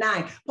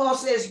 13:9. Paul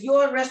says,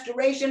 your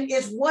restoration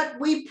is what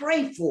we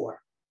pray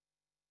for.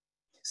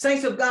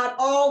 Saints of God,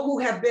 all who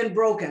have been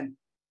broken,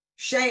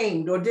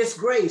 shamed, or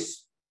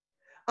disgraced,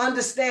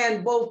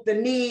 understand both the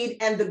need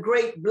and the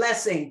great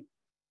blessing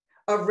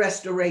of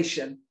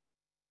restoration.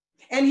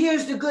 And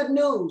here's the good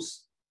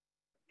news.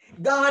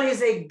 God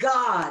is a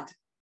God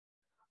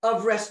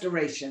of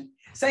restoration.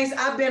 Saints,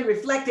 I've been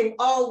reflecting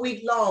all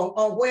week long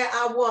on where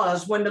I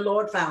was when the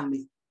Lord found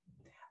me.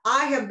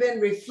 I have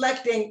been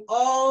reflecting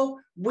all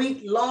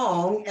week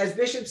long, as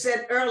Bishop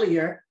said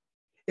earlier.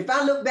 If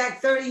I look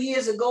back 30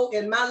 years ago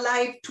in my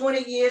life,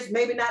 20 years,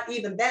 maybe not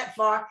even that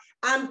far,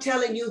 I'm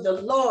telling you,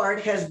 the Lord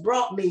has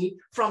brought me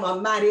from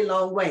a mighty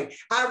long way.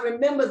 I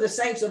remember the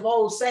saints of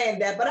old saying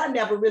that, but I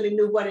never really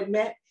knew what it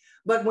meant.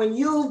 But when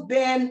you've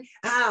been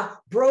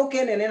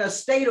broken and in a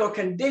state or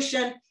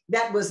condition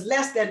that was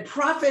less than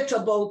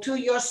profitable to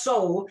your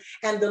soul,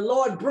 and the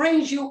Lord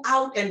brings you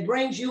out and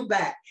brings you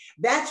back.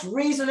 That's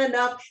reason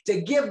enough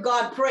to give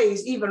God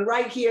praise even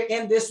right here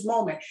in this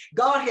moment.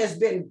 God has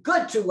been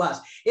good to us.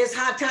 It's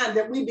high time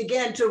that we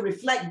began to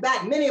reflect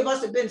back. Many of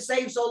us have been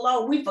saved so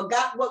long, we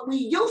forgot what we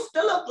used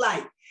to look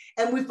like.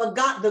 And we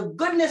forgot the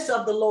goodness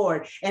of the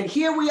Lord. And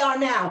here we are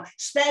now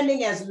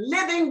standing as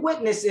living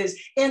witnesses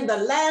in the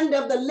land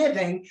of the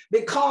living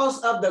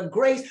because of the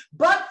grace,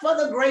 but for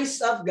the grace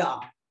of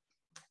God.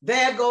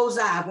 There goes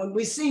I. When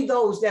we see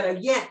those that are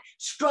yet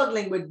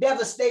struggling with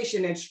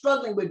devastation and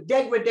struggling with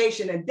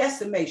degradation and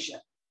decimation,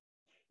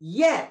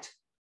 yet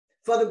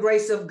for the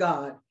grace of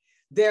God,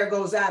 there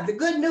goes I. The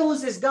good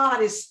news is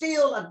God is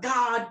still a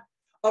God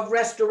of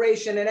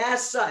restoration. And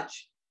as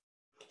such,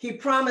 he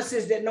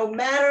promises that no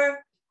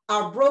matter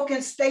our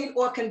broken state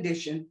or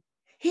condition,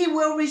 he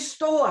will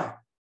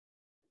restore.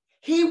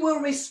 He will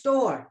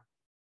restore.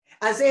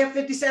 Isaiah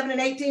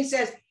 57:18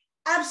 says,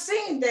 I've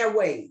seen their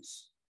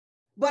ways,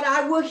 but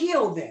I will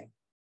heal them.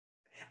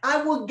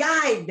 I will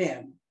guide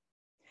them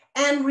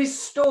and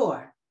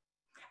restore.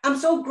 I'm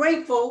so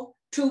grateful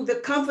to the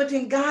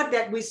comforting God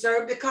that we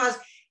serve, because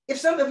if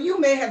some of you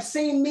may have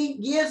seen me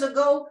years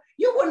ago,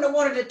 you wouldn't have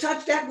wanted to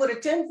touch that with a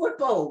 10-foot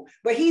pole.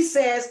 But he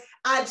says,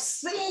 I've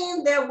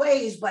seen their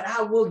ways, but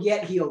I will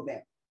yet heal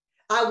them.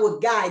 I will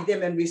guide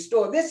them and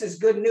restore. This is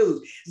good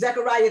news.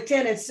 Zechariah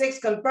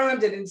 10:6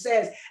 confirms it and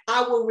says,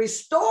 I will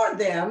restore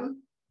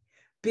them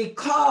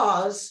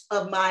because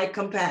of my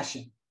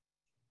compassion.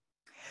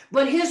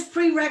 But his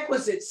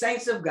prerequisite,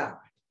 saints of God,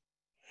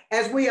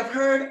 as we have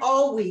heard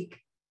all week,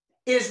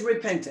 is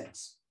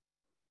repentance.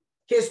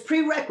 His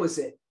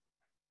prerequisite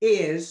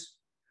is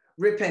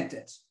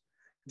repentance.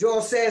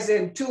 Joel says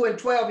in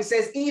 2:12, he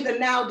says, even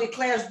now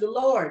declares the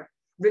Lord,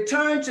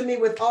 return to me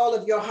with all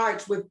of your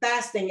hearts, with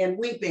fasting and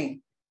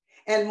weeping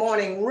and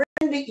mourning.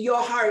 Rend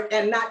your heart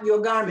and not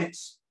your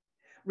garments.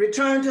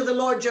 Return to the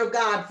Lord your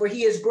God, for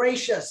he is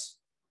gracious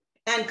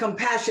and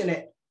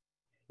compassionate.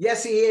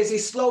 Yes, he is.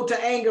 He's slow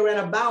to anger and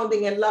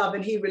abounding in love,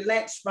 and he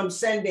relents from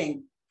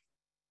sending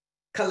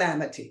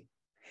calamity.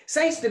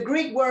 Saints, the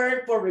Greek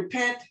word for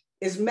repent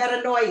is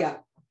metanoia,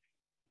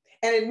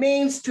 and it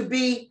means to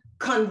be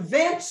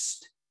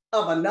convinced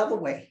of another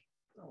way,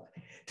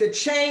 to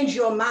change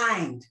your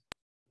mind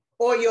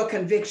or your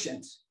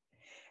convictions.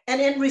 And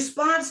in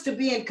response to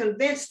being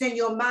convinced in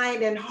your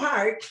mind and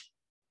heart,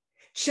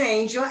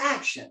 change your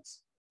actions.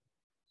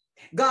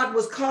 God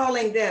was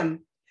calling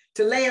them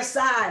to lay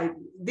aside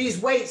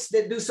these weights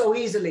that do so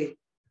easily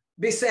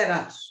beset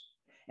us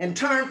and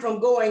turn from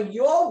going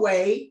your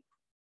way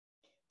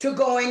to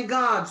going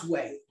God's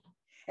way.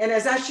 And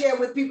as I share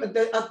with people,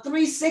 a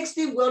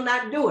 360 will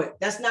not do it.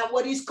 That's not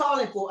what he's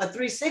calling for. A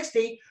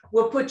 360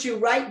 will put you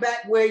right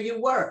back where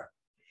you were.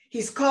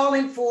 He's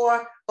calling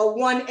for a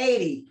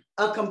 180,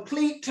 a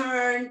complete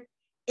turn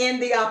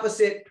in the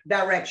opposite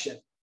direction.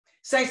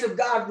 Saints of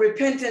God,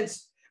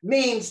 repentance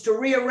means to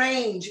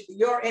rearrange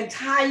your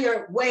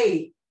entire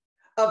way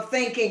of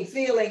thinking,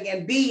 feeling,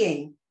 and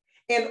being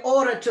in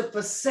order to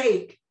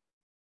forsake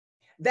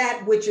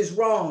that which is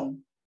wrong.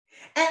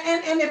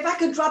 And if I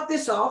could drop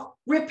this off,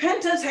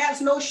 repentance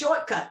has no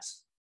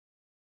shortcuts.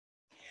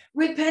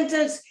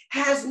 Repentance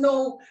has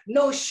no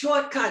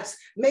shortcuts.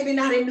 Maybe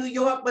not in New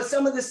York, but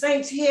some of the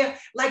saints here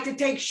like to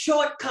take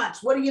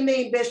shortcuts. What do you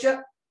mean,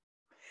 Bishop?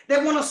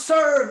 They want to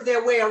serve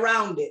their way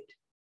around it.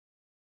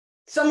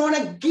 Some want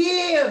to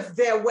give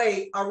their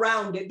way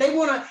around it. They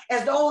want to,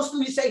 as the old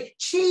school you say,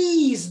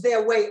 cheese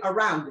their way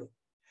around it.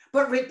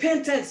 But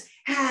repentance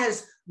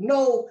has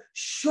no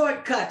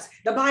shortcuts.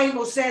 The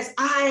Bible says,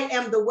 I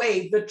am the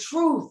way, the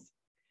truth,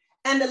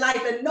 and the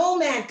life, and no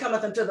man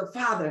cometh unto the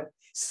Father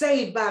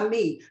save by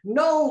me.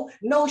 No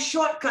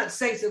shortcuts,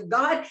 saints of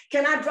God.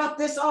 Can I drop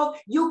this off?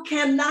 You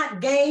cannot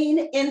gain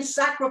in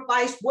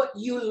sacrifice what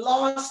you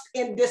lost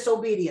in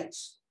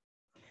disobedience.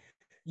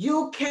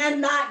 You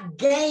cannot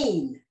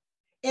gain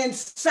in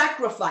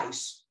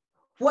sacrifice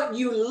what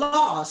you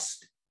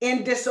lost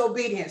in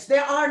disobedience.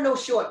 There are no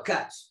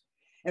shortcuts.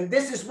 And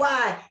this is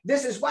why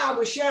I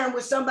was sharing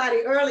with somebody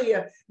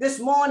earlier this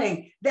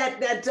morning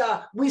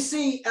that we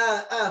see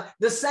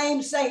the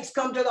same saints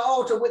come to the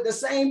altar with the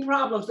same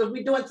problems, because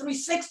we're doing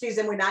 360s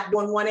and we're not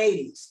doing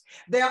 180s.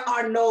 There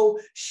are no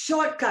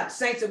shortcuts,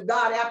 saints of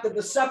God, after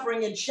the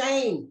suffering and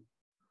shame,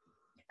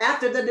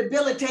 after the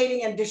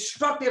debilitating and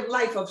destructive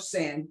life of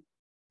sin,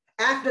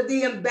 after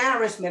the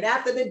embarrassment,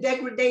 after the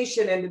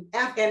degradation, and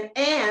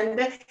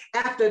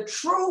after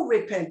true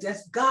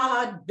repentance,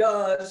 God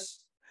does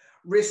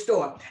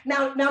restore.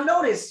 Now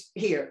notice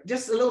here,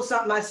 just a little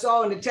something I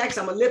saw in the text.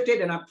 I'm going to lift it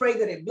and I pray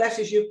that it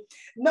blesses you.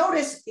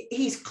 Notice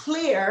he's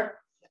clear.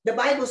 The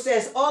Bible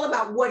says all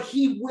about what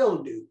he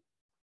will do.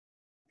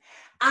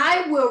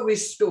 I will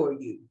restore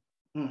you.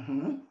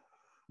 Mm-hmm.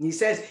 He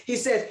says,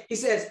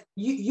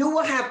 you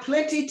will have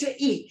plenty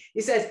to eat.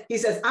 He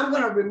says, I'm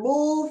going to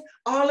remove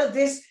all of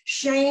this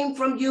shame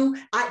from you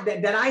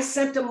that I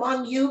sent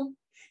among you.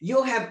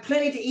 You'll have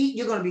plenty to eat.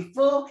 You're going to be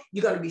full.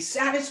 You're going to be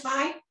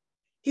satisfied.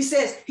 He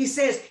says,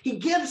 he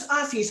gives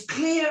us, he's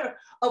clear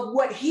of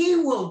what he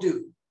will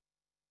do.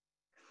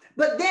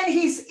 But then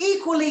he's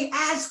equally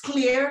as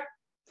clear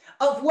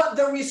of what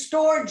the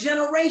restored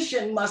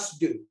generation must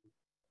do.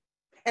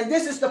 And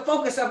this is the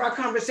focus of our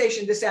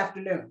conversation this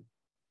afternoon.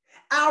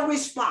 Our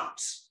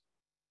response,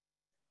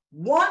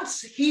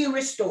 once he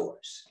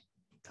restores,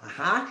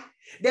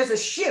 there's a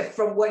shift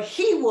from what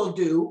he will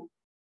do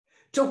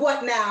to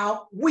what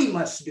now we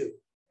must do.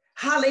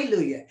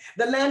 Hallelujah.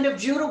 The land of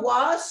Judah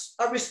was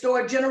a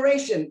restored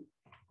generation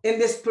in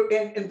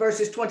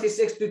verses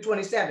 26 through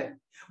 27.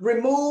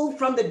 Removed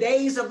from the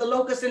days of the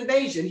locust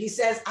invasion. He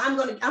says, I'm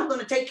going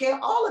to take care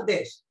of all of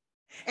this.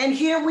 And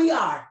here we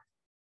are,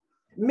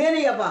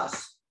 many of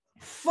us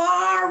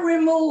far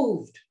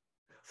removed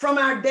from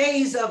our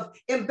days of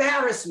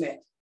embarrassment,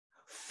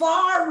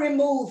 far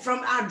removed from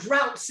our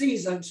drought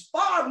seasons,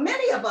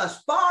 many of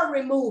us far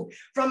removed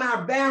from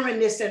our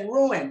barrenness and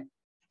ruin.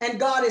 And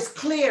God is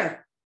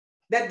clear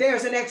that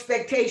there's an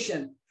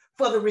expectation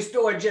for the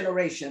restored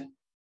generation.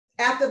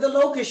 After the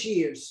locust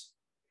years,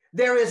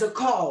 there is a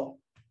call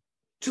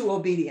to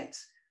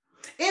obedience.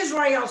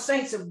 Israel,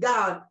 saints of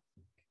God,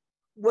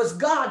 was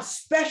God's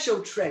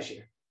special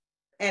treasure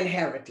and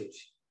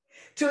heritage.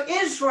 To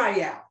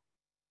Israel,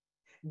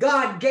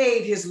 God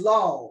gave his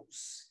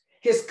laws,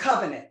 his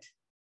covenant.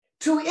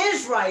 To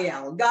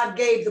Israel, God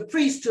gave the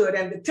priesthood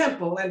and the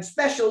temple and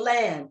special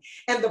land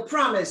and the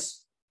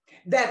promise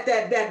that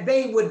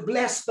they would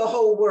bless the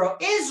whole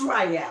world.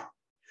 Israel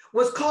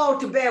was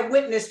called to bear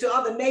witness to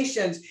other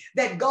nations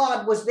that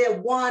God was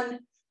their one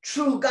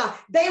true God.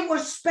 They were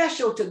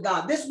special to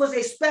God. This was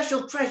a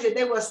special treasure.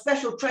 They were a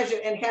special treasure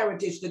and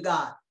heritage to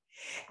God.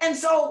 And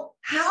so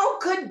how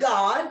could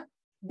God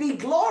be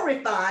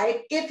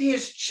glorified if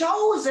his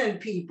chosen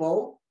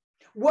people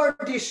were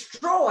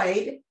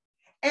destroyed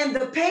and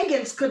the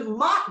pagans could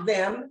mock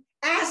them,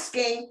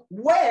 asking,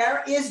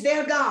 where is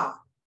their God?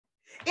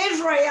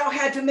 Israel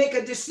had to make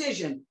a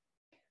decision.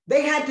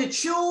 They had to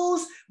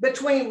choose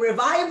between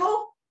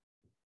revival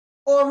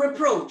or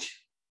reproach.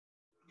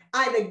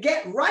 Either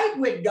get right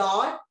with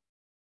God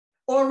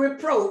or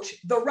reproach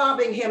the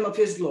robbing him of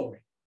his glory.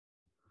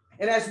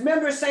 And as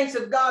members, saints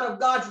of God, of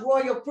God's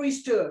royal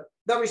priesthood,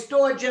 the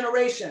restored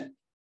generation,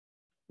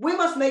 we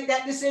must make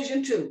that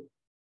decision too.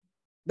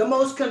 The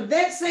most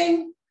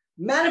convincing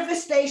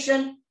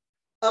manifestation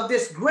of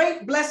this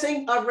great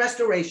blessing of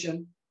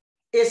restoration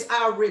is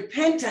our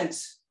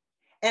repentance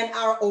and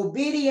our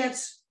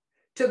obedience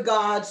to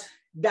God's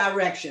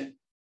direction.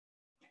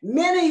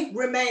 Many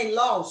remain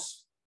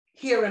lost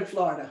here in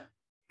Florida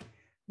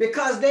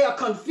because they are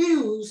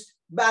confused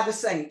by the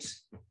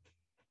saints.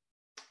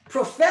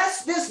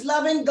 Profess this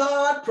loving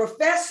God,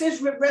 profess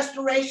his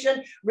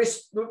restoration,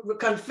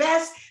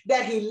 confess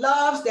that he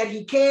loves, that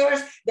he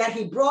cares, that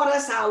he brought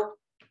us out,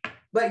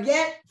 but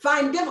yet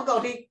find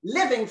difficulty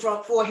living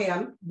for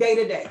him day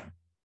to day.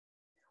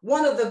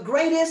 One of the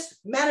greatest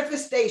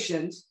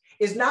manifestations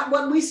is not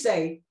what we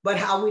say, but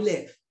how we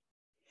live.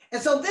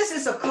 And so this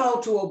is a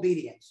call to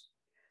obedience.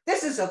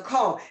 This is a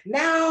call.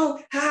 Now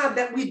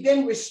that we've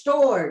been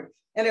restored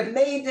and have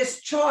made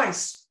this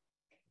choice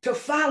to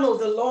follow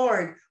the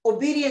Lord,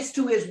 obedience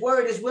to his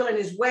word, his will, and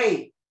his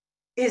way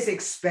is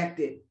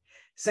expected.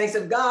 Saints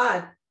of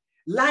God,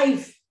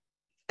 life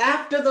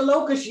after the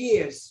locust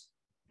years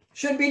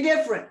should be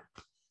different.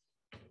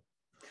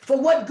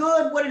 For what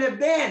good would it have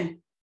been?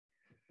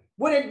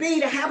 Would it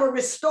be to have a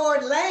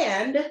restored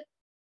land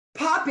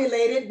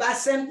populated by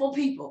sinful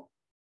people?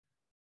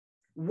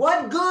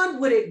 What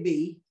good would it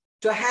be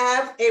to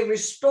have a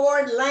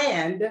restored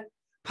land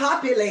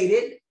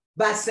populated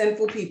by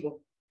sinful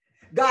people?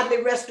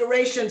 Godly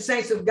restoration,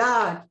 saints of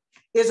God,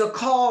 is a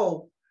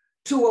call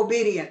to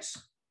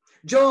obedience.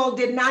 Joel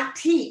did not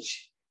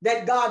teach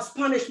that God's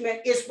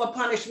punishment is for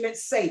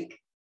punishment's sake.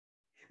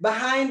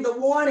 Behind the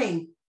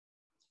warning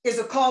is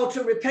a call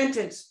to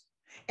repentance,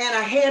 and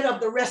ahead of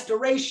the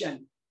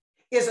restoration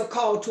is a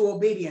call to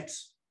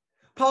obedience.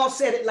 Paul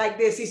said it like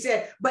this. He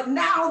said, but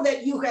now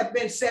that you have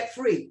been set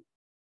free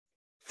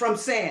from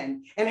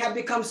sin and have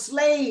become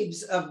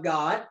slaves of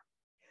God,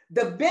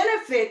 the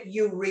benefit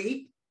you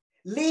reap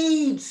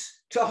leads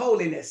to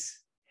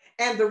holiness,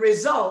 and the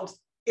result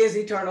is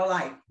eternal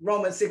life.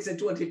 Romans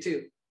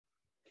 6:22.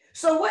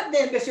 So what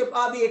then, Bishop,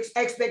 are the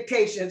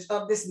expectations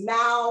of this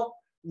now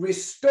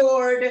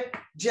restored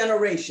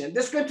generation?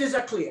 The scriptures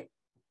are clear.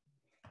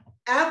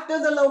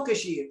 After the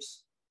locust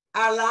years,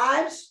 our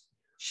lives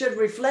should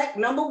reflect,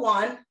 number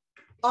one,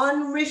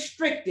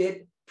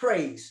 unrestricted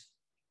praise.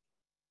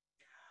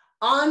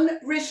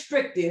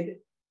 Unrestricted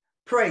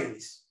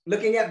praise.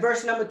 Looking at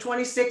verse number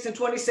 26 and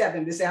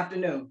 27 this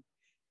afternoon.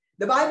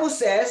 The Bible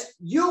says,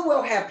 you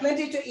will have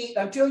plenty to eat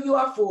until you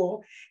are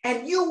full,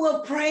 and you will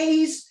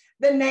praise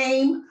the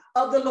name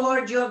of the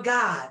Lord your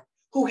God,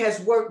 who has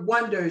worked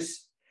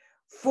wonders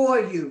for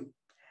you.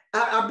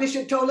 Our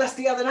bishop told us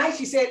the other night,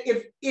 she said,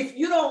 if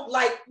you don't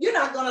like, you're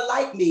not going to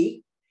like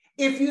me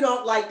if you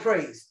don't like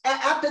praise.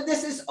 After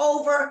this is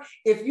over,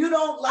 if you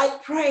don't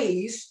like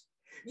praise,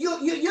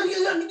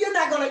 you're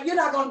not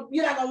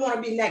gonna want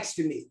to be next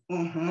to me.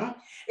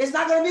 It's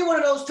not gonna be one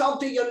of those talk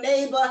to your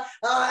neighbor,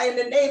 and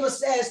the neighbor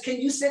says, "Can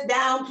you sit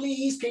down,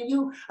 please? Can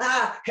you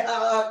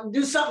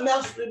do something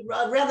else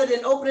rather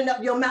than opening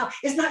up your mouth?"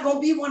 It's not gonna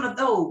be one of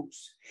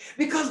those,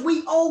 because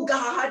we owe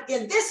God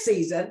in this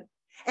season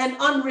an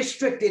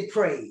unrestricted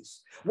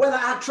praise. Whether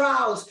our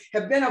trials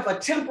have been of a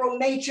temporal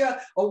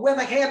nature, or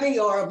whether heavy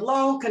or of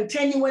long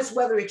continuance,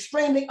 whether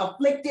extremely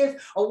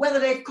afflictive, or whether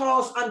they've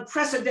caused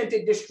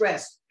unprecedented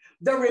distress,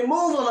 the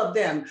removal of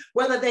them,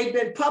 whether they've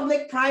been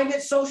public,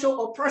 private, social,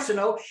 or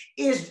personal,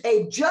 is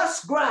a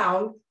just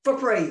ground for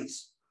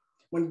praise.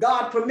 When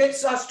God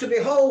permits us to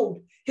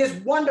behold his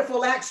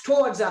wonderful acts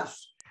towards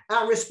us,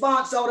 our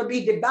response ought to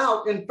be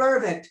devout and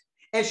fervent,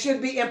 and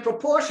should be in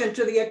proportion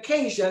to the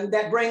occasion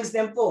that brings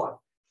them forth.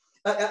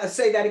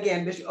 Say that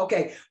again, Bishop.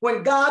 Okay.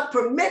 When God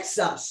permits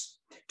us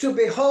to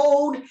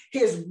behold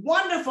his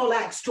wonderful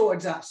acts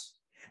towards us,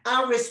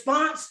 our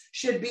response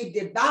should be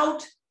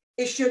devout,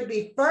 it should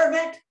be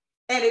fervent,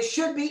 and it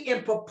should be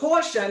in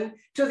proportion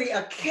to the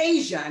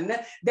occasion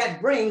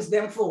that brings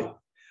them forth.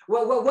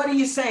 Well, what are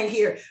you saying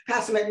here,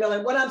 Pastor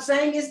McMillan? What I'm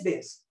saying is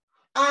this: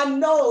 I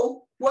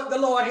know what the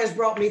Lord has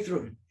brought me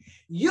through.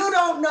 You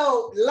don't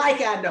know, like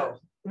I know,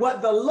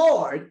 what the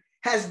Lord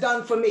has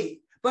done for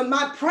me, but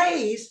my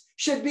praise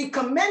should be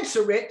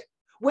commensurate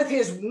with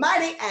his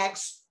mighty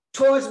acts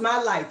towards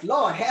my life.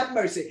 Lord, have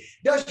mercy.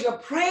 Does your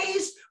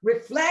praise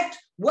reflect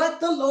what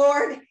the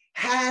Lord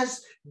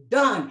has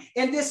done?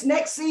 In this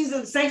next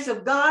season, saints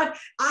of God,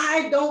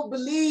 I don't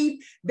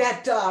believe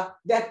that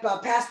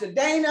Pastor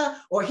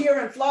Dana, or here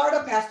in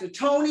Florida, Pastor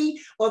Tony,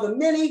 or the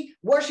many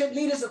worship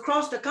leaders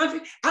across the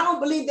country, I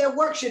don't believe their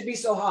work should be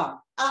so hard.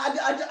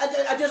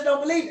 I just don't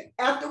believe it.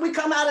 After we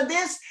come out of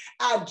this,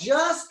 I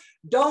just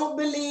don't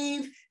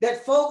believe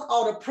that folk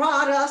ought to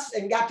prod us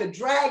and got to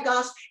drag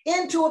us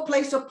into a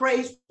place of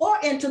praise or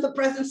into the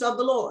presence of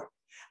the Lord.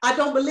 I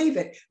don't believe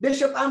it.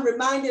 Bishop, I'm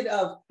reminded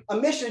of a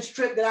missions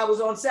trip that I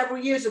was on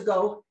several years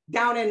ago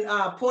down in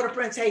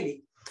Port-au-Prince,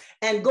 Haiti,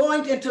 and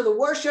going into the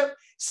worship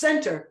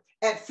center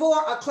at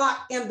 4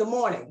 o'clock in the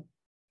morning,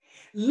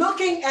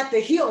 looking at the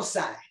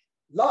hillside,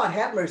 Lord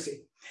have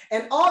mercy,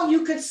 and all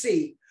you could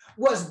see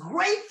was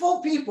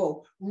grateful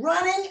people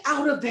running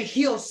out of the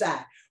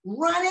hillside,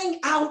 running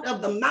out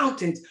of the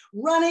mountains,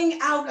 running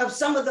out of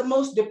some of the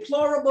most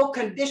deplorable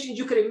conditions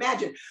you could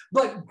imagine,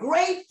 but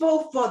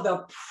grateful for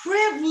the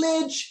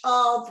privilege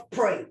of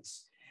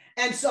praise.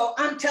 And so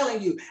I'm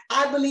telling you,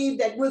 I believe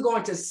that we're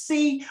going to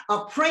see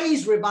a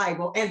praise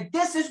revival. And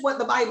this is what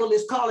the Bible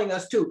is calling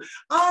us to: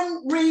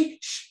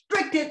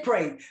 unrestricted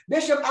praise.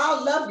 Bishop,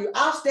 I'll love you.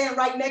 I'll stand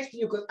right next to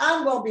you, because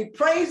I'm going to be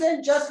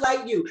praising just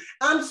like you.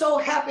 I'm so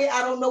happy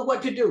I don't know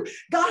what to do.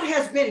 God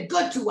has been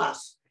good to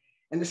us.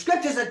 And the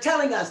scriptures are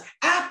telling us,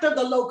 after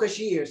the locust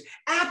years,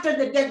 after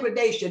the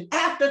degradation,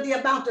 after the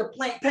amount of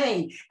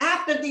pain,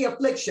 after the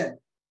affliction,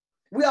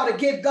 we ought to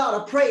give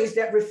God a praise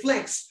that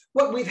reflects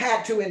what we've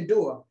had to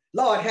endure.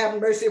 Lord, have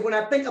mercy. When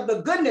I think of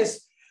the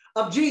goodness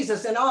of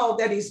Jesus and all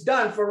that he's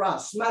done for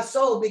us, my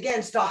soul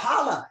begins to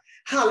holler,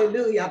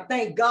 hallelujah.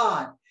 Thank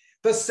God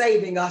for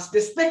saving us.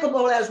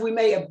 Despicable as we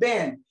may have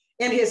been,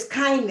 in his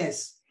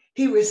kindness,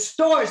 he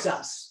restores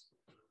us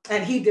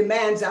and he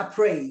demands our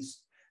praise.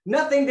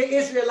 Nothing the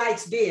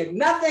Israelites did,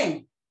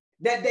 nothing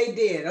that they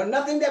did, or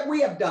nothing that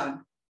we have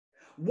done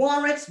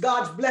warrants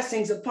God's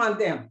blessings upon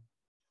them.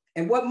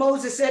 And what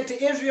Moses said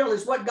to Israel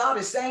is what God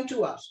is saying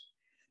to us.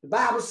 The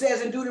Bible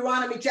says in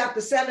Deuteronomy chapter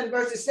 7,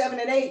 verses 7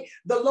 and 8,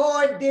 the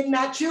Lord did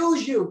not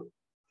choose you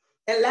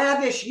and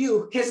lavish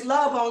you his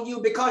love on you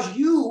because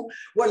you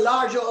were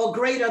larger or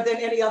greater than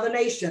any other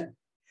nation.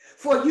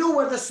 For you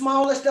were the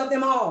smallest of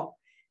them all.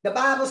 The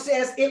Bible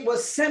says it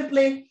was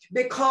simply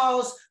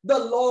because the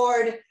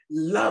Lord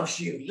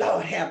loves you.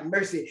 Lord have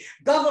mercy.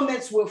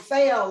 Governments will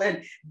fail,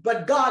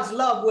 but God's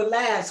love will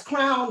last.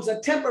 Crowns are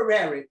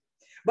temporary,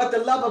 but the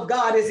love of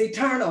God is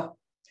eternal.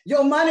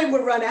 Your money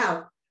will run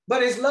out,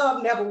 but his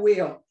love never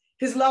will.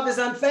 His love is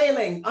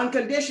unfailing,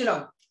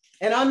 unconditional.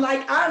 And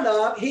unlike our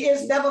love,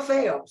 his never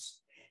fails.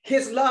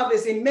 His love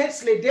is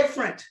immensely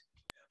different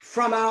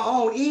from our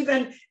own,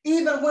 even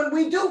when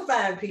we do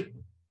find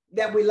people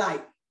that we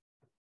like.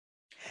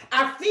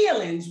 Our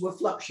feelings will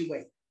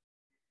fluctuate.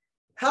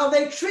 How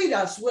they treat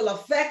us will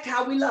affect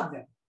how we love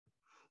them,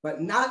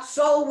 but not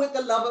so with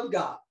the love of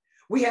God.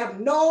 We have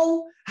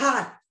no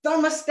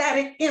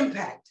thermostatic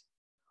impact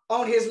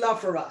on his love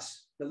for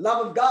us. The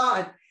love of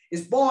God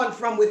is born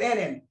from within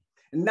him,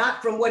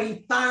 not from what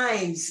he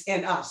finds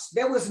in us.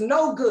 There was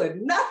no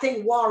good,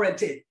 nothing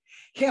warranted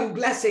him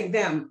blessing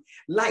them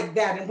like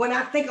that. And when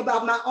I think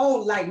about my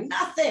own life,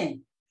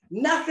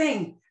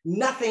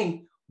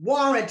 nothing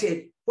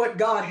warranted what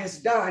God has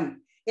done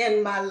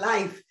in my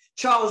life.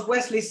 Charles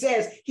Wesley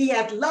says, he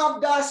hath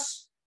loved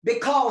us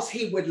because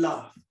he would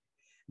love.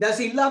 Does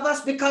he love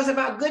us because of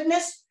our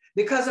goodness,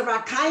 because of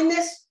our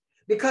kindness,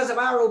 because of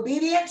our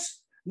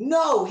obedience?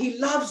 No, he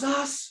loves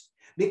us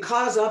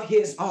because of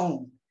his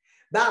own.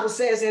 Bible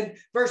says in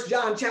 1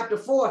 John chapter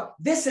 4,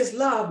 this is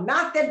love,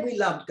 not that we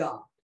loved God,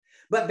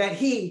 but that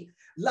he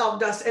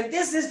loved us. And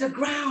this is the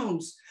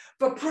grounds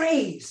for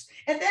praise.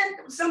 And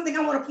then something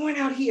I want to point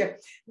out here.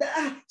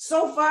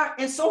 So far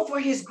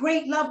his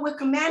great love, we're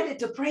commanded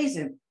to praise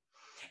him.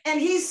 And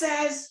he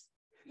says,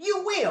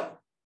 you will.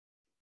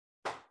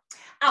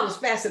 I was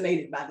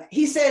fascinated by that.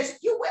 He says,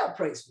 you will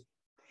praise me.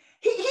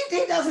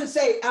 He doesn't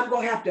say, I'm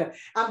going to have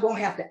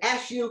to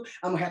ask you,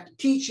 I'm going to have to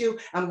teach you,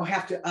 I'm going to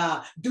have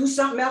to do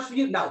something else for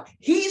you. No,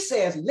 he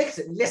says,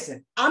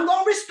 listen, I'm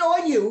going to restore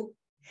you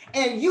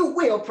and you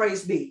will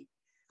praise me.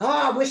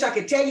 Oh, I wish I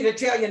could tell you to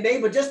tell your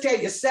neighbor, just tell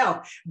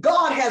yourself.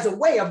 God has a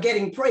way of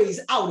getting praise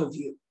out of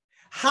you.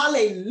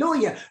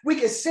 Hallelujah. We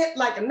can sit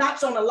like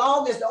knots on a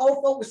log, as the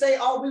old folk would say,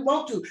 all we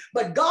want to,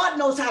 but God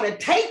knows how to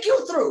take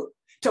you through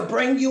to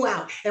bring you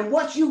out. And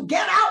once you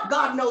get out,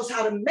 God knows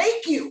how to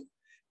make you,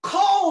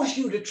 calls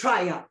you to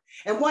triumph.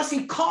 And once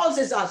he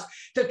causes us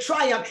to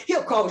triumph,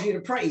 he'll cause you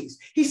to praise.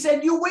 He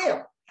said, you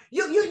will.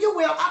 You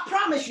will. I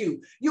promise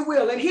you, you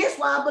will. And here's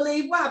why I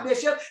believe why,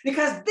 Bishop,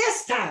 because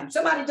this time,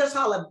 somebody just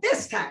holler,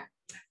 this time,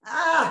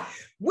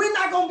 we're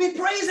not going to be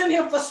praising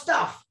him for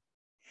stuff.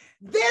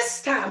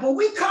 This time, when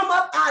we come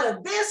up out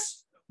of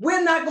this,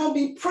 we're not going to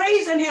be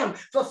praising him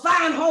for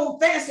fine home,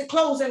 fancy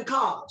clothes and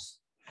cars.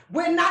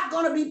 We're not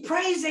going to be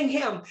praising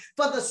him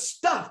for the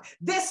stuff.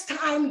 This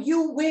time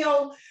you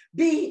will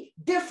be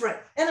different.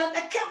 And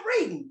I kept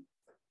reading.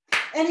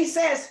 And he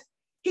says,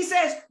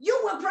 you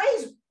will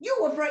praise,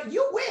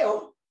 you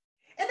will.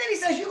 And then he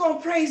says, you're going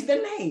to praise the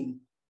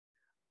name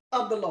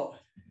of the Lord.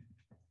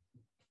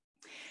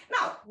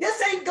 Now,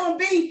 this ain't going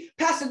to be,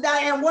 Pastor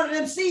Diane, one of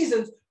them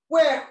seasons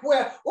where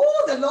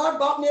oh, the Lord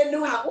bought me a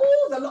new house.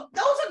 Oh, the Lord,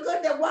 those are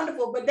good, they're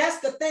wonderful, but that's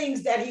the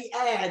things that he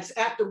adds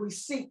after we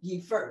seek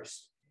ye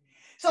first.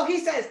 So he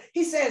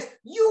says,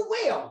 you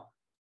will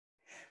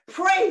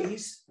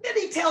praise. Then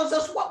he tells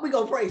us what we're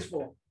going to praise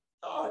for.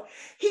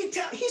 He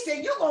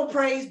said, you're going to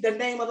praise the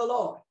name of the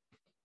Lord.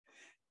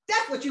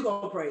 That's what you're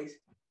going to praise.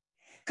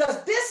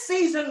 Because this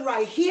season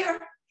right here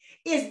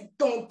is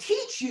going to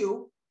teach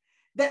you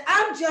that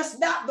I'm just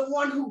not the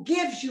one who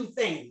gives you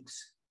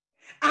things.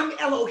 I'm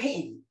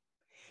Elohim.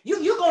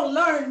 You're going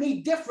to learn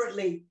me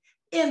differently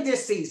in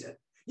this season.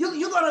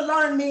 You're going to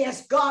learn me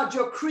as God,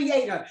 your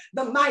creator,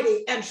 the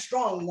mighty and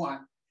strong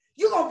one.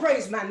 You're going to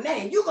praise my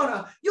name. You're going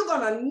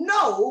to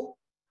know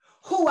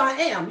who I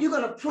am. You're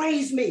going to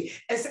praise me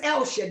as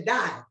El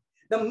Shaddai,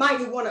 the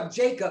mighty one of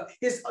Jacob,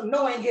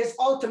 knowing his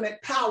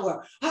ultimate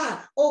power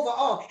over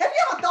all. Have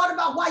you ever thought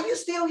about why you're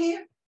still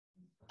here?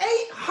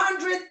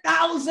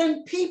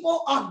 800,000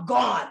 people are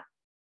gone,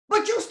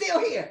 but you're still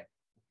here.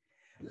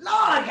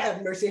 Lord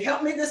have mercy.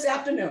 Help me this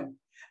afternoon.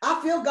 I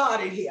feel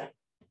God in here,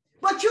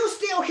 but you're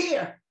still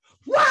here.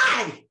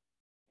 Why?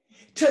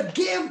 To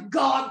give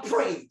God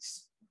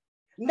praise.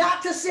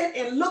 Not to sit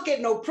and look at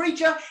no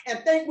preacher and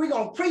think we're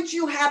going to preach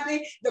you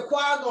happy. The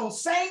choir going to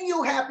sing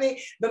you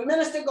happy. The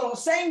minister going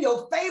to sing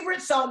your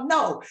favorite song.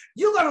 No,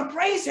 you're going to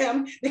praise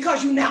him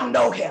because you now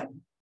know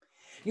him.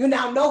 You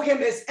now know him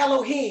as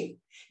Elohim.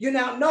 You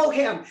now know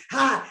him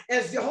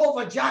as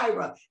Jehovah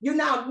Jireh. You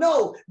now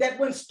know that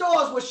when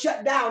stores were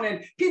shut down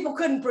and people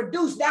couldn't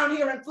produce down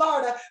here in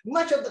Florida,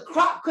 much of the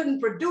crop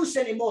couldn't produce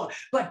anymore,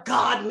 but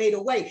God made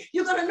a way.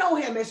 You're going to know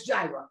him as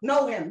Jireh.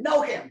 Know him.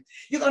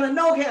 You're going to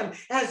know him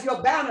as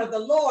your banner, the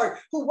Lord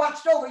who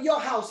watched over your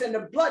house, and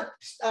the blood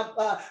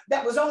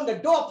that was on the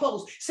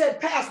doorpost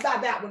said, pass by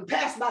that one,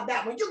 pass by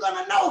that one. You're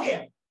going to know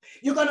him.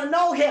 You're going to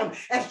know him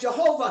as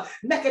Jehovah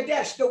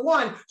Mekadesh, the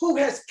one who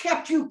has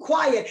kept you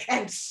quiet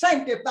and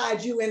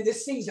sanctified you in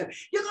this season.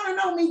 You're going to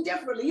know me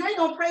differently. You ain't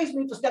going to praise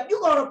me for stuff.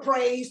 You're going to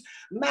praise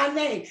my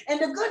name. And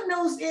the good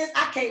news is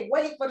I can't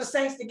wait for the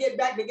saints to get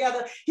back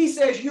together. He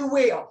says, you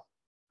will.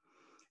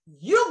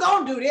 You're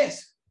going to do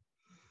this.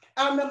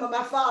 I remember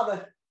my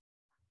father,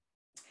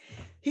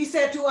 he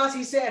said to us,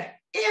 he said,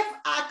 if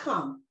I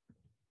come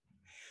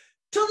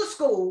to the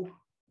school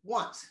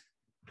once,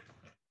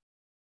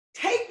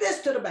 take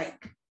this to the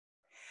bank,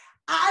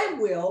 I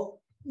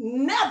will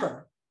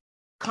never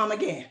come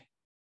again.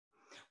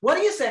 What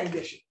are you saying,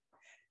 Bishop?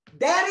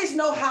 Daddies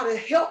know how to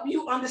help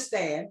you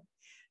understand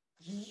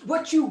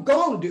what you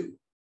gonna do.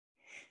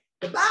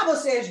 The Bible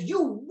says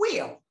you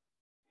will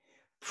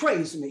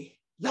praise me.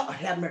 Lord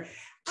have mercy.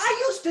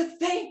 I used to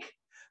think,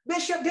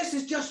 Bishop, this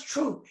is just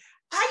true.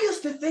 I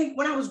used to think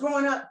when I was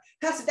growing up,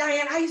 Pastor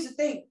Diane, I used to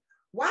think,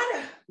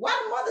 why the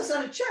mothers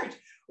of the church,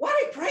 why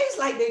they praise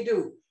like they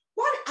do?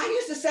 What I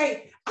used to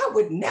say, I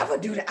would never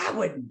do that. I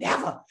would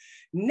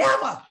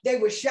never. They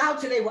would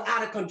shout till they were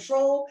out of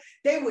control.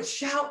 They would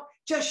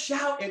just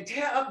shout and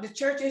tear up the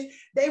churches.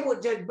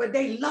 But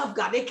they love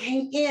God. They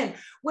came in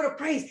with a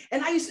praise.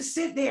 And I used to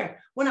sit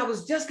there when I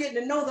was just getting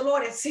to know the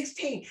Lord at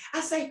 16.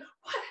 I say,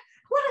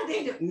 what are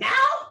they doing now?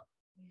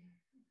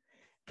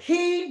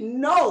 He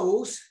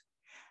knows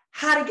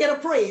how to get a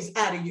praise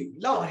out of you.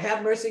 Lord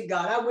have mercy,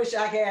 God. I wish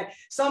I had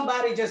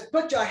somebody just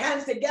put your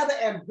hands together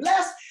and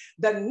bless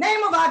the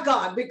name of our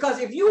God, because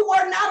if you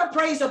were not a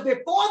praiser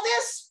before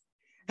this,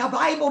 the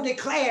Bible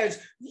declares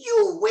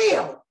you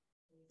will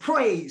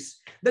praise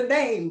the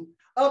name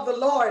of the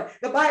Lord.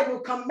 The Bible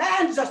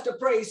commands us to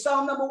praise.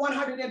 Psalm number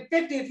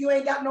 150, if you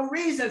ain't got no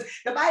reasons,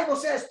 the Bible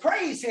says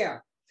praise him.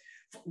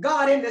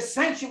 God in the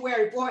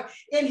sanctuary, for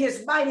in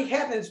his mighty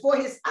heavens, for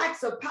his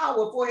acts of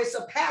power, for his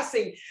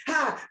surpassing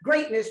high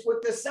greatness,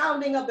 with the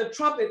sounding of the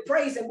trumpet,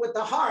 praise him with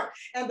the harp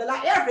and the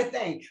light,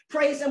 everything.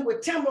 Praise him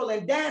with timbrel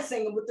and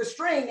dancing, and with the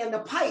string and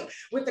the pipe,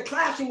 with the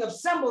clashing of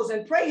cymbals,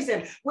 and praise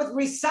him with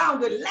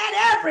resounded.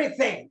 Let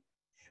everything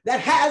that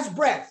has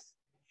breath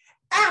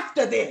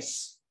after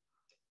this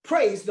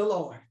praise the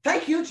Lord.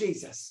 Thank you,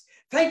 Jesus.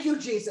 Thank you,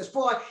 Jesus,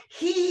 for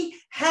he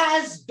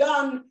has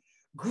done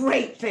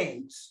great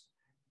things.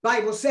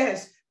 Bible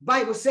says,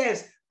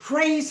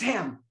 praise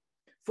him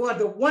for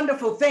the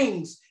wonderful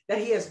things that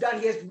he has done.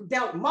 He has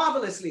dealt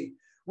marvelously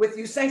with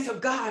you, saints of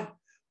God.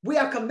 We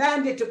are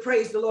commanded to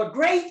praise the Lord.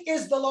 Great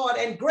is the Lord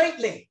and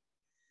greatly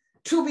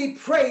to be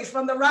praised,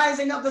 from the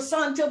rising of the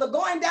sun till the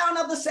going down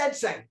of the said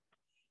same.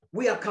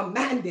 We are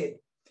commanded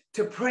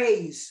to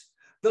praise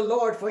the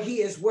Lord, for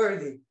he is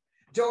worthy.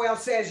 Joel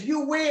says,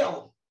 you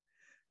will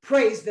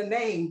praise the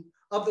name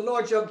of the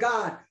Lord your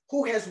God,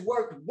 who has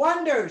worked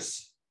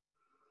wonders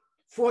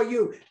for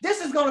you. This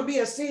is going to be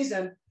a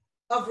season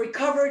of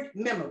recovered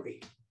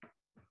memory.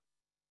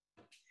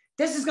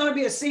 This is going to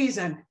be a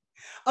season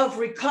of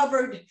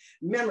recovered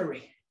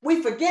memory.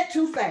 We forget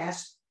too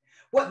fast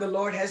what the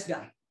Lord has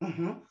done.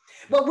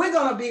 But we're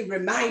going to be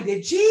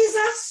reminded,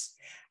 Jesus,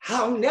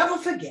 I'll never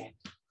forget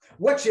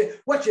what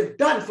you've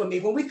done for me.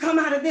 When we come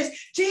out of this,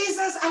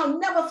 Jesus, I'll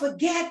never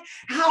forget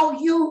how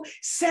you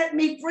set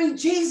me free.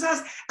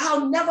 Jesus,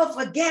 I'll never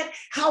forget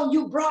how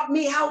you brought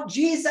me out.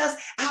 Jesus,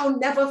 I'll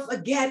never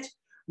forget.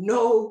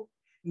 No,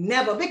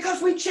 never,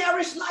 because we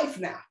cherish life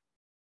now.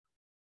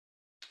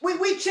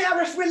 We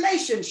cherish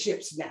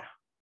relationships now.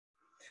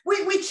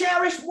 We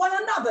cherish one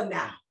another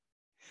now.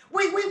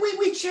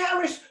 We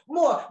cherish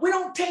more. We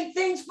don't take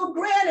things for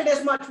granted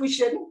as much we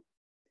shouldn't.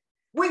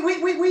 We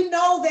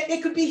know that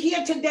it could be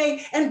here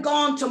today and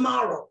gone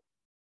tomorrow.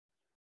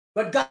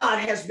 But God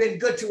has been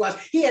good to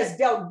us. He has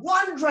dealt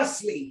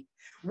wondrously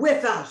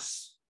with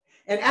us.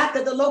 And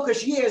after the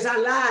Locust years,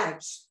 our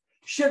lives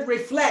should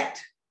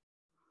reflect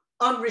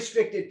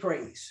unrestricted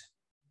praise.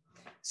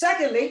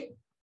 Secondly,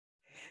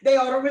 they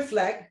ought to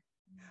reflect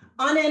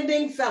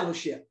unending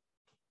fellowship.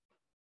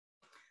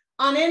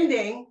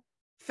 Unending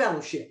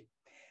fellowship.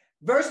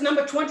 Verse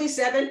number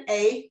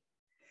 27a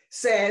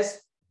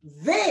says,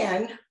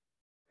 then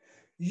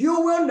you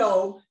will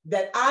know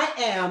that I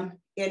am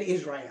in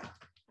Israel.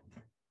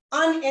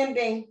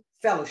 Unending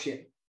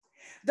fellowship.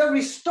 The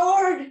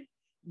restored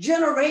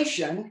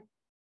generation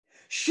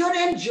should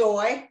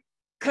enjoy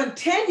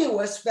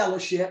continuous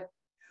fellowship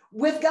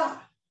with God.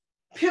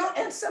 Pure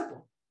and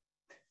simple.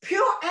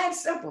 Pure and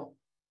simple.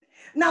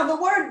 Now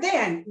the word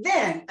then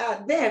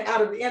out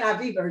of the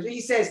NIV version, he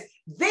says,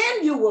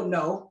 then you will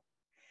know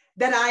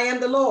that I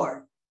am the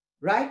Lord,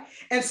 right?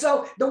 And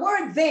so the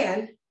word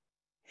then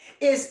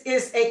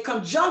is a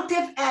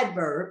conjunctive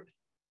adverb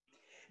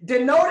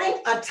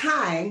denoting a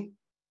time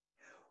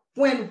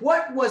when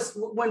what was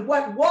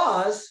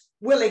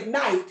will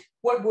ignite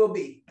what will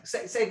be.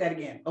 Say that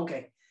again.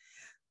 Okay.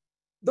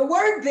 The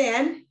word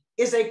then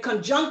is a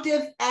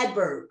conjunctive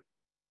adverb,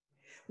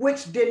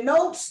 which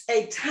denotes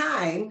a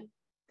time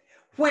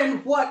when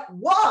what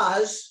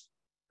was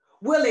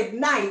will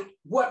ignite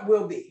what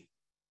will be.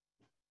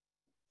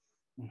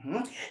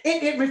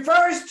 It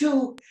refers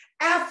to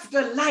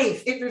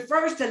afterlife. It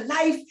refers to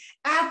life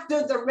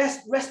after the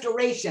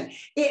restoration.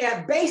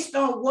 Based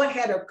on what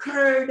had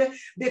occurred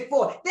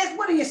before.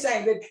 What are you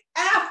saying? That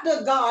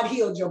after God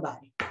healed your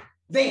body,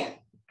 then.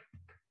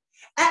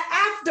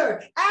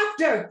 After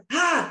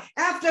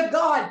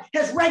God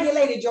has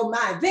regulated your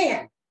mind,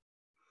 then.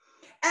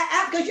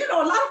 Because a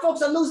lot of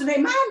folks are losing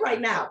their mind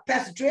right now,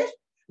 Pastor Trish.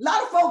 A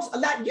lot of folks,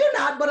 you're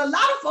not, but a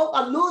lot of folks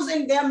are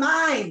losing their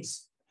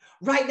minds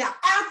right now.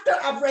 After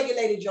I've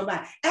regulated your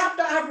mind,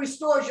 after I've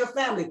restored your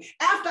family,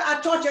 after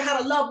I taught you how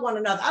to love one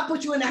another, I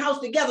put you in the house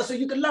together so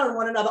you can learn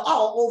one another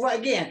all over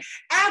again.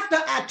 After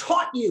I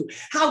taught you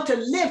how to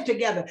live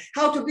together,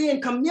 how to be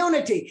in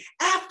community,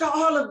 after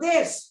all of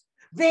this,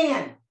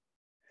 then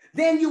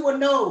you will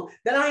know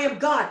that I am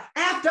God.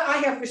 After I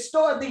have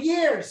restored the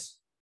years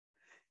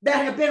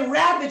that have been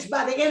ravaged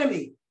by the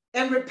enemy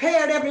and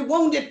repaired every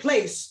wounded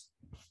place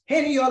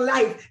in your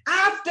life,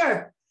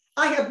 after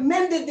I have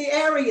mended the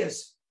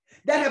areas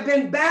that have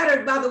been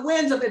battered by the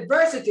winds of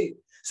adversity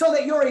so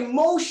that your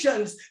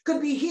emotions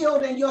could be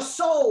healed and your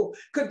soul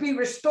could be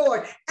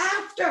restored,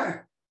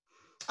 after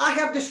I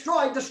have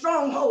destroyed the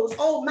strongholds,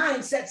 old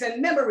mindsets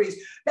and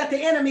memories that the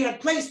enemy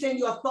had placed in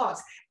your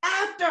thoughts,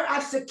 after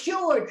I've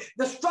secured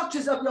the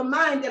structures of your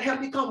mind that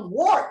have become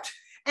warped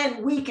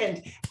and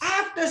weakened,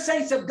 after,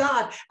 saints of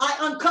God, I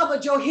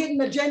uncovered your hidden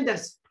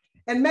agendas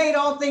and made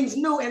all things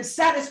new and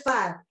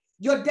satisfied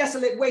your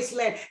desolate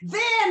wasteland,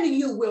 then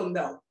you will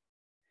know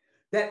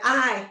that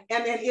I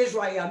am in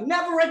Israel.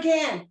 Never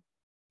again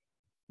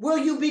will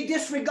you be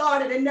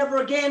disregarded, and never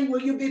again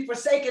will you be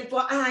forsaken,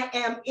 for I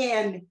am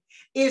in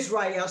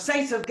Israel.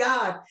 Saints of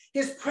God,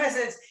 his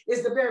presence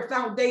is the very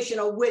foundation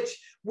on which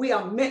we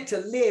are meant to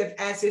live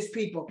as his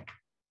people.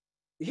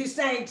 He's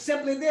saying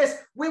simply this: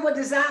 we were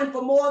designed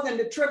for more than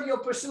the trivial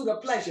pursuit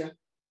of pleasure.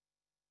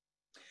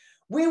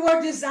 We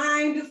were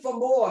designed for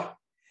more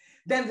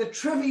than the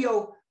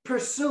trivial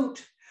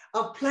pursuit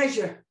of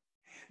pleasure,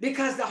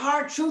 because the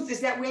hard truth is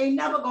that we ain't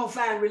never gonna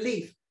find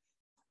relief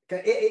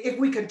if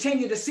we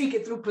continue to seek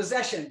it through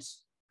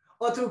possessions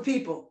or through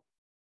people.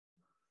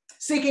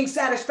 Seeking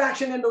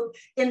satisfaction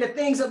in the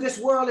things of this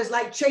world is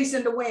like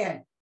chasing the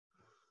wind.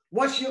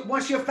 Once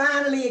you're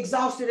finally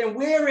exhausted and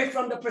weary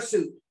from the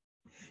pursuit,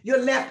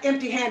 you're left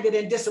empty-handed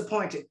and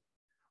disappointed,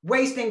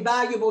 wasting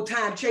valuable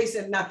time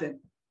chasing nothing.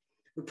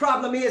 The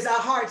problem is our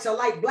hearts are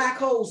like black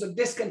holes of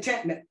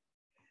discontentment,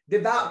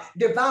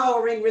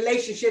 devouring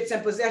relationships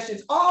and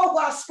possessions, all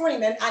while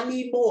screaming, I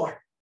need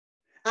more.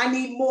 I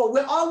need more.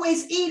 We're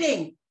always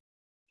eating,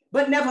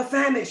 but never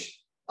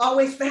famished,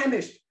 always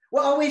famished.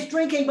 We're always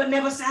drinking, but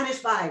never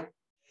satisfied.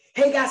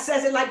 Haggai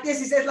says it like this.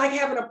 He says, like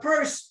having a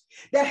purse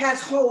that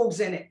has holes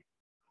in it,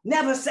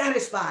 never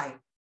satisfied.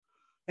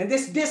 And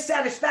this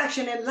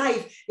dissatisfaction in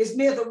life is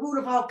near the root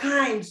of all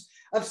kinds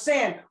of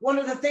sin. One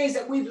of the things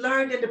that we've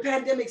learned in the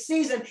pandemic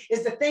season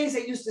is the things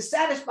that used to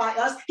satisfy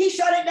us, he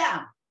shut it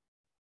down.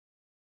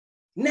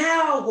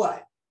 Now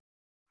what?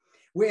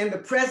 We're in the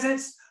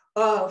presence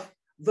of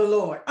the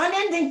Lord,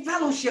 unending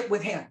fellowship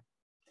with him.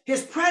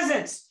 His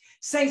presence,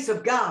 saints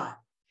of God,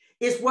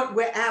 is what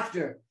we're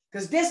after,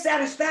 because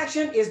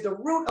dissatisfaction is the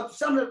root of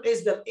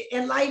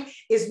in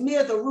life is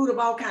near the root of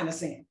all kind of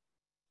sin.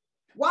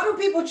 Why do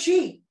people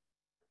cheat?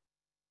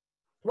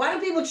 Why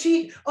do people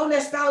cheat on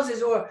their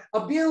spouses, or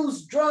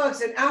abuse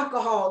drugs and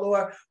alcohol,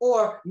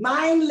 or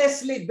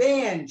mindlessly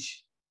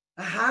binge,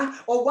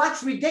 or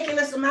watch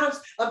ridiculous amounts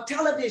of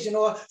television,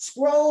 or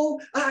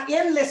scroll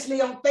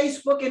endlessly on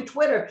Facebook and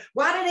Twitter?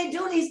 Why do they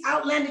do these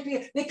outlandish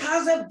things?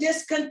 Because of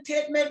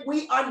discontentment.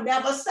 We are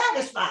never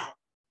satisfied.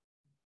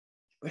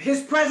 But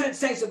his presence,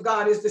 saints of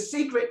God, is the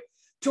secret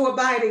to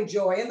abiding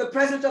joy. In the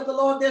presence of the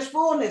Lord, there's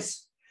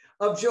fullness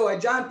of joy.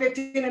 John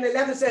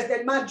 15:11 says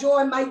that my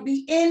joy might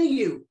be in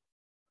you,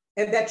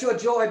 and that your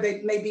joy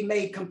may be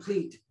made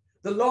complete.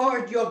 The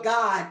Lord your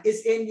God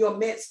is in your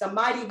midst, the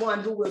mighty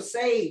one who will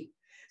save.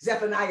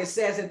 Zephaniah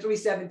says in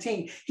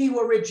 3:17, he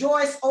will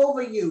rejoice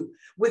over you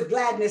with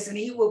gladness, and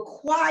he will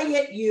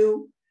quiet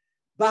you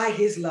by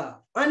his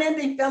love.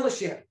 Unending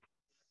fellowship,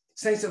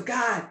 saints of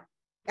God,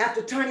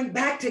 after turning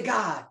back to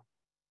God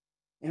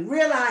and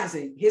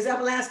realizing his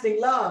everlasting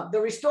love, the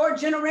restored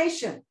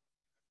generation,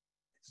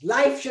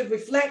 life should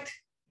reflect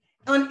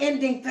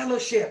unending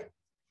fellowship,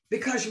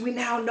 because we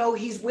now know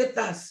he's with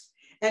us,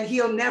 and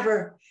he'll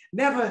never,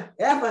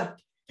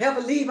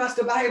 ever leave us.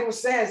 The Bible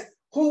says,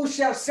 who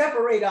shall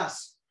separate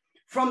us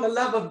from the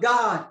love of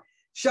God?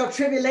 Shall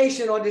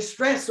tribulation or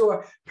distress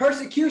or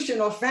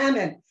persecution or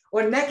famine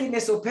or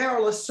nakedness or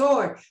peril or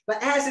sword?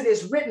 But as it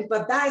is written,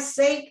 for thy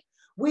sake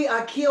we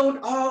are killed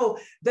all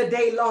the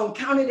day long,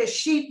 counted as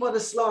sheep for the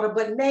slaughter.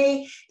 But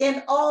nay,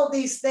 in all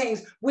these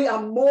things, we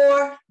are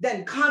more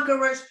than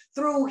conquerors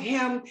through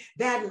him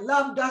that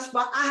loved us.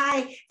 For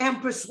I am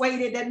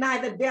persuaded that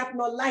neither death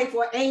nor life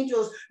or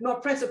angels,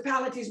 nor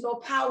principalities, nor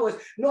powers,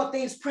 nor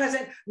things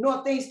present,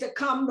 nor things to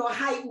come, nor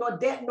height, nor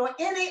depth, nor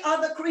any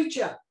other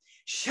creature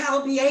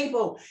shall be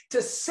able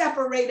to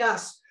separate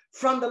us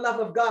from the love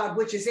of God,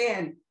 which is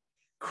in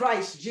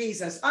Christ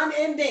Jesus.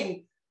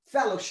 Unending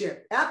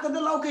fellowship. After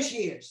the Locust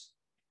years,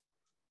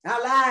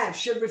 our lives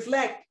should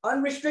reflect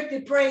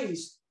unrestricted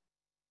praise.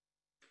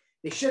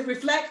 They should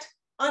reflect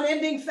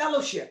unending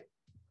fellowship.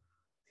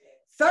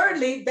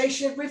 Thirdly, they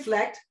should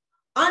reflect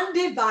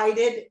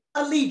undivided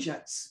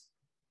allegiance.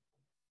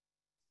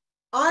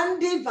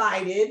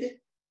 Undivided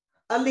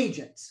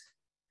allegiance.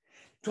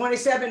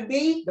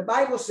 27b, the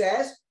Bible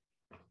says,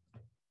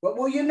 what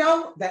will you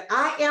know? That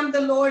I am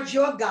the Lord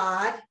your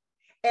God,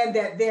 and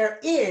that there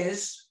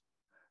is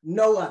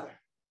no other.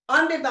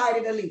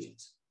 Undivided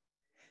allegiance.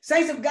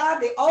 Saints of God,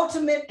 the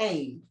ultimate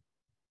aim,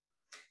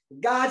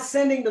 God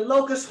sending the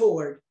locust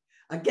horde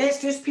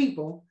against his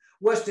people,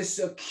 was to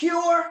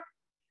secure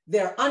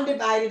their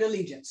undivided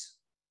allegiance.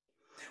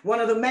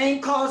 One of the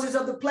main causes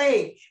of the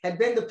plague had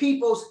been the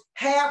people's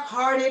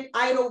half-hearted,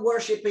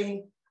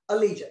 idol-worshiping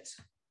allegiance.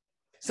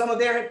 Some of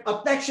their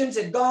affections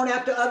had gone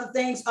after other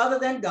things other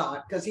than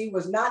God, because he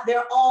was not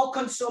their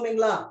all-consuming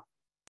love.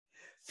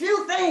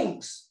 Few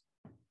things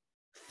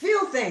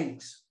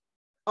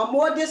are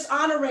more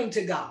dishonoring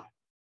to God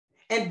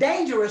and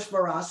dangerous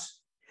for us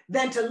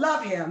than to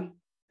love him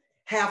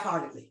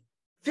half-heartedly.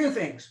 Few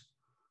things.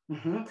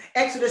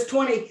 Exodus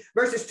 20,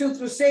 verses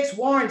 2-6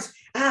 warns,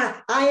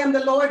 I am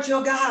the Lord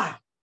your God,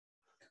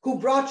 who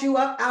brought you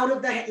up out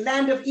of the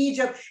land of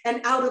Egypt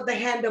and out of the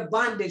hand of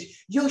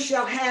bondage. You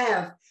shall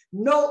have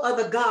no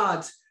other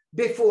gods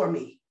before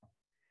me.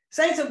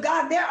 Saints of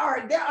God, there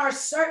are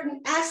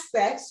certain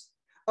aspects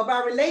of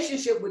our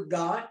relationship with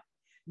God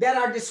that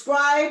are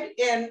described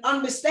in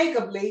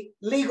unmistakably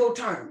legal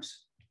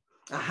terms.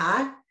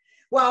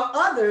 while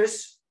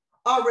others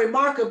are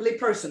remarkably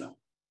personal.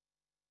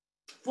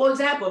 For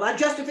example, our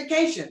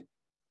justification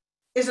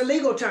is a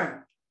legal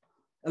term,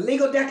 a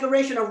legal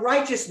declaration of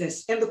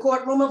righteousness in the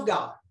courtroom of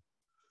God.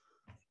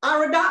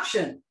 Our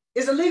adoption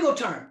is a legal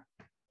term,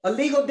 a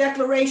legal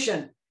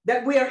declaration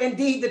that we are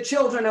indeed the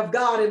children of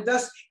God and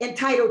thus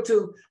entitled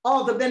to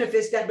all the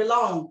benefits that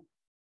belong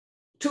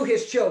to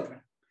his children.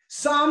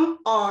 Some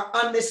are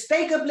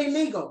unmistakably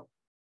legal,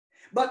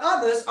 but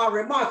others are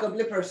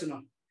remarkably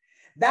personal.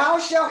 Thou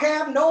shalt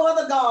have no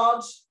other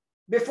gods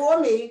before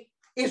me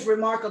is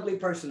remarkably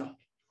personal.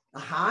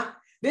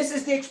 This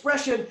is the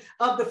expression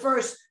of the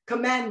first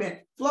commandment,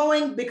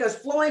 because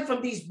flowing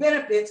from these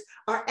benefits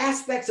are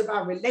aspects of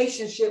our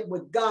relationship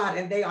with God,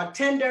 and they are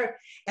tender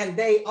and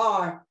they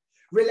are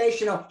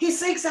relational. He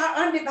seeks our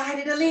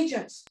undivided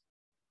allegiance.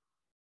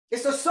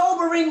 It's a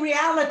sobering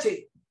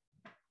reality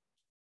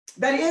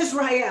that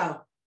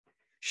Israel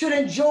should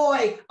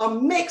enjoy a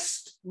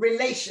mixed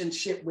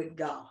relationship with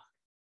God.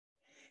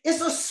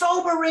 It's a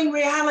sobering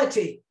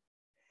reality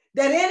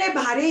that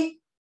anybody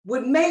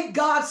would make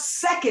God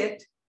second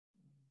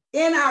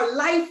in our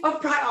life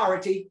of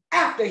priority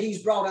after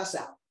he's brought us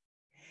out.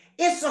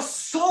 It's a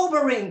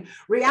sobering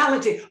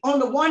reality. On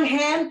the one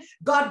hand,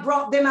 God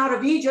brought them out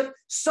of Egypt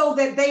so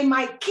that they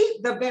might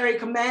keep the very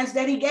commands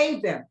that he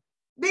gave them,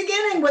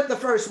 beginning with the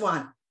first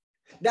one,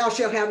 thou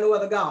shalt have no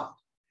other God.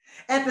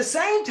 At the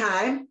same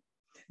time,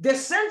 the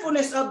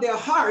sinfulness of their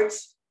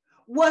hearts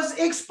was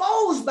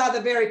exposed by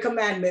the very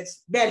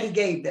commandments that he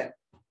gave them.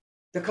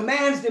 The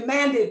commands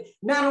demanded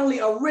not only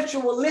a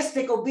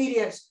ritualistic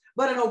obedience,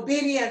 but an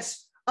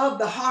obedience of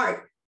the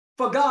heart,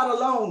 for God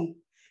alone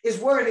is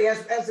worthy.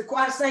 As the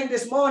choir sang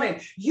this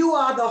morning, you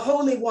are the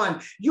Holy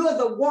One. You're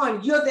the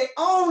one. You're the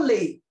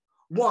only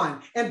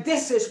one. And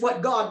this is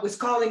what God was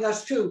calling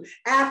us to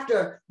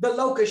after the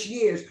Locust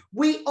years.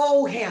 We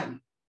owe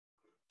him.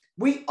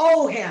 We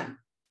owe him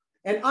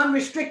an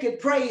unrestricted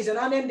praise and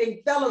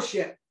unending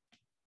fellowship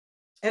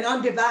and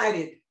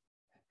undivided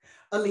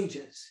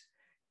allegiance.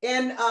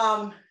 And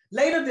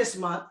later this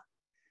month,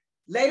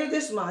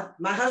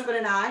 my husband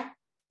and I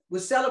will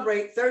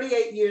celebrate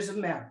 38 years of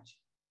marriage.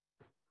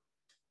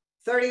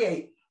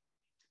 38.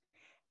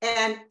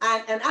 And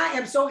I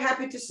am so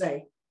happy to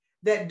say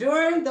that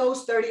during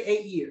those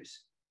 38 years,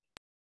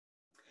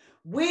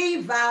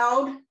 we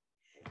vowed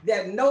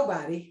that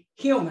nobody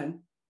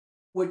human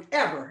would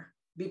ever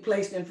be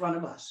placed in front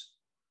of us,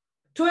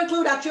 to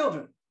include our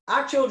children.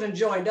 Our children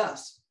joined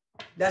us.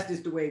 That's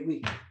just the way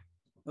we,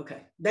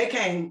 okay. They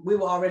came, we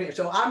were already,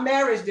 so our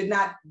marriage did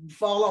not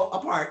fall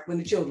apart when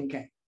the children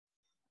came.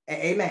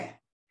 Amen.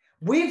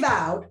 We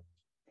vowed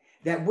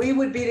that we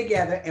would be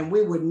together and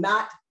we would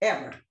not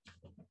ever,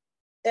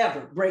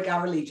 ever break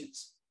our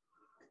allegiance.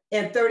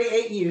 In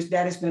 38 years,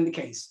 that has been the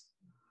case.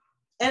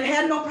 And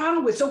had no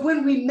problem with it. So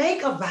when we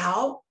make a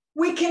vow,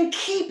 we can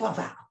keep a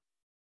vow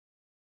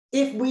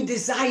if we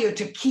desire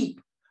to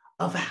keep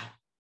a vow.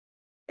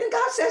 And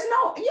God says,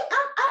 no,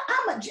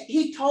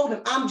 he told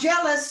him, I'm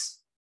jealous.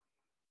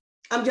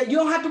 You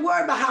don't have to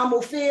worry about how I'm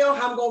going to feel,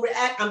 how I'm going to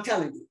react. I'm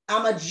telling you,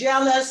 I'm a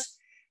jealous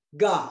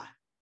God.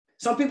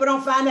 Some people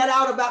don't find that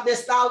out about their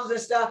spouses and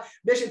stuff,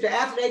 Bishop,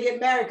 after they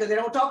get married, because they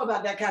don't talk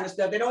about that kind of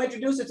stuff. They don't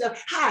introduce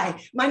themselves. Hi,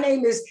 my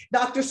name is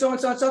Dr.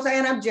 So-and-so and so,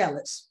 and I'm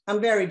jealous.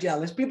 I'm very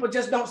jealous. People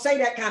just don't say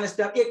that kind of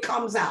stuff. It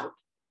comes out,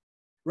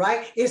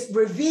 right? It's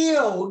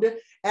revealed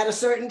at a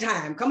certain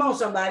time. Come on,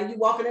 somebody. You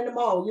walking in the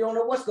mall. You don't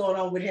know what's going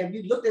on with him.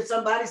 You looked at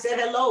somebody, said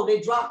hello. They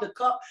dropped a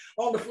cup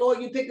on the floor.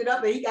 You picked it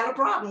up and he got a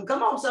problem.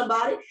 Come on,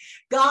 somebody.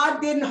 God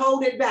didn't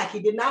hold it back. He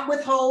did not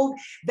withhold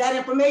that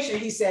information.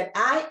 He said,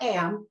 I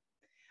am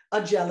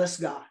a jealous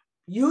God.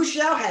 You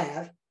shall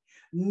have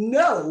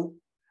no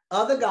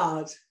other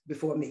gods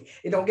before me.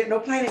 It don't get no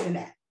plainer than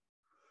that.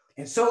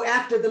 And so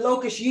after the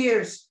Locust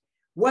years,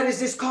 what is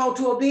this call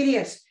to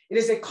obedience? It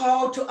is a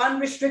call to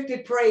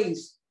unrestricted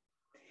praise.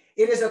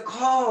 It is a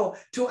call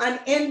to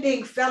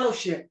unending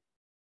fellowship.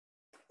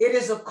 It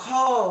is a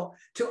call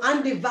to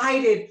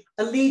undivided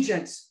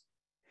allegiance.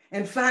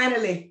 And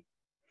finally,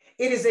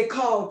 it is a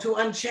call to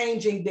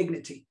unchanging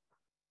dignity.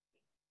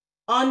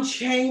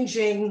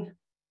 Unchanging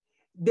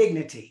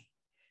dignity.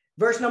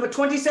 Verse number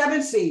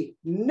 27c,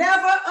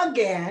 never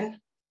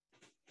again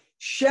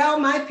shall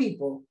my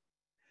people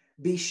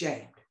be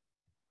shamed.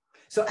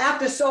 So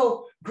after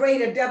so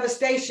great a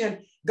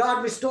devastation,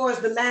 God restores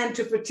the land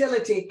to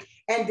fertility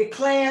and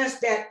declares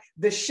that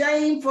the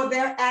shame for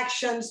their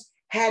actions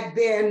had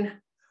been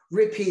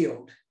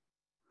repealed.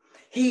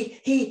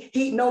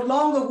 He no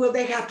longer will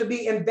they have to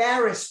be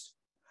embarrassed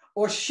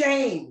or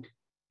shamed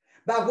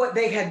by what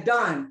they had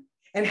done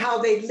and how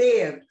they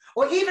lived,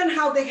 or even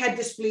how they had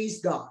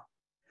displeased God.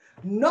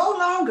 No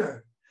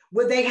longer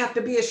would they have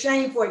to be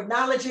ashamed for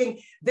acknowledging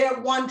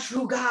their one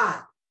true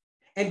God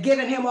and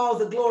giving him all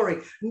the glory.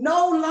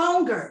 No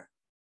longer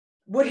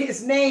would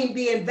his name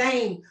be in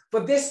vain, for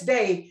this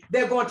day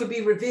they're going to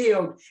be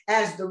revealed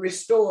as the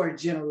restored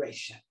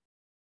generation.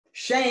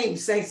 Shame,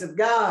 saints of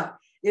God,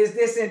 is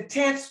this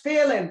intense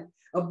feeling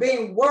of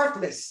being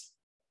worthless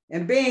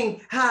and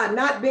being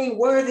not being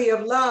worthy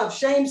of love.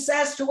 Shame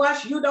says to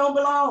us, you don't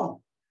belong.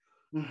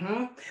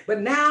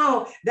 But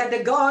now that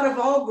the God of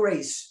all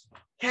grace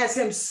has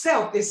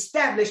himself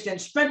established and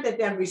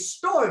strengthened and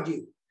restored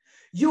you,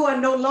 you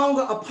are no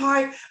longer a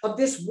part of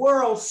this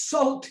world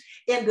soaked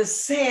in the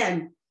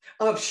sin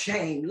of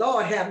shame.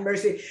 Lord have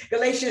mercy.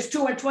 Galatians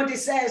 2:20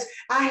 says,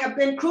 I have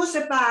been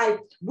crucified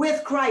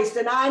with Christ,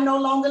 and I no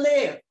longer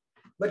live,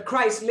 but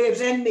Christ lives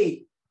in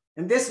me.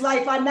 In this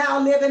life I now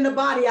live in the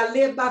body. I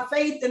live by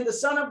faith in the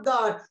Son of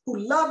God who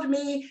loved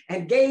me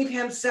and gave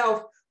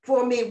himself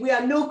for me. We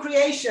are new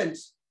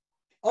creations.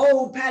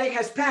 Old Paddock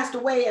has passed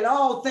away and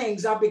all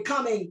things are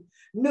becoming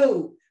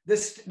new.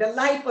 The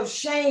life of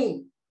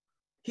shame,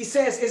 he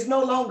says, is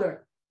no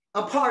longer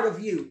a part of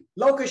you.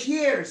 Locust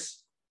years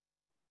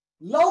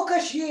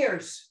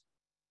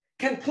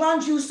can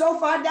plunge you so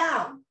far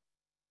down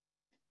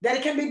that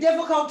it can be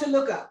difficult to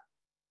look up.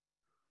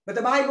 But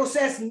the Bible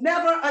says,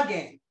 never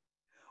again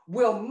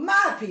will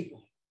my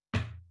people,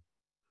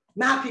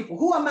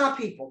 who are my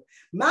people?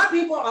 My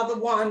people are the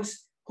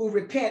ones who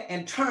repent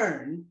and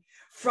turn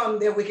from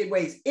their wicked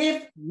ways.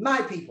 If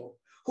my people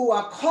who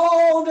are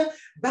called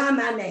by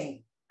my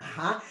name,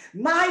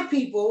 my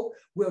people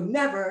will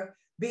never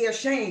be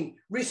ashamed.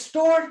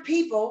 Restored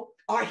people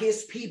are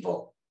his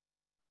people.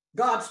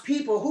 God's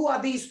people. Who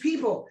are these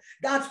people?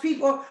 God's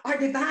people are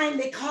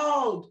divinely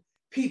called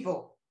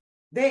people.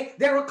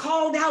 They're a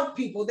called out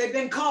people. They've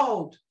been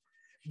called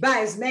by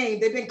his name.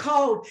 They've been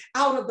called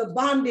out of the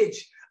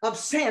bondage of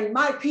sin.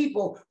 My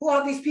people. Who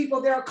are these people?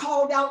 They're a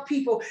called out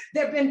people.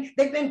 They're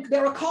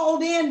a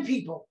called in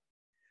people,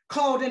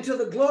 called into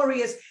the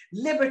glorious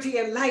liberty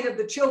and light of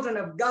the children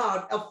of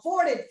God,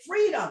 afforded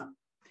freedom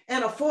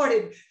and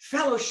afforded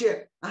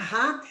fellowship.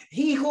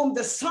 He whom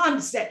the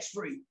Son sets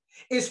free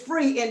is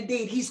free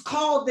indeed. He's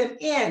called them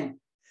in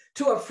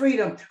to a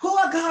freedom. Who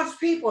are God's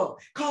people?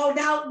 Called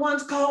out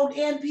ones, called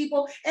in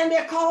people, and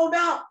they're called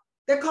out.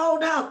 They're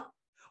called out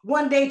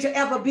one day to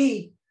ever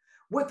be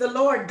with the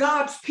Lord.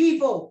 God's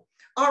people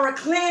are a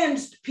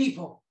cleansed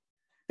people.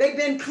 They've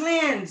been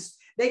cleansed.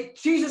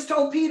 Jesus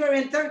told Peter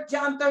in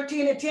John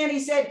 13:10, he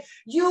said,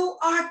 you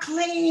are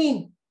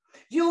clean.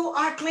 You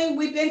are clean.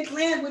 We've been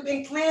cleansed. We've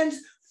been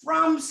cleansed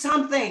from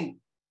something.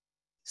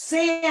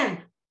 Sin.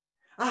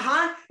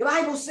 The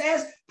Bible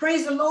says,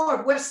 praise the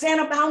Lord, where sin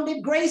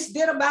abounded, grace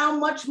did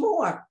abound much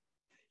more.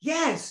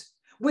 Yes,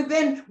 we've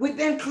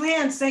been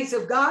cleansed, saints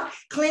of God,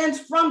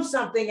 cleansed from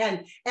something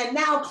and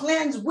now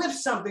cleansed with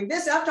something.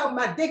 I'm talking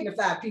about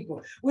dignified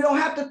people. We don't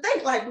have to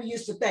think like we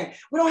used to think.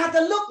 We don't have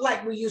to look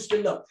like we used to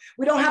look.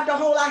 We don't have to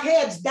hold our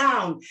heads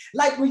down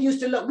like we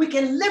used to look. We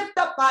can lift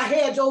up our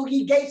heads, O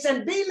ye gates,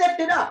 and be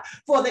lifted up,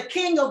 for the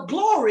King of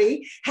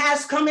glory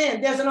has come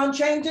in. There's an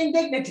unchanging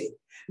dignity.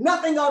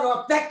 Nothing ought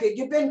to affect it.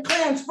 You've been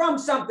cleansed from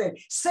something,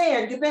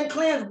 sin. You've been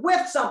cleansed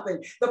with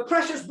something, the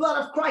precious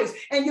blood of Christ,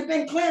 and you've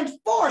been cleansed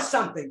for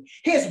something,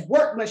 his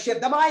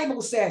workmanship. The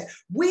Bible says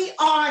we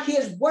are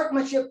his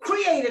workmanship,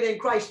 created in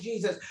Christ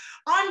Jesus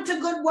unto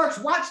good works.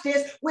 Watch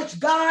this, which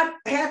God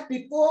hath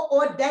before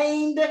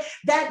ordained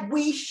that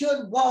we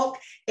should walk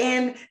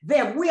in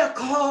them. We are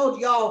called,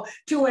 y'all,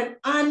 to an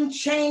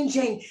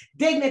unchanging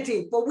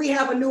dignity, for we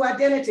have a new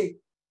identity.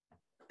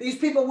 These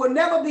people will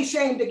never be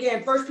shamed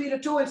again. 1 Peter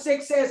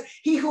 2:6 says,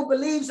 he who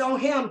believes on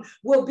him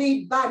will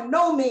be by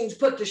no means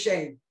put to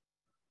shame.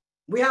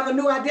 We have a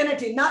new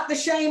identity, not the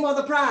shame or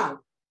the proud,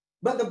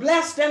 but the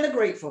blessed and the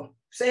grateful.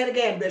 Say it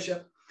again,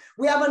 Bishop.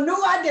 We have a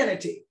new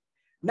identity,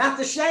 not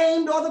the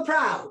shamed or the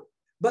proud,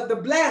 but the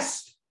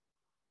blessed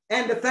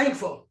and the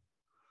thankful.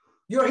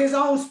 You're his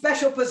own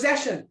special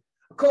possession,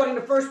 according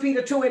to 1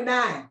 Peter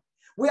 2:9.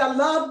 We are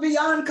loved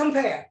beyond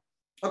compare,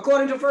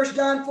 according to 1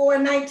 John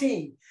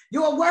 4:19.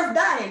 You are worth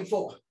dying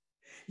for.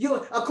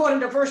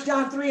 According to 1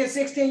 John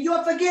 3:16, you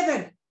are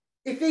forgiven.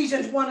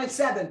 Ephesians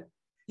 1:7.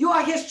 You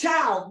are his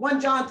child. 1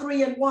 John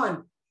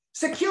 3:1.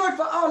 Secured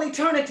for all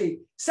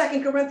eternity.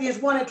 2 Corinthians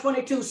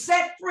 1:22.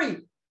 Set free.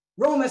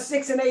 Romans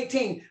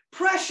 6:18.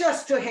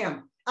 Precious to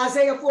him.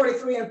 Isaiah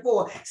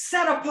 43:4.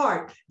 Set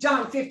apart.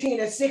 John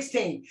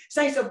 15:16.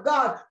 Saints of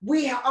God,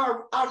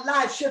 our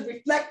lives should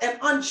reflect an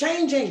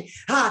unchanging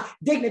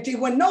dignity.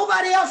 When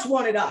nobody else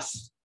wanted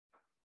us,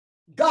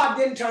 God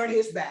didn't turn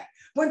his back.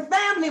 When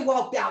family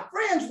walked out,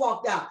 friends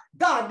walked out,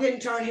 God didn't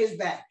turn his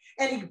back.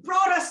 And he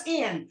brought us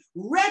in,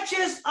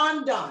 wretches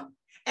undone,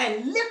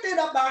 and lifted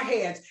up our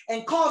heads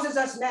and causes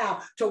us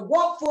now to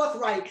walk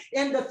forthright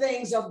in the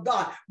things of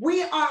God.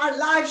 Our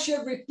lives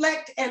should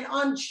reflect an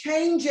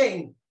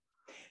unchanging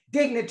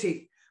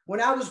dignity. When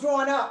I was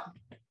growing up,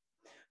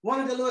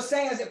 one of the little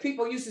sayings that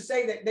people used to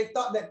say that they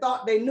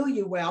thought they knew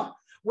you well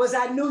was,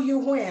 I knew you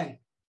when.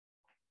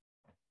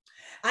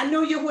 I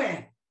knew you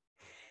when.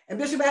 And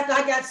Bishop, after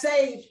I got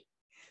saved,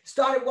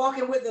 started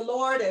walking with the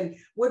Lord and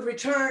would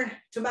return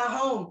to my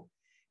home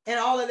and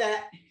all of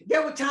that,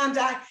 there were times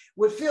I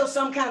would feel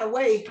some kind of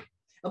way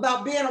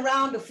about being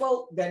around the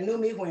folk that knew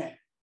me when.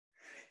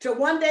 Till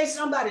one day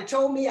somebody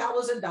told me I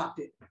was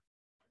adopted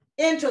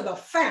into the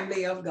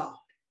family of God.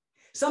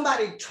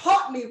 Somebody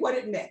taught me what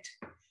it meant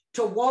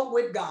to walk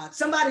with God.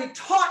 Somebody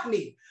taught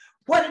me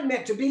what it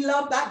meant to be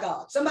loved by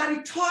God.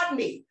 Somebody taught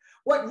me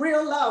what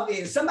real love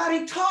is.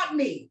 Somebody taught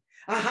me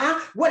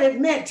what it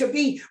meant to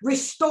be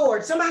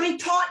restored. Somebody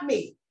taught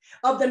me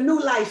of the new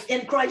life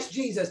in Christ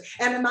Jesus.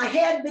 And my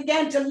head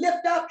began to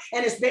lift up,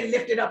 and it's been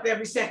lifted up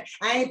ever since.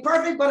 I ain't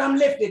perfect, but I'm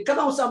lifted. Come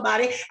on,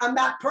 somebody. I'm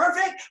not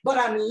perfect, but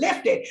I'm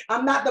lifted.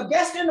 I'm not the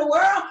best in the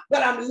world,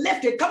 but I'm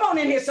lifted. Come on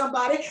in here,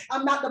 somebody.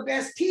 I'm not the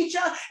best teacher.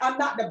 I'm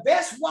not the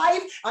best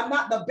wife. I'm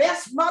not the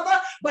best mother,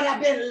 but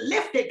I've been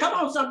lifted. Come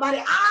on,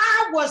 somebody.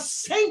 I was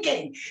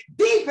sinking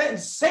deep in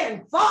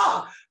sin,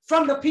 far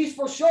from the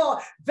peaceful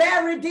shore,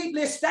 very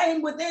deeply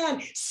stained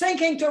within,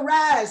 sinking to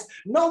rise.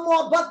 No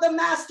more but the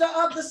master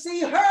of the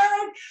sea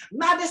heard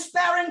my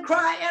despairing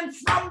cry, and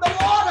from the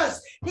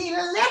waters he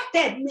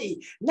lifted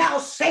me. Now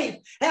safe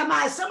am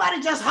I.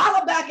 Somebody just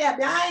holler back at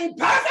me. I ain't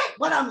perfect,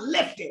 but I'm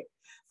lifted.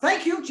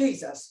 Thank you,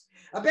 Jesus.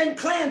 I've been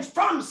cleansed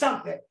from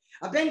something.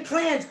 I've been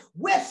cleansed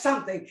with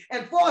something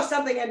and for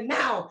something, and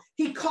now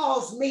he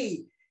calls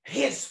me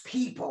his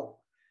people.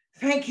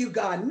 Thank you,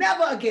 God.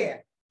 Never again.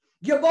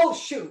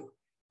 Yavoshu.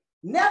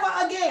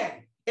 Never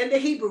again in the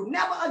Hebrew,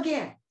 never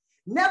again.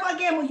 Never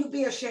again will you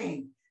be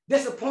ashamed,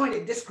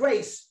 disappointed,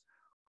 disgraced,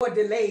 or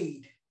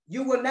delayed.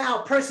 You will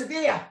now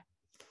persevere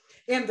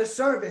in the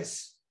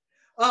service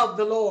of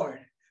the Lord.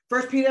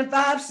 1 Peter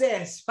 5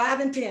 says, 5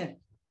 and 10.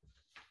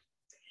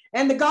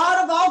 And the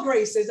God of all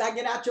graces, I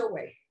get out your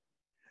way,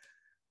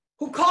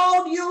 who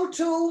called you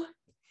to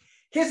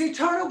his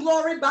eternal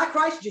glory by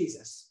Christ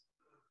Jesus,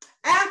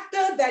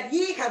 after that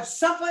ye have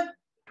suffered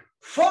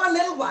for a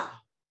little while,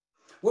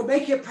 will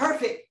make you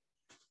perfect,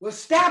 will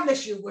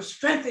establish you, will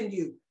strengthen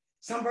you.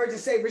 Some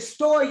versions say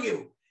restore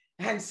you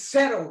and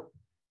settle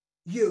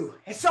you.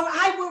 And so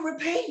I will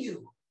repay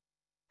you.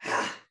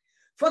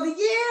 For the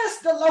years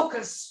the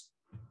locust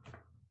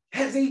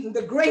has eaten,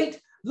 the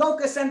great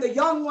locust and the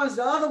young ones,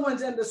 the other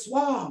ones in the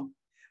swarm,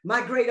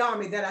 my great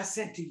army that I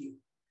sent to you.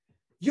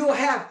 You're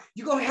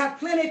going to have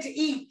plenty to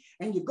eat,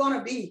 and you're going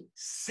to be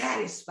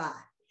satisfied.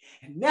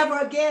 And never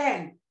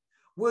again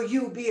will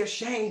you be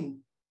ashamed.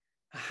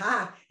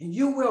 And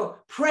you will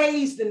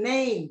praise the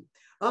name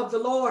of the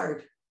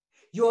Lord,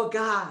 your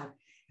God.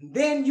 And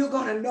then you're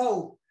going to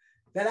know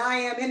that I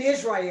am in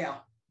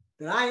Israel,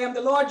 that I am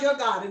the Lord your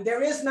God, and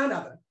there is none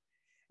other.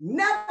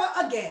 Never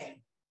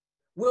again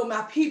will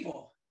my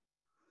people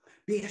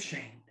be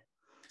ashamed.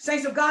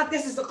 Saints of God,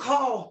 this is the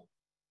call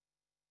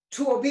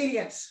to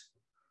obedience.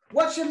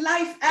 What should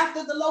life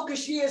after the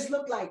locust years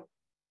look like?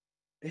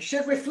 It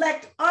should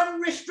reflect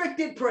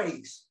unrestricted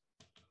praise,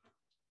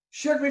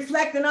 should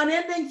reflect an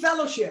unending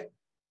fellowship,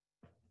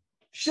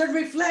 should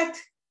reflect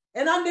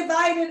an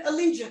undivided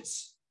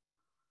allegiance,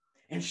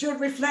 and should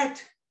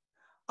reflect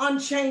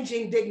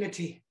unchanging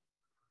dignity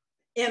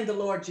in the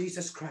Lord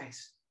Jesus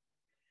Christ.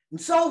 And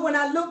so when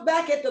I look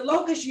back at the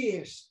locust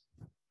years,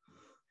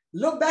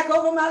 look back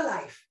over my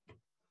life,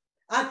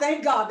 I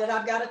thank God that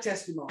I've got a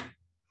testimony.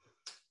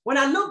 When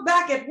I look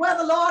back at where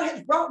the Lord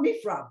has brought me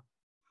from,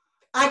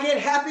 I get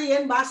happy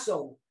in my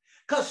soul,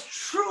 because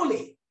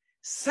truly,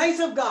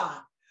 saints of God,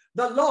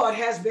 the Lord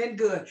has been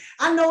good.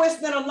 I know it's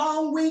been a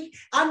long week.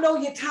 I know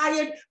you're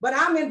tired, but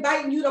I'm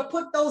inviting you to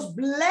put those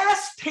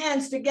blessed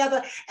hands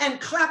together and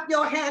clap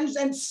your hands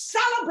and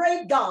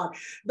celebrate God,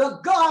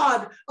 the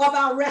God of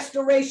our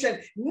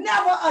restoration.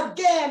 Never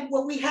again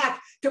will we have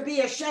to be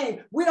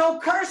ashamed. We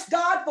don't curse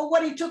God for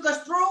what he took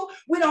us through.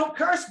 We don't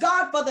curse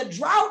God for the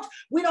drought.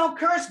 We don't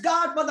curse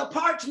God for the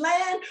parched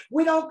land.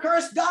 We don't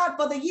curse God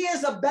for the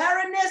years of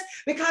barrenness,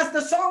 because the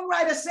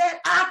songwriter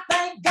said, I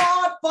thank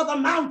God for the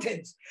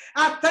mountains.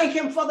 I thank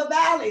him for the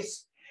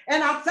valleys,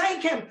 and I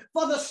thank him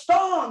for the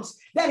storms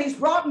that he's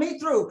brought me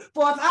through.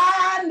 For if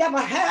I never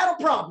had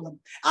a problem,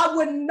 I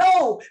wouldn't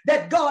know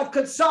that God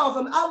could solve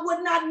them. I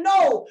would not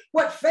know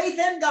what faith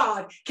in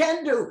God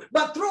can do.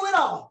 But through it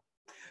all,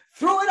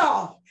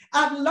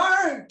 I've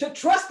learned to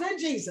trust in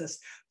Jesus.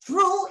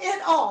 Through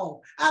it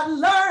all, I've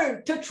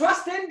learned to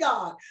trust in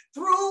God.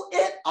 Through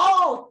it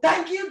all,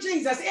 thank you,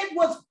 Jesus. It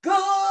was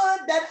good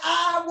that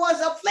I was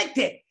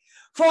afflicted,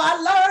 for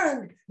I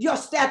learned your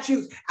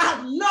statutes.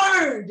 I've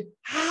learned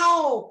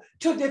how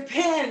to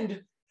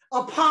depend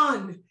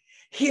upon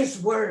his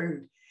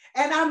word.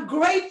 And I'm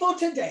grateful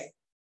today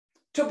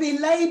to be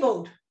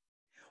labeled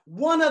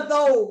one of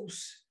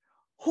those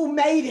who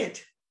made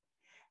it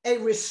a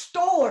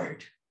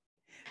restored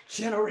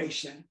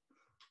generation.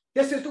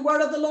 This is the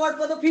word of the Lord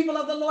for the people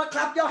of the Lord.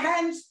 Clap your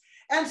hands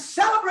and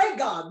celebrate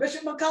God.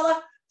 Bishop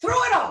McCullough,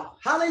 through it all.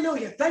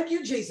 Hallelujah. Thank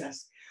you,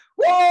 Jesus.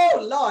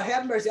 Whoa, Lord,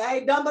 have mercy. I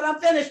ain't done, but I'm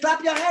finished.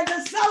 Clap your hands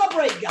and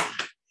celebrate God.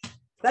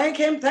 Thank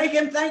him, thank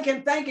him, thank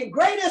him, thank him.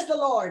 Great is the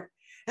Lord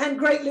and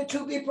greatly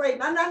to be praised.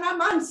 Come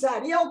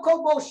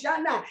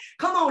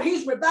on,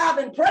 he's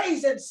reviving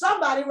praise in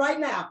somebody right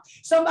now.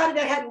 Somebody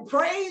that hadn't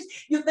praised.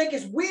 You think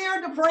it's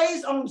weird to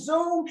praise on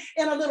Zoom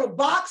in a little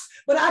box,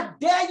 but I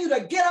dare you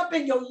to get up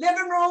in your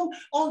living room,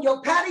 on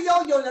your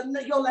patio, your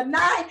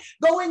lanai,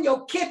 go in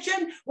your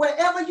kitchen,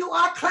 wherever you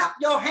are, clap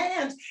your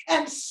hands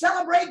and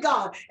celebrate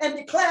God and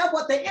declare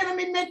what the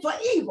enemy meant for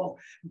evil.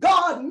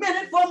 God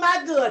meant it for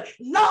my good.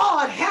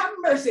 Lord, have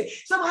mercy.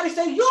 Somebody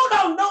say, you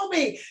don't know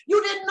me.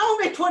 You didn't know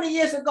me 20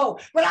 years ago,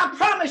 but I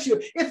promise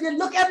you, if you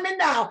look at me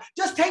now,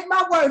 just take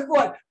my word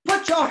for it.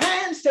 Put your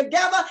hands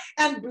together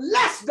and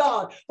bless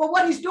God for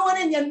what he's doing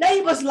in your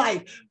neighbor's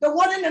life, the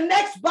one in the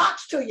next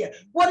box to you,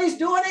 what he's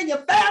doing in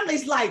your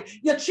family's life,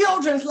 your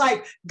children's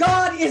life.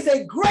 God is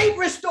a great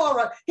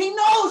restorer. He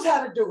knows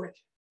how to do it.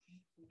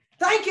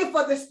 Thank you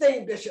for this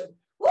thing, Bishop.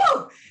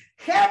 Woo!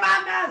 Hear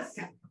my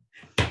answer.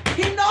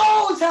 He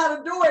knows how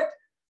to do it.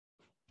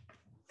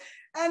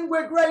 And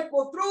we're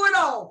grateful through it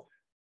all.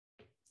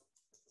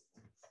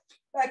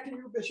 Back to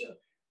you, Bishop.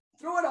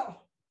 Through it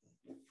all.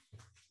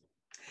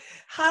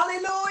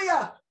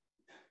 Hallelujah.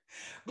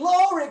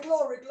 Glory,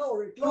 glory, glory,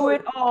 glory. Through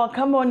it all,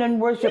 come on and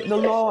worship the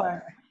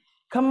Lord.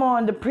 Come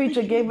on, the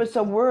preacher gave us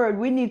a word.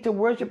 We need to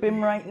worship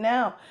him right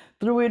now.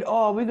 Through it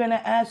all, we're going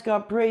to ask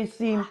our praise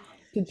team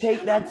to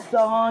take that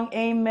song,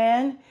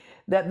 amen,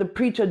 that the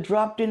preacher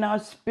dropped in our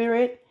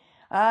spirit.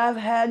 I've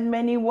had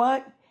many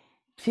what?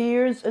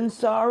 Tears and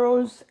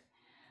sorrows.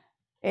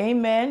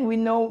 Amen. We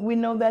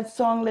know that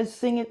song. Let's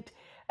sing it.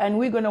 And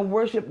we're going to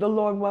worship the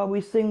Lord while we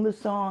sing the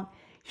song.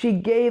 She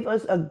gave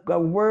us a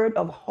word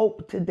of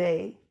hope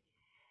today.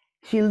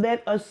 She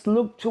let us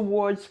look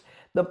towards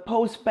the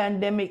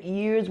post-pandemic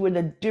years with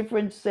a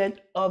different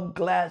set of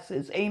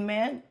glasses.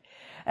 Amen.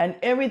 And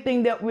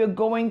everything that we're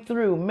going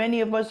through, many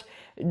of us,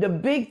 the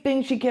big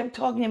thing she kept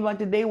talking about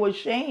today was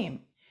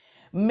shame.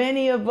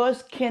 Many of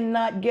us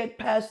cannot get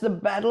past the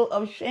battle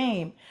of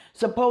shame.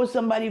 Suppose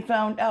somebody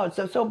found out.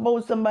 So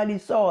suppose somebody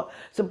saw.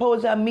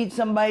 Suppose I meet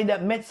somebody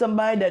that met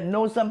somebody that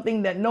knows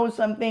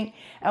something,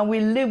 and we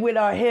live with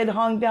our head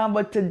hung down.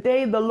 But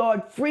today the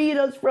Lord freed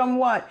us from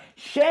what?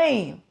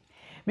 Shame.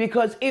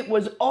 Because it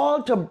was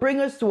all to bring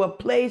us to a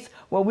place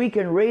where we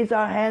can raise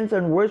our hands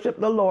and worship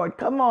the Lord.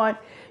 Come on.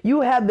 You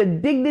have the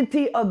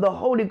dignity of the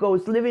Holy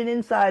Ghost living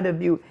inside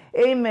of you.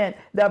 Amen.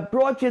 That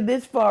brought you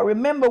this far.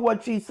 Remember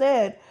what she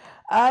said.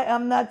 I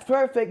am not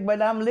perfect,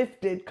 but I'm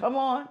lifted. Come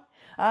on.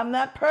 I'm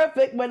not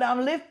perfect, but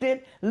I'm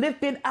lifted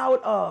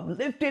out of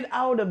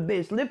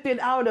this, lifted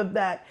out of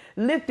that,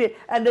 lifted.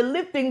 And the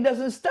lifting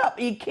doesn't stop.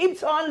 He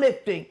keeps on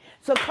lifting.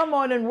 So come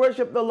on and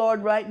worship the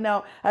Lord right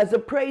now as the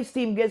praise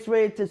team gets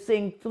ready to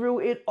sing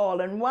Through It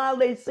All. And while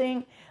they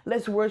sing,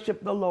 let's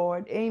worship the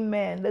Lord.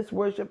 Amen. Let's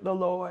worship the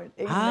Lord.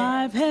 Amen.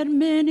 I've had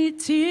many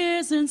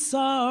tears and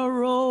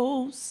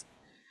sorrows.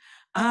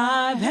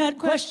 I've had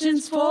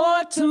questions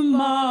for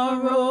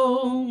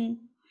tomorrow.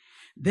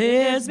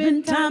 There's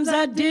been times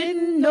I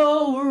didn't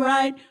know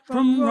right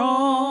from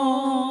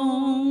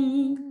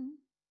wrong.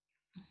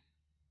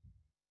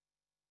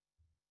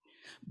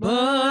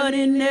 But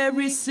in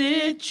every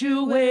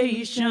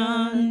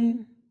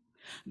situation,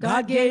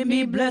 God gave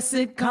me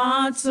blessed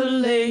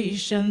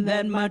consolation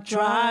that my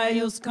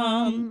trials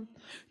come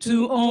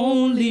to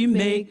only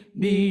make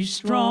me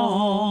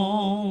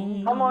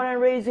strong. Come on and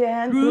raise your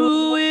hand.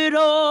 Through it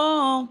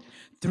all,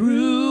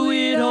 through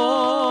it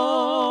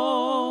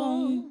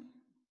all,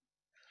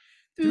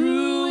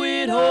 through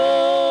it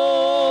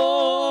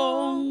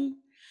all,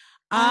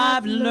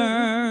 I've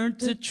learned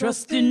to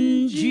trust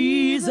in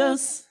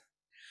Jesus.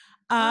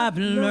 I've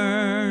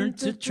learned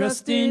to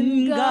trust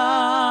in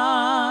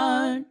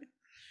God.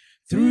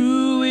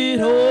 Through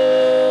it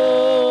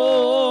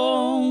all,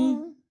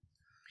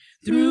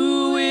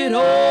 through it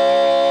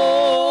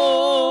all,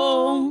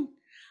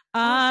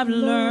 I've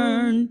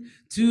learned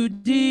to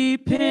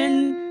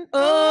depend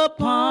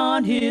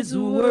upon his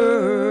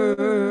word.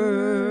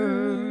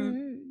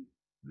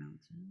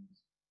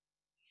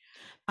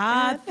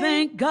 I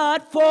thank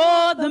God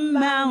for the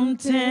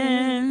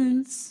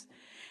mountains,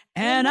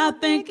 and I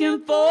thank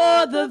him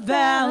for the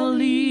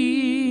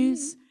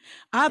valleys.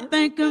 I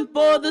thank him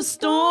for the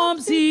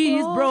storms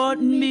he's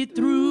brought me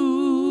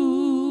through.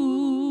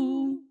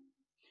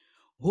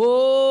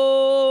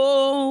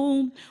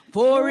 Oh,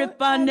 for if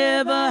I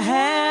never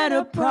had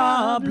a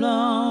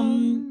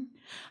problem,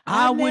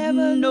 I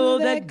wouldn't know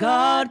that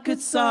God could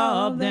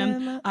solve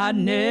them. I'd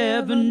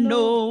never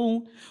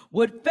know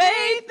what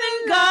faith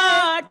in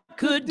God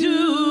could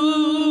do.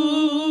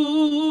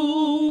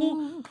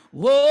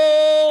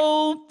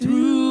 Oh,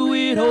 through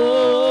it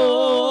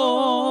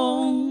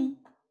all,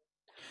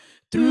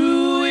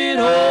 through it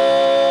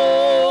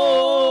all,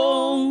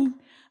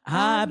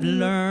 I've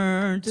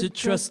learned to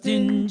trust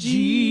in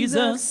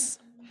Jesus.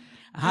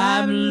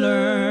 I've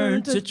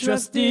learned to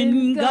trust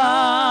in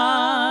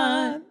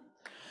God.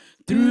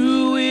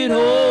 Through it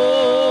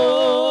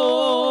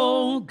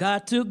all,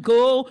 got to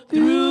go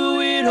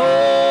through it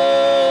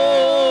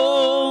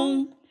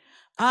all.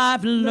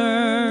 I've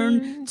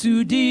learned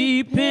to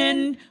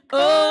depend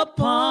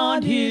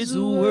upon his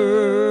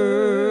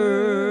word.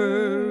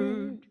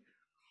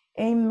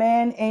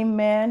 Amen,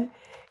 amen.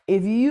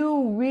 If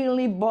you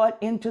really bought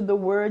into the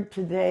word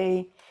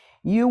today,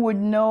 you would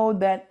know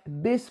that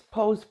this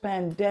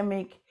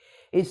post-pandemic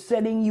is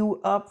setting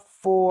you up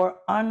for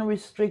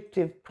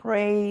unrestricted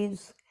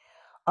praise,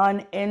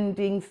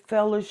 unending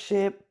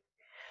fellowship,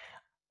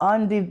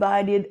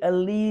 undivided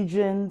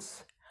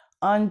allegiance,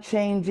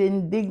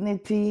 unchanging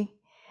dignity.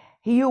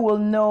 You will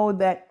know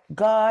that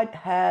God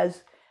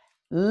has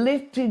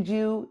lifted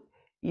you.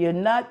 You're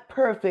not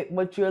perfect,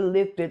 but you're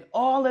lifted.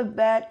 All of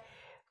that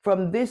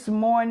from this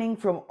morning,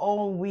 from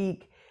all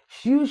week,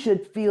 you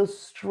should feel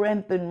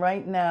strengthened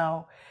right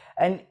now.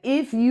 And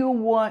if you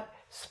want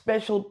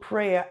special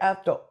prayer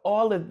after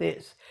all of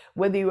this,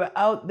 whether you're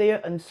out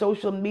there on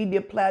social media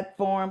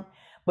platform,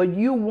 but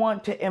you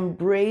want to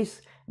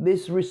embrace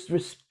this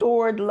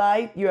restored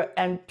life, you're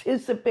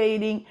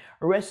anticipating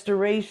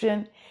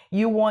restoration.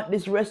 You want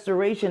this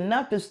restoration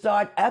not to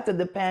start after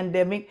the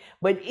pandemic,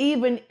 but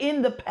even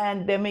in the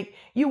pandemic,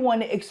 you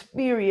want to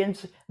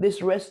experience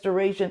this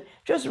restoration.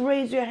 Just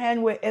raise your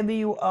hand wherever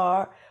you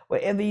are,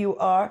 wherever you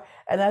are.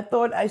 And I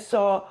thought I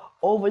saw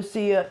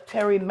Overseer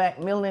Terry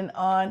McMillan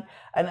on,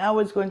 and I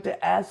was going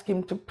to ask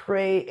him to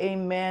pray,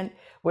 amen,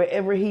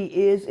 wherever he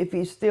is, if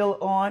he's still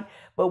on.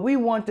 But we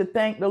want to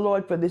thank the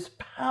Lord for this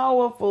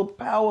powerful,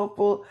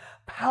 powerful,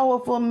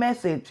 powerful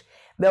message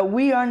that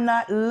we are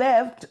not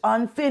left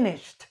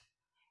unfinished.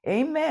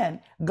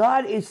 Amen.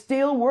 God is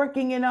still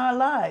working in our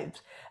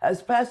lives.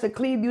 As Pastor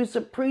Cleve used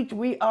to preach,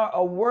 we are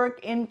a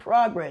work in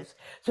progress.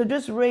 So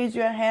just raise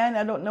your hand.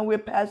 I don't know where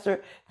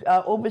Pastor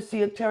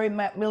Overseer Terry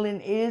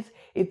McMillan is,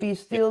 if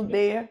he's still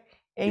there.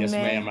 Amen. Yes,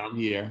 ma'am, I'm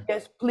here.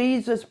 Yes,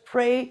 please just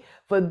pray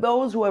for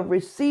those who have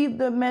received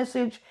the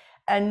message,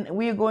 and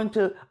we're going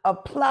to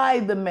apply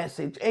the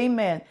message.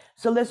 Amen.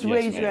 So let's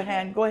raise your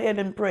hand. Go ahead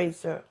and pray,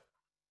 sir.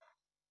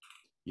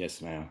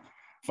 Yes, ma'am.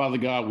 Father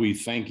God, we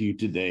thank you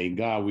today.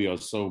 God, we are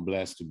so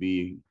blessed to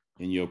be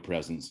in your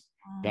presence.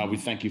 God, we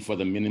thank you for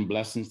the many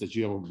blessings that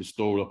you have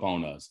bestowed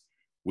upon us.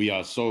 We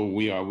are so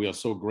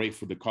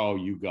grateful to call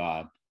you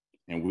God,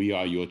 and we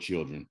are your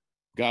children.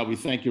 God, we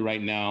thank you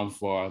right now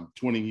for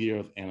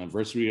 20-year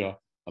anniversary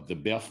of the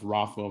Beth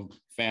Rafa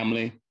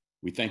family.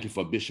 We thank you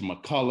for Bishop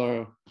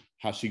McCullough,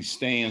 how she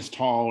stands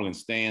tall and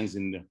stands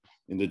in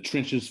the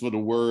trenches for the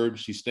word.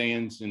 She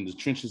stands in the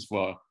trenches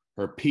for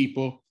her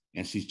people,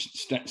 and she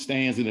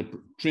stands in the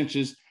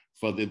trenches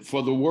for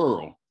the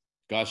world.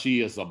 God,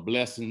 she is a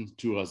blessing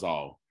to us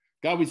all.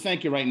 God, we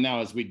thank you right now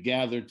as we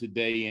gather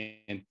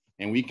today,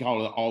 and we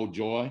call it all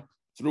joy.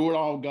 Through it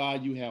all,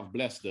 God, you have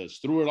blessed us.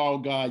 Through it all,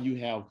 God, you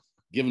have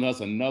given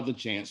us another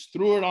chance.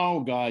 Through it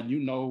all, God, you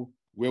know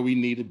where we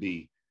need to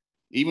be.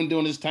 Even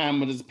during this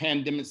time of this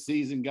pandemic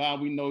season,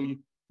 God, we know when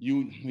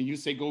you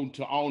say go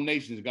to all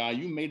nations, God,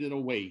 you made it a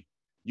way.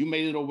 You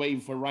made it a way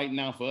for right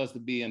now for us to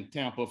be in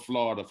Tampa,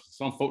 Florida, for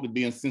some folk to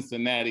be in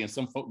Cincinnati, and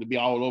some folk to be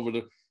all over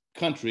the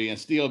country and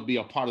still be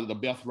a part of the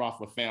Beth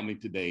Rafa family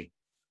today.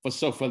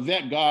 For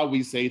that, God,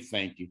 we say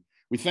thank you.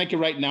 We thank you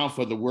right now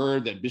for the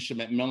word that Bishop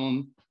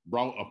McMillan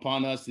brought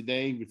upon us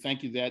today. We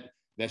thank you that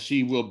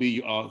she will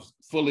be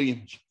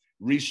fully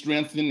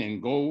re-strengthened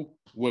and go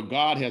where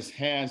God has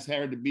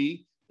her to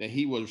be, that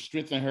he will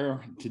strengthen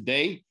her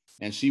today,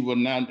 and she will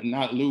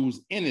not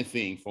lose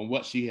anything from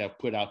what she have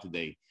put out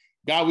today.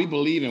 God, we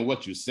believe in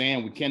what you're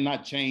saying. We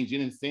cannot change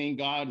anything.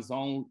 God is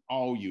on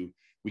all you.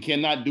 We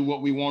cannot do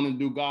what we want to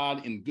do,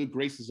 God, in good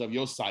graces of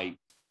your sight.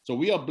 So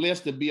we are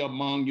blessed to be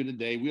among you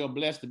today. We are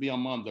blessed to be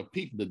among the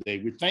people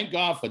today. We thank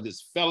God for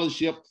this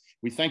fellowship.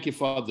 We thank you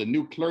for the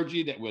new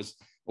clergy that was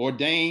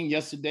ordained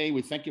yesterday.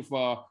 We thank you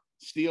for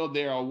still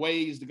there are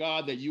ways,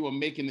 God, that you are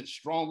making it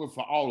stronger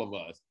for all of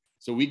us.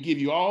 So we give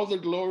you all the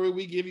glory.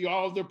 We give you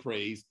all the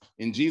praise.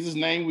 In Jesus'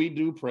 name we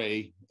do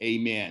pray.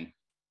 Amen.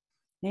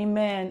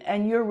 Amen.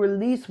 And you're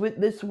released with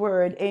this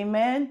word.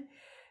 Amen.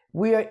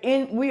 We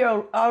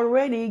are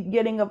already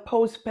getting a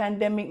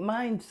post-pandemic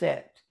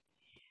mindset.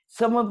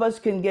 Some of us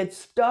can get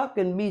stuck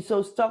and be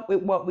so stuck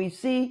with what we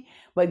see,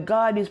 but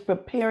God is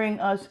preparing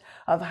us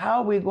of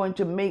how we're going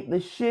to make the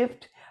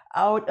shift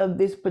out of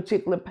this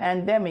particular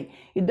pandemic.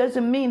 It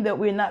doesn't mean that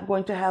we're not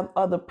going to have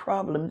other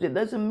problems. It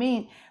doesn't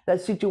mean that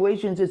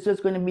situations is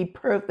just going to be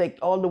perfect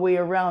all the way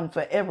around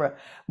forever.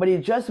 But it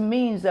just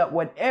means that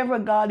whatever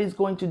God is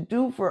going to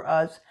do for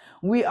us,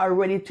 we are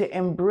ready to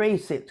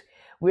embrace it.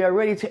 We are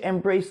ready to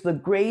embrace the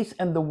grace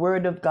and the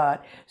word of God.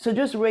 So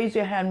just raise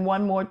your hand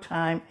one more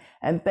time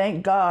and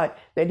thank God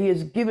that he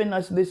has given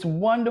us this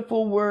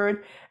wonderful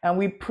word. And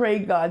we pray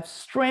God's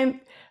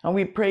strength and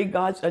we pray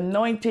God's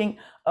anointing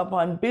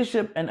upon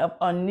Bishop and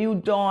upon New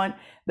Dawn,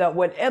 that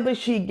whatever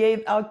she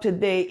gave out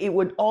today, it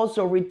would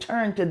also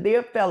return to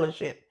their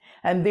fellowship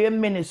and their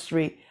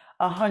ministry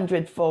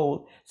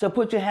 100-fold. So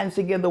put your hands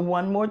together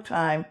one more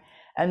time,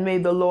 and may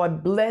the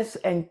Lord bless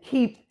and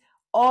keep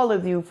all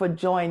of you for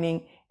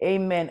joining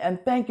Amen.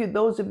 And thank you,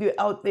 those of you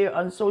out there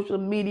on social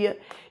media.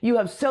 You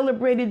have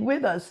celebrated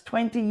with us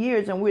 20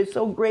 years, and we're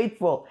so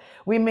grateful.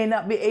 We may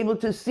not be able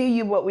to see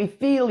you, but we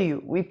feel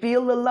you. We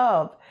feel the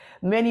love.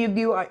 Many of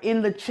you are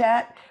in the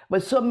chat,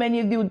 but so many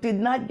of you did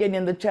not get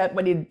in the chat,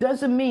 but it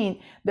doesn't mean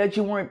that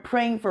you weren't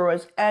praying for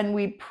us. And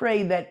we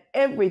pray that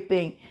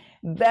everything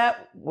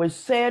that was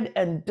said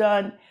and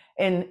done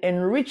and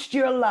enriched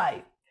your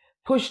life,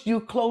 pushed you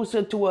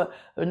closer to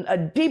a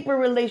deeper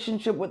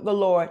relationship with the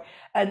Lord,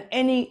 and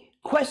any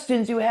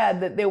questions you had,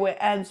 that they were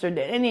answered,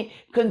 that any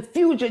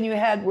confusion you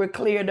had were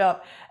cleared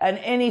up, and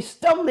any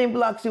stumbling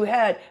blocks you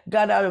had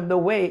got out of the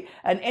way,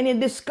 and any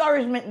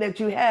discouragement that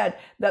you had,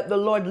 that the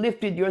Lord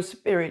lifted your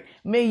spirit.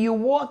 May you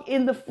walk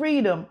in the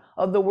freedom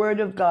of the word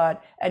of God,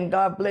 and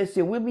God bless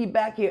you. We'll be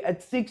back here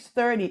at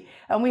 6:30,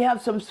 and we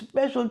have some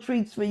special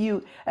treats for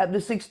you at the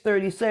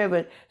 6:30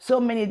 service. So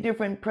many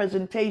different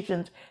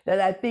presentations that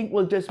I think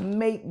will just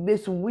make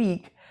this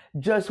week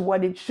just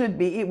what it should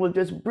be. It will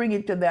just bring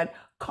it to that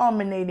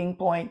culminating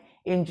point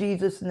in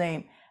Jesus'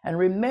 name. And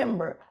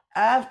remember,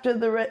 after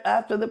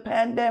the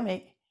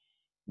pandemic,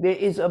 there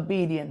is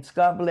obedience.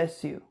 God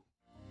bless you.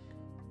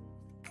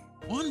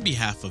 On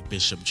behalf of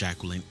Bishop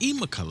Jacqueline E.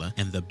 McCullough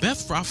and the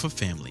Beth Rapha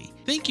family,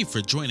 thank you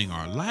for joining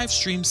our live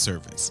stream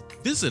service.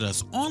 Visit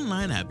us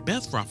online at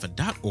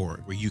bethrapha.org,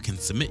 where you can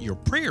submit your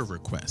prayer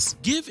requests,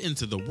 give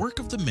into the work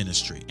of the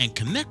ministry, and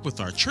connect with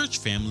our church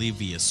family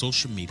via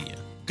social media.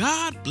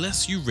 God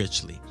bless you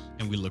richly,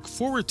 and we look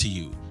forward to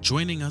you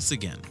joining us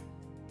again.